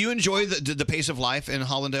 Now, do you enjoy the pace of life in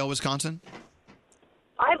Hollandale, Wisconsin?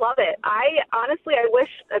 I love it. I wish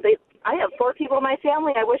I have 4 people in my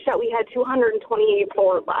family. I wish that we had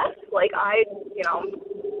 224 less.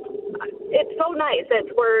 It's so nice.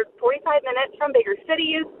 We're 45 minutes from bigger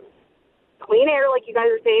cities, clean air, like you guys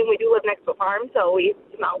are saying. We do live next to a farm, so we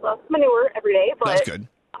smell the manure every day. But that's good.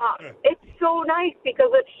 It's so nice because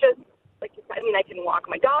it's just, like you said, I can walk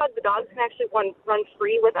my dog. The dogs can actually run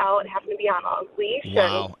free without having to be on a leash.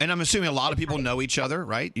 Wow. And I'm assuming a lot of people know each other,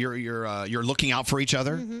 right? You're looking out for each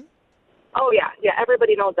other? Mm-hmm. Oh, yeah. Yeah,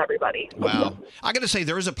 everybody knows everybody. Wow. I got to say,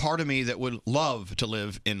 there is a part of me that would love to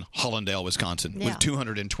live in Hollandale, Wisconsin with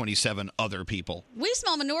 227 other people. We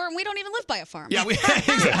smell manure and we don't even live by a farm. Yeah,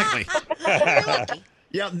 exactly.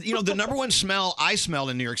 Yeah, the number one smell I smell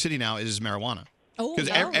in New York City now is marijuana. Oh, because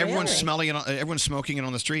everyone's smelling it, everyone's smoking it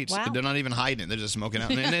on the streets. Wow. They're not even hiding it; they're just smoking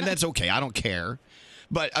it, and that's okay. I don't care.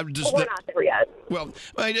 But I'm just we're not there yet. Well,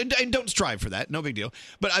 I don't strive for that. No big deal.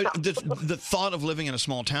 But the thought of living in a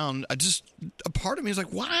small town, a part of me is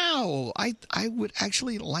like, wow, I would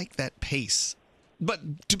actually like that pace.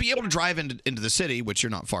 But to be able to drive into the city, which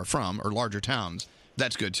you're not far from, or larger towns,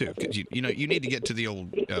 that's good too. Because you need to get to the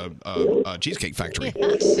old Cheesecake Factory.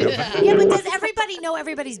 Yeah, but does everybody know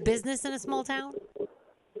everybody's business in a small town?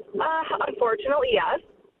 Unfortunately, yes.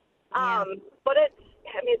 But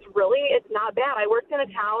it's not bad. I worked in a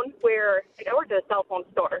town where I worked at a cell phone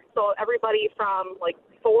store, so everybody from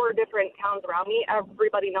 4 different towns around me,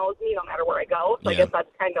 everybody knows me no matter where I go. So I guess that's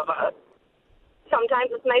kind of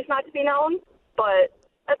sometimes it's nice not to be known, but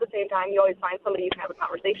at the same time, you always find somebody you can have a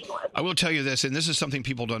conversation with. I will tell you this, and this is something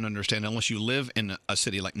people don't understand unless you live in a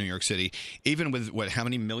city like New York City. Even with, how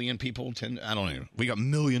many million people? I don't know. We got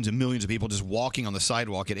millions and millions of people just walking on the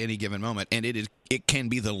sidewalk at any given moment, and it can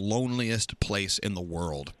be the loneliest place in the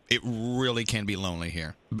world. It really can be lonely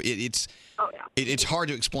here. It's hard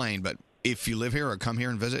to explain, but if you live here or come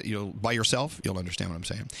here and visit, by yourself, you'll understand what I'm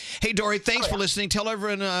saying. Hey, Dory, thanks for listening. Tell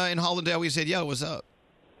everyone in Hollandale we said, yo, what's up?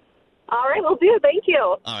 All right, will do. Thank you.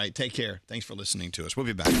 All right, take care. Thanks for listening to us. We'll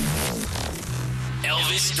be back.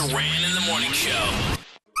 Elvis Duran in the Morning Show.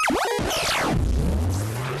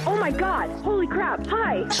 Oh, my God. Holy crap.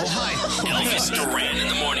 Hi. Oh, hi. Elvis Duran in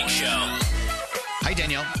the Morning Show. Hi,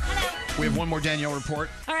 Danielle. We have one more Danielle report.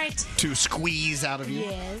 All right. To squeeze out of you.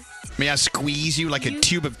 Yes. May I squeeze you like a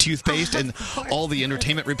tube of toothpaste, and all the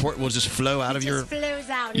entertainment report will just flow out of your flows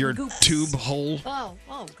out your in goops. tube hole?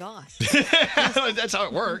 Oh gosh. That's how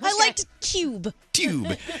it works. I liked tube.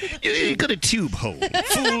 Tube. You got a tube hole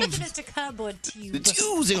full of Mr. Cardboard Tube.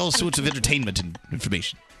 oozing all sorts of entertainment and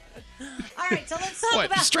information. All right, so let's talk What?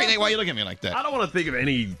 about Straight A, why are you looking at me like that? I don't want to think of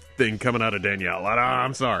anything coming out of Danielle.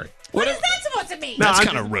 I'm sorry. What is that supposed to mean? That's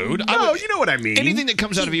kind of rude. No, you know what I mean. Anything that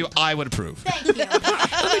comes out of you, I would approve. Thank you.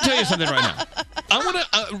 Let me tell you something right now. I want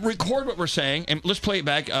to record what we're saying, and let's play it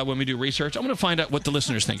back when we do research. I'm going to find out what the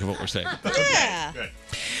listeners think of what we're saying. Yeah. Good.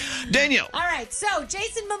 Danielle. All right, so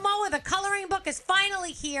Jason Momoa, the coloring book is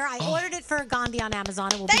finally here. I ordered it for Gandhi on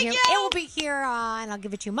Amazon. It will be here. It will be here, and I'll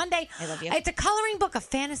give it to you Monday. I love you. It's a coloring book of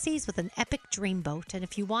fantasies with an epic dreamboat, and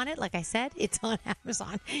if you want it, like I said, it's on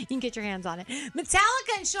Amazon. You can get your hands on it.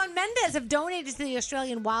 Metallica and Shawn Mendes have donated to the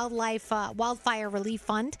Australian Wildfire Relief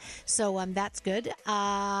Fund, so that's good.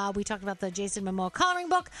 We talked about the Jason Momoa coloring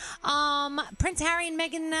book. Prince Harry and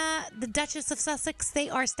Meghan, the Duchess of Sussex,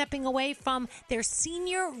 they are stepping away from their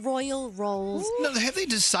senior royal roles. No, have they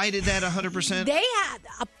decided that 100%? They had,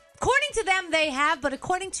 according to them, they have, but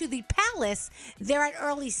according to the palace, they're at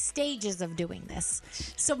early stages of doing this.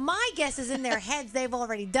 So my guess is in their heads, they've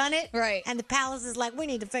already done it. Right. And the palace is like, we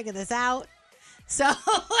need to figure this out. So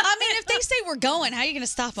I mean, if they say we're going, how are you going to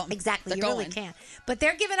stop them? Exactly, They're you going. really can't. But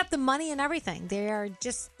they're giving up the money and everything. They're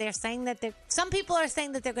saying that some people are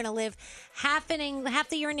saying that they're going to live half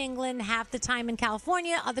the year in England, half the time in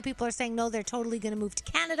California. Other people are saying no, they're totally going to move to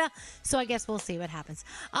Canada. So I guess we'll see what happens.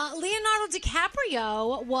 Leonardo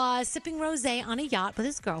DiCaprio was sipping rosé on a yacht with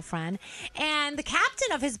his girlfriend, and the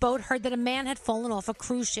captain of his boat heard that a man had fallen off a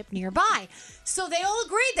cruise ship nearby. So they all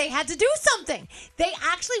agreed they had to do something. They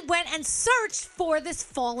actually went and searched for this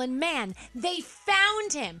fallen man. They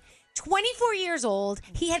found him. 24 years old.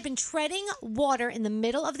 He had been treading water in the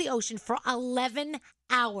middle of the ocean for 11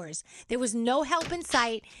 hours. There was no help in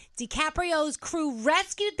sight. DiCaprio's crew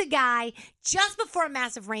rescued the guy just before a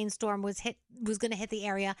massive rainstorm was going to hit the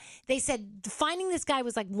area. They said finding this guy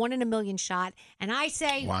was like 1 in a million shot. And I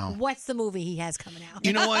say, Wow. What's the movie he has coming out?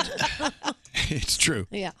 You know what? It's true.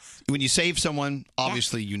 Yeah. When you save someone,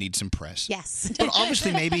 obviously you need some press. Yes. But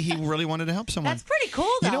obviously, maybe he really wanted to help someone. That's pretty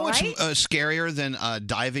cool, though, You know what's right? scarier than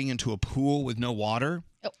diving into a pool with no water?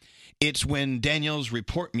 It's when Danielle's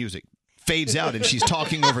report music fades out and she's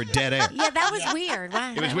talking over dead air. Yeah, that was weird.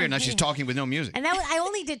 Right? It was weird. Now she's talking with no music. And I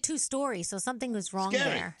only did 2 stories, so something was wrong Scary.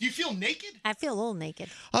 there. Do you feel naked? I feel a little naked.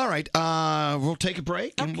 All right, we'll take a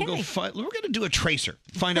break and we'll go. We're going to do a tracer.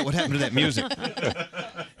 Find out what happened to that music.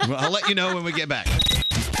 Well, I'll let you know when we get back.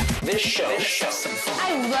 This show.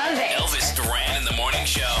 I love it. Elvis Duran in the morning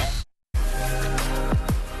show.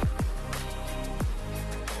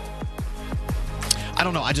 I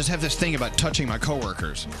don't know. I just have this thing about touching my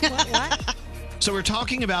coworkers. What? So we're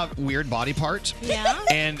talking about weird body parts. Yeah.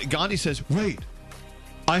 And Gandhi says, "Wait,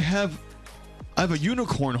 I have a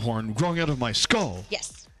unicorn horn growing out of my skull."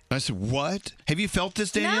 Yes. I said, "What? Have you felt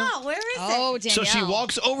this, Danielle?" No, where is Oh, it? So Danielle. she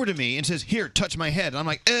walks over to me and says, "Here, touch my head." And I'm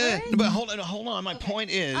like, but hold on. My point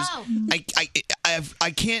is, Oh.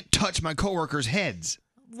 I can't touch my coworkers' heads.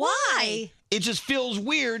 Why? It just feels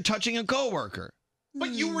weird touching a coworker. But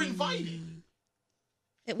you were invited.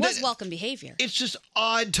 It was welcome behavior. It's just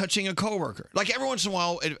odd touching a coworker. Like every once in a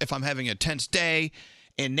while, if I'm having a tense day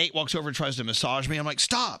and Nate walks over and tries to massage me, I'm like,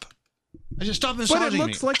 stop. I just stop massaging me. But it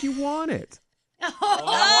looks like you want it. Oh.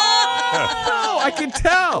 No, I can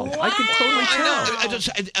tell. I can totally I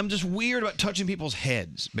tell. know. I'm just weird about touching people's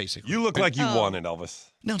heads, basically. You look like you want it, Elvis.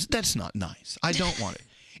 No, that's not nice. I don't want it.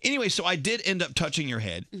 Anyway, so I did end up touching your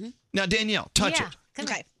head. Now, Danielle, touch it.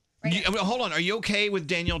 Okay. Hold on. Are you okay with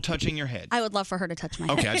Danielle touching your head? I would love for her to touch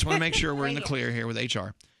my Okay, head. I just want to make sure we're in the clear here with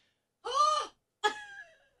HR.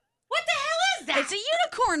 What the hell is that? It's a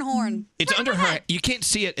unicorn horn. It's under her. You can't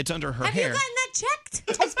see it. It's under her Have hair. you gotten that checked?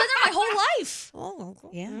 It's been there my whole life. Oh,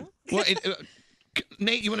 Yeah. Well,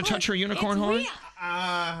 Nate, you want to touch her unicorn It's horn? real.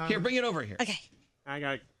 Here, bring it over here. Okay. I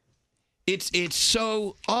got. It's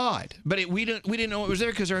so odd, but we didn't know it was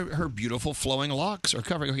there because her beautiful flowing locks are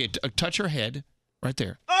covering. Okay, touch her head right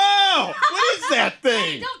there. Oh, what is that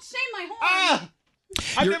thing? Don't shame my horn. Ah,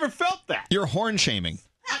 I've never felt that. You're horn shaming.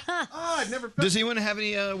 Oh, I've never felt. Does anyone have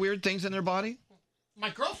any weird things in their body? My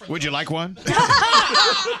girlfriend. Would you like one?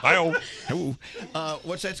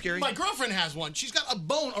 What's that, Scary? My girlfriend has one. She's got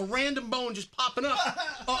a random bone just popping up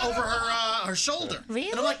over her shoulder. Really?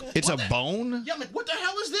 And I'm like, It's what a the- bone? Yeah, I'm like, what the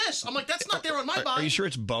hell is this? I'm like, that's not there on my Are body. you sure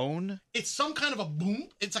it's bone? It's some kind of a boom.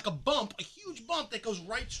 It's like a bump, a huge bump that goes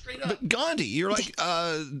right straight up. But Gandhi, you're like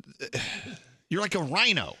a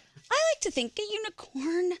rhino. I like to think a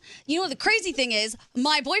unicorn. You know, the crazy thing is,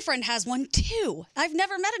 my boyfriend has one too. I've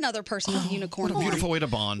never met another person with a unicorn What a horn. beautiful way to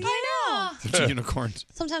bond. I know. Two unicorns.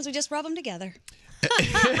 Sometimes we just rub them together.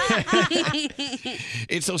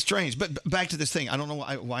 It's so strange. But back to this thing. I don't know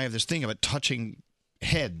why I have this thing about touching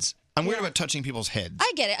heads. I'm weird about touching people's heads.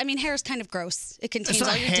 I get it. I mean, hair is kind of gross. It contains It's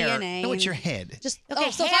not all your hair. DNA. No, it's and your head. Just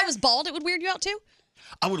Okay, so if I was bald, it would weird you out too?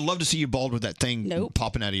 I would love to see you bald with that thing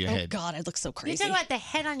popping out of your Oh head. God, I'd look so You're crazy. talking about the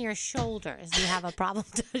head on your shoulders. You have a problem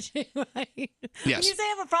touching my. When Yes. you say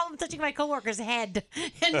I have a problem touching my coworker's head,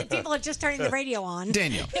 and people are just turning the radio on.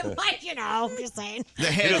 Danielle. It might, I'm just saying. The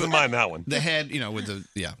head He doesn't mind that one. The head, with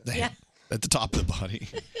the head at the top of the body.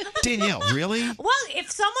 Danielle, really? Well, if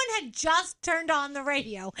someone had just turned on the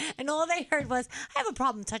radio and all they heard was, I have a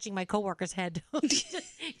problem touching my coworker's head.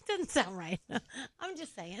 It doesn't sound right. I'm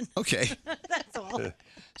just saying. Okay. That's all.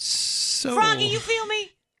 So Froggy, you feel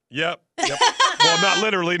me? Yep. Well, not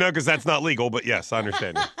literally, no, because that's not legal. But yes, I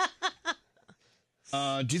understand you.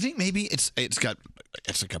 do you think maybe it's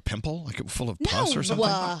like a pimple, like full of pus or something?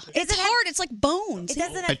 It's hard. It's like bones. It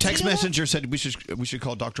doesn't A text messenger said we should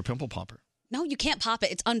call Dr. Pimple Popper. No, you can't pop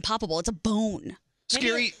it. It's unpoppable. It's a bone.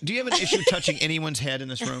 Scary, do you have an issue touching anyone's head in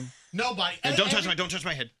this room? Nobody. And don't touch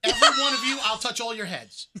my head. Every one of you, I'll touch all your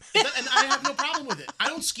heads. And I have no problem with it. I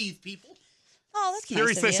don't skeeve people. Oh, that's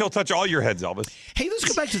Siri says he'll touch all your heads, Elvis. Hey, let's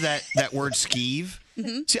go back to that word skeeve.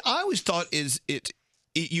 Mm-hmm. See, I always thought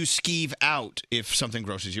you skeeve out if something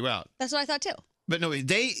grosses you out. That's what I thought too. But no,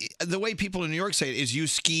 the way people in New York say it is you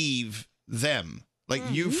skeeve them. Like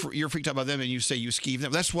you're freaked out by them and you say you skeeve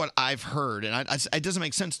them. That's what I've heard, and it doesn't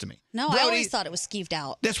make sense to me. No, I always thought it was skeeved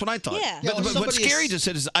out. That's what I thought. Yeah. But, Yeah, but what somebody Scary is- just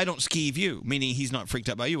said is I don't skeeve you, meaning he's not freaked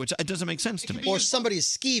out by you, which it doesn't make sense to me. Or somebody is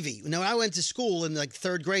skeevy. Now, when I went to school in like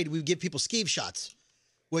third grade, we would give people skeeve shots,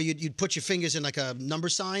 where you'd put your fingers in like a number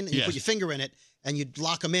sign, and you Yes. put your finger in it, and you'd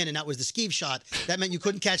lock them in, and that was the skeeve shot. That meant you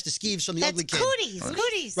couldn't catch the skeeves from the ugly kid. Cooties.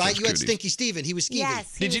 Right? That's You had cooties. Stinky Steven. He was skeevy.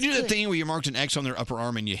 Yes. Did you do that thing where you marked an X on their upper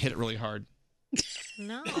arm and you hit it really hard?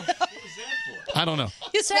 No. I don't know.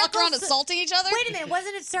 You just walk around assaulting each other? Wait a minute.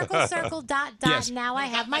 Wasn't it circle, circle, dot, dot? Yes. Now I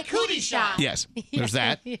have my cootie shot. Yes, there's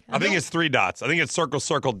that. I think it's 3 dots. I think it's circle,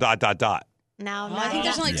 circle, dot, dot, dot. No, I think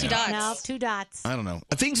there's only 2 dots. No, 2 dots. I don't know.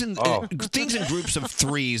 Things in groups of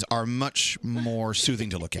threes are much more soothing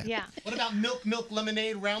to look at. Yeah. What about milk,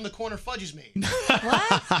 lemonade, round the corner fudge is made?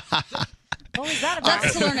 What was that about?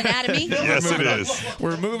 That's to learn anatomy. Yes, it is.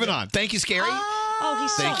 We're moving on. Thank you, Scary. Oh,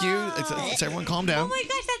 he's Thank so... you. It's everyone calm down. Oh my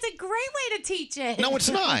gosh, that's a great way to teach it. No, it's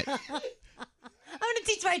not. I'm going to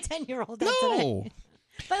teach my 10-year-old. No.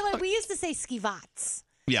 By the way, we used to say skivats.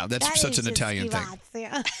 Yeah, that's That such is an just Italian thing. skivats,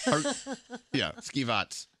 Yeah. Yeah,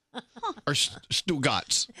 skivats. Or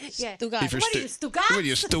stugats. Yeah. If you're What are you, Stugats? What are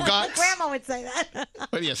you, Stugats? Grandma would say that.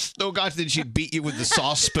 What are you, Stugats? Then she'd beat you with the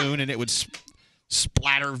sauce spoon and it would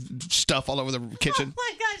splatter stuff all over the kitchen.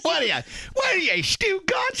 Oh my gosh. What are you,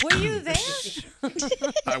 Stugats? Were you there?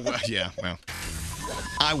 I was, yeah, well,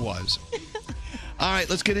 I was. All right,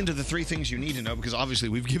 let's get into the 3 things you need to know because obviously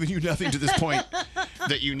we've given you nothing to this point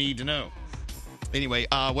that you need to know. Anyway,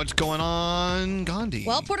 what's going on, Gandhi?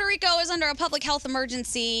 Well, Puerto Rico is under a public health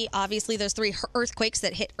emergency. Obviously, those 3 earthquakes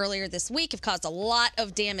that hit earlier this week have caused a lot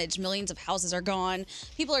of damage. Millions of houses are gone.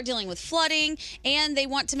 People are dealing with flooding, and they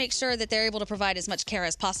want to make sure that they're able to provide as much care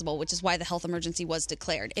as possible, which is why the health emergency was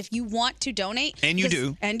declared. If you want to donate, And you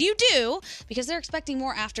do. And you do, because they're expecting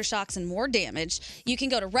more aftershocks and more damage, you can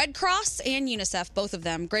go to Red Cross and UNICEF, both of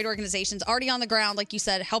them. Great organizations already on the ground, like you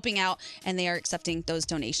said, helping out, and they are accepting those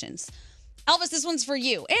donations. Elvis, this one's for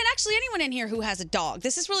you. And actually, anyone in here who has a dog.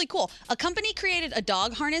 This is really cool. A company created a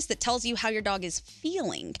dog harness that tells you how your dog is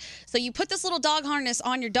feeling. So you put this little dog harness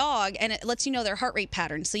on your dog, and it lets you know their heart rate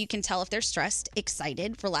pattern. So you can tell if they're stressed,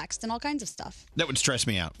 excited, relaxed, and all kinds of stuff. That would stress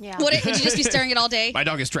me out. Yeah. Would you just be staring at it all day? My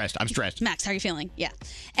dog is stressed. I'm stressed. Max, how are you feeling? Yeah.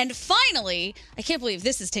 And finally, I can't believe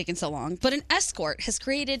this has taken so long, but an escort has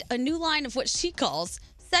created a new line of what she calls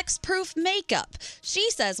sex-proof makeup. She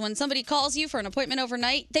says when somebody calls you for an appointment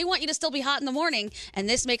overnight, they want you to still be hot in the morning, and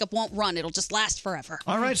this makeup won't run. It'll just last forever.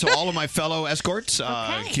 All right, so all of my fellow escorts,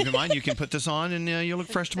 keep in mind you can put this on and you'll look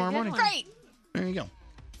fresh tomorrow morning. Great. There you go.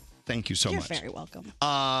 Thank you so You're much. very welcome.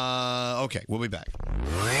 Okay, we'll be back.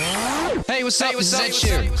 Hey, what's up? This is Ed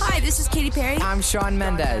Sheeran. Hi, this is Katy Perry. I'm Shawn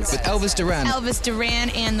Mendes with Elvis Duran. Elvis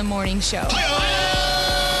Duran and the Morning Show.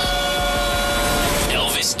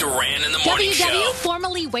 Elvis Duran in the Morning Show. WW,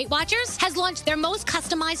 formerly Weight Watchers, has launched their most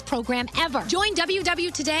customized program ever. Join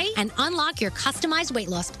WW today and unlock your customized weight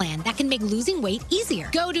loss plan that can make losing weight easier.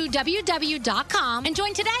 Go to WW.com and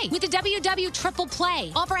join today with the WW Triple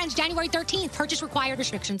Play. Offer ends January 13th. Purchase required.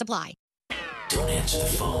 Restrictions apply. Don't answer the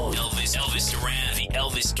phone. Elvis Duran, the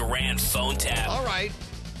Elvis Duran phone tap. All right.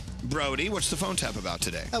 Brody, what's the phone tap about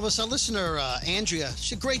today? That was our listener, Andrea.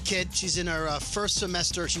 She's a great kid. She's in her first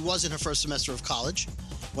semester. She was in her first semester of college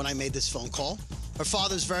when I made this phone call. Her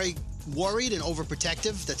father's very worried and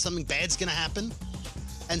overprotective that something bad's going to happen.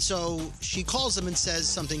 And so she calls him and says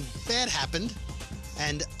something bad happened.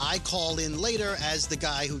 And I call in later as the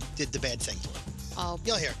guy who did the bad thing to her. Oh.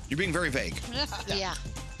 You'll hear. You're being very vague. Yeah.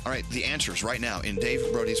 All right, the answers right now in Dave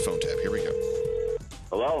Brody's phone tap. Here we go.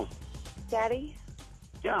 Hello? Daddy,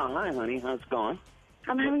 Yeah, hi, honey. How's it going?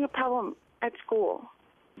 I'm having a problem at school.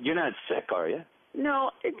 You're not sick, are you? No,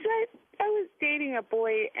 it's that I was dating a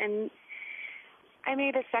boy and I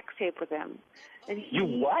made a sex tape with him. And You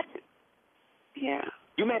what? Yeah.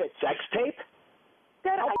 You made a sex tape?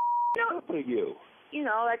 Dad, How I old are you? you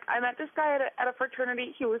know, like I met this guy at a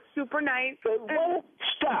fraternity. He was super nice. What?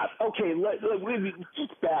 Stop. Okay,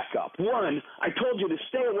 just back up. One, I told you to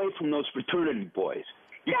stay away from those fraternity boys.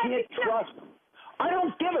 You can't trust them. I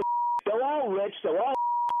don't give a They're all rich. They're all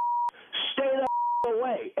Stay the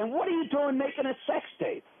away. And what are you doing making a sex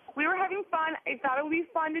tape? We were having fun. I thought it would be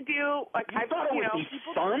fun to do. Like You thought it would be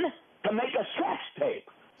fun to make a sex tape?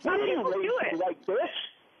 Some We didn't people raise do you it. like this.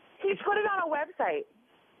 He put it on a website.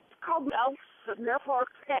 It's called elf.com.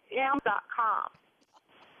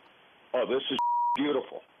 Oh, this is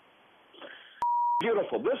beautiful.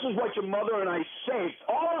 beautiful. This is what your mother and I saved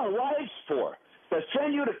all our lives for. To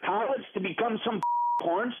send you to college to become some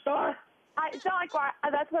porn star? It's not like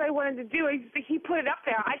that's what I wanted to do. He put it up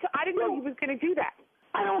there. I didn't know he was going to do that.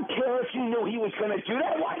 I don't care if you knew he was going to do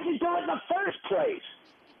that. Why did you do it in the first place?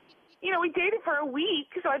 You know, we dated for a week,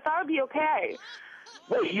 so I thought it'd be okay.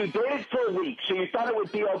 Wait, you dated for a week, so you thought it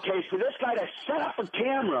would be okay for this guy to set up a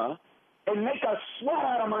camera and make a slut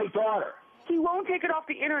out of my daughter? He won't take it off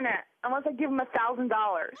the internet unless I give him $1,000.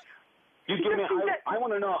 You give me. I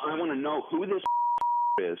want to know. I want to know who this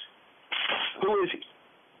is. Who is he?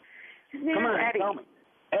 His name Come is on, Eddie. tell me.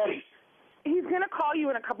 Eddie. He's going to call you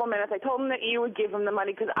in a couple minutes. I told him that you would give him the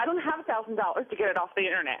money because I don't have $1,000 to get it off the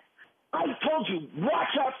internet. I told you,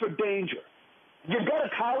 watch out for danger. You go to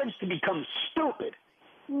college to become stupid.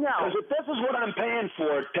 No. Because if this is what I'm paying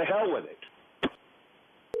for, to hell with it.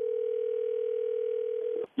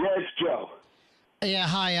 Yeah, it's Joe. Yeah,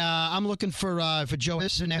 hi. I'm looking for Joe.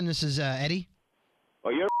 This is Eddie. Oh,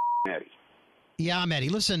 you're Eddie. Yeah, I'm Eddie.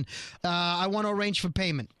 Listen, I want to arrange for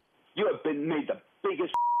payment. You have been made the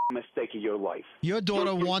biggest mistake of your life. Your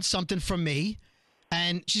daughter wants something from me,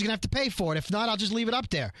 and she's going to have to pay for it. If not, I'll just leave it up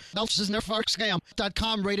there.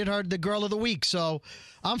 Scam.com rated her the girl of the week, so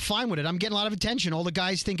I'm fine with it. I'm getting a lot of attention. All the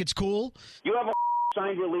guys think it's cool. You have a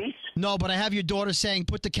signed release? No, but I have your daughter saying,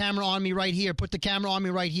 put the camera on me right here. Put the camera on me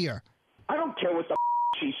right here. I don't care what the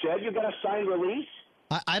she said. You got a signed release?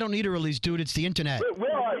 I don't need a release, dude. It's the internet.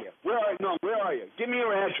 Where are you? Where are you? Give me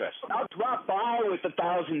your address. I'll drop by with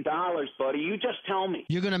 $1,000, buddy. You just tell me.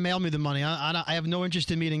 You're going to mail me the money. I have no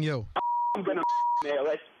interest in meeting you. I'm going to mail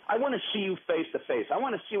it. I want to see you face to face. I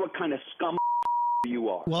want to see what kind of scum you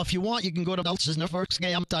are. Well, if you want, you can go to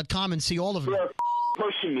Scam.com and see all of them. You're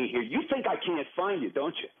pushing me here. You think I can't find you,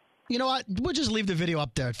 don't you? You know what? We'll just leave the video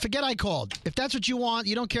up there. Forget I called. If that's what you want,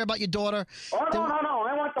 you don't care about your daughter. Oh, no.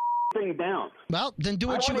 I want the thing down. Well, then do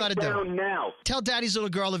what you got to do. Down now. Tell Daddy's little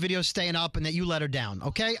girl the video's staying up and that you let her down,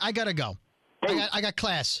 okay? I got to go. Hey. I got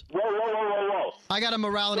class. Whoa. I got a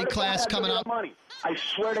morality class coming up. Money. I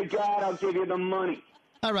swear to God, I'll give you the money.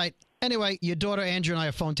 All right. Anyway, your daughter Andrew and I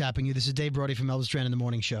are phone tapping you. This is Dave Brody from Elvis Duran in the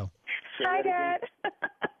Morning Show. Hi, Dad.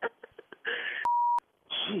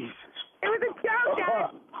 Jesus. It was a joke,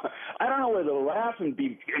 Dad. I don't know where to laugh and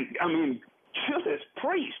be. I mean, Judas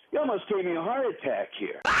Priest. You almost gave me a heart attack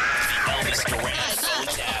here. Elvis Duran phone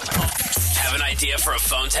tap. Have an idea for a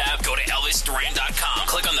phone tap? Go to ElvisDuran.com.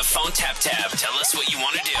 Click on the phone tap tab. Tell us what you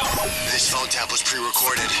want to do. This phone tap was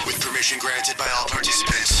pre-recorded with permission granted by all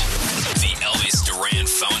participants. The Elvis Duran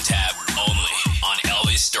phone tap only on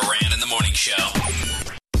Elvis Duran in the Morning Show.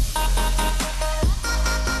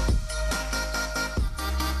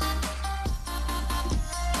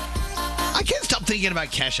 I can't stop thinking about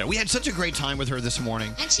Kesha. We had such a great time with her this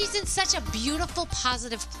morning. And she's in such a beautiful,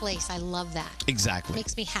 positive place. I love that. Exactly.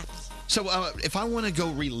 Makes me happy. So if I want to go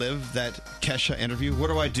relive that Kesha interview, what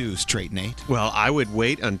do I do, Straight Nate? Well, I would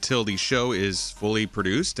wait until the show is fully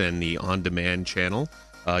produced and the on-demand channel.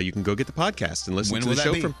 You can go get the podcast and listen When to will the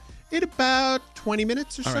that show be? in about 20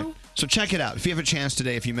 minutes or All so. right. So check it out. If you have a chance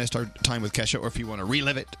today, if you missed our time with Kesha, or if you want to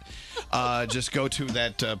relive it, just go to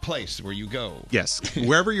that place where you go. Yes,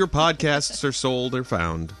 wherever your podcasts are sold or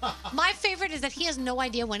found. My favorite is that he has no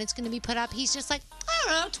idea when it's going to be put up. He's just like, I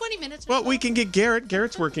don't know, 20 minutes. Well, we can get Garrett.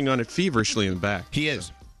 Garrett's working on it feverishly in the back. He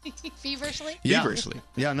is. Feverishly? Feverishly.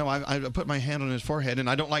 Yeah, no, I put my hand on his forehead, and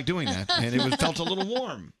I don't like doing that. And it felt a little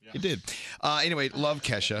warm. It did. Anyway, love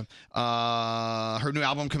Kesha. Her new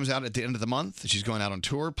album comes out at the end of the month. She's going out on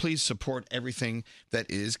tour. Please support everything that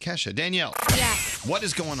is Kesha. Danielle. Yeah. What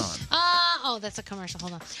is going on? That's a commercial.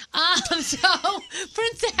 Hold on. So,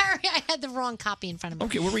 Prince Harry, I had the wrong copy in front of me.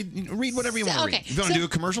 Okay, well, read whatever you want to Okay, read. If you want to do a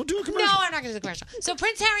commercial, do a commercial. No, I'm not going to do a commercial. So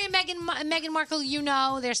Prince Harry and Meghan Markle,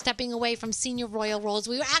 they're stepping away from senior royal roles.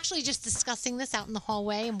 We were actually just discussing this out in the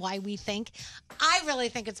hallway and why we think. I really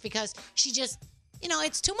think it's because she just...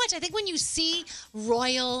 it's too much. I think when you see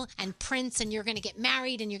royal and prince and you're going to get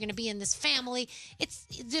married and you're going to be in this family,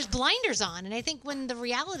 there's blinders on. And I think when the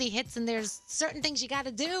reality hits and there's certain things you got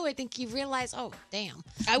to do, I think you realize, oh, damn.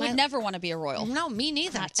 I would never want to be a royal. No, me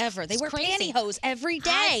neither. Not ever. They It's wear crazy. pantyhose every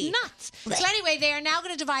day. Nuts. So anyway, they are now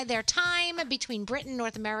going to divide their time between Britain,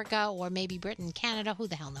 North America, or maybe Britain, Canada. Who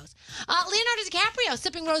the hell knows? Leonardo DiCaprio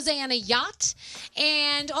sipping rosé on a yacht.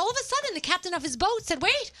 And all of a sudden, the captain of his boat said,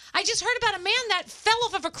 wait, I just heard about a man that fell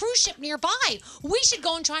off of a cruise ship nearby. We should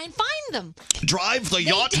go and try and find them. Drive the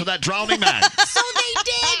yacht to that drowning man. So they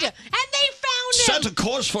did. And they found him. Set a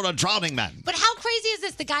course for a drowning man. But how crazy is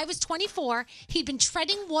this? The guy was 24. He'd been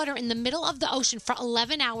treading water in the middle of the ocean for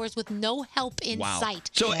 11 hours with no help in sight.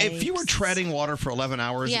 So if you were treading water for 11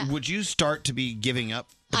 hours, Yeah. would you start to be giving up?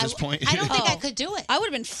 at this point? I don't think I could do it. I would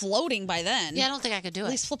have been floating by then. Yeah, I don't think I could do it.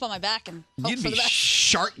 At least flip on my back and hope You'd for be the best.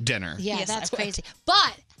 shark dinner. Yeah, Yes, that's I would. crazy.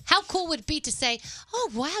 But how cool would it be to say, "Oh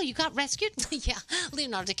wow, you got rescued"? Yeah,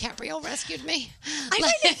 Leonardo DiCaprio rescued me. I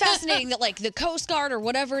find it fascinating that like the Coast Guard or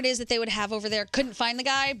whatever it is that they would have over there couldn't find the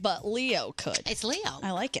guy, but Leo could. It's Leo.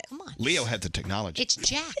 I like it. Come on. Leo had the technology. It's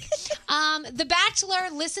Jack. The Bachelor,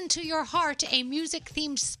 Listen to Your Heart, a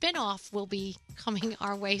music-themed spin-off will be coming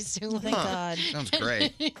our way soon. Thank God. Sounds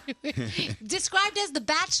great. Described as The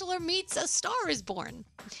Bachelor meets A Star is Born.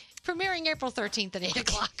 Premiering April 13th at 8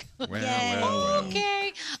 o'clock. Well.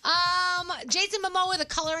 Okay. Jason Momoa, the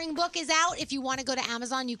coloring book is out. If you want to go to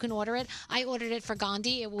Amazon, you can order it. I ordered it for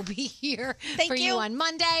Gandhi. It will be here for you on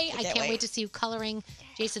Monday. I can't wait to see you coloring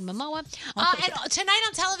Jason Momoa. And tonight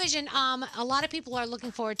on television, a lot of people are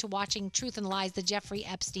looking forward to watching Truth and Lies, the Jeffrey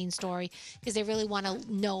Epstein story, because they really want to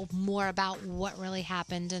know more about what really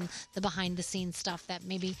happened and the behind-the-scenes stuff that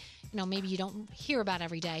maybe you don't hear about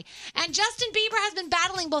every day. And Justin Bieber has been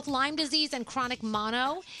battling both Lyme disease and chronic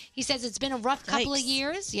mono. He says it's been a rough couple of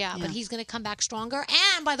years. Yeah, but he's going to come back stronger.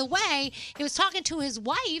 And by the way, he was talking to his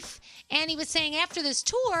wife, and he was saying after this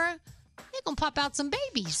tour, they're going to pop out some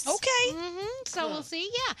babies. Okay. So we'll see.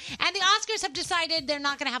 Yeah. And the Oscars have decided they're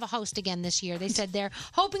not going to have a host again this year. They said they're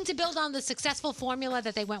hoping to build on the successful formula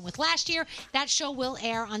that they went with last year. That show will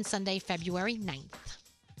air on Sunday, February 9th.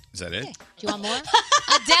 Is that it? Do you want more?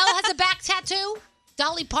 Adele has a back tattoo.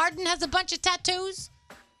 Dolly Parton has a bunch of tattoos.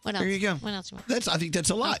 What else? There you go. What else you want? I think that's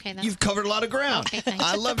a lot. Okay, You've covered a lot of ground. Okay, thanks.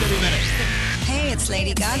 I loved every minute. Hey, it's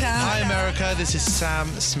Lady Gaga. Hi, America. This is Sam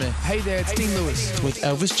Smith. Hey there, it's Dean Lewis with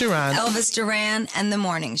Elvis Duran. Elvis Duran and the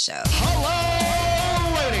Morning Show.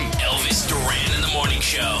 Elvis Duran in the Morning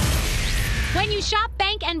Show. When you shop,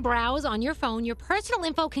 bank, and browse on your phone, your personal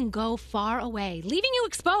info can go far away, leaving you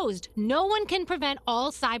exposed. No one can prevent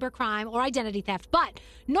all cybercrime or identity theft, but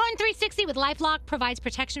Norton 360 with LifeLock provides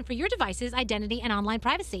protection for your devices, identity, and online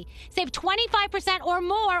privacy. Save 25% or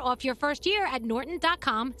more off your first year at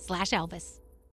norton.com/Elvis.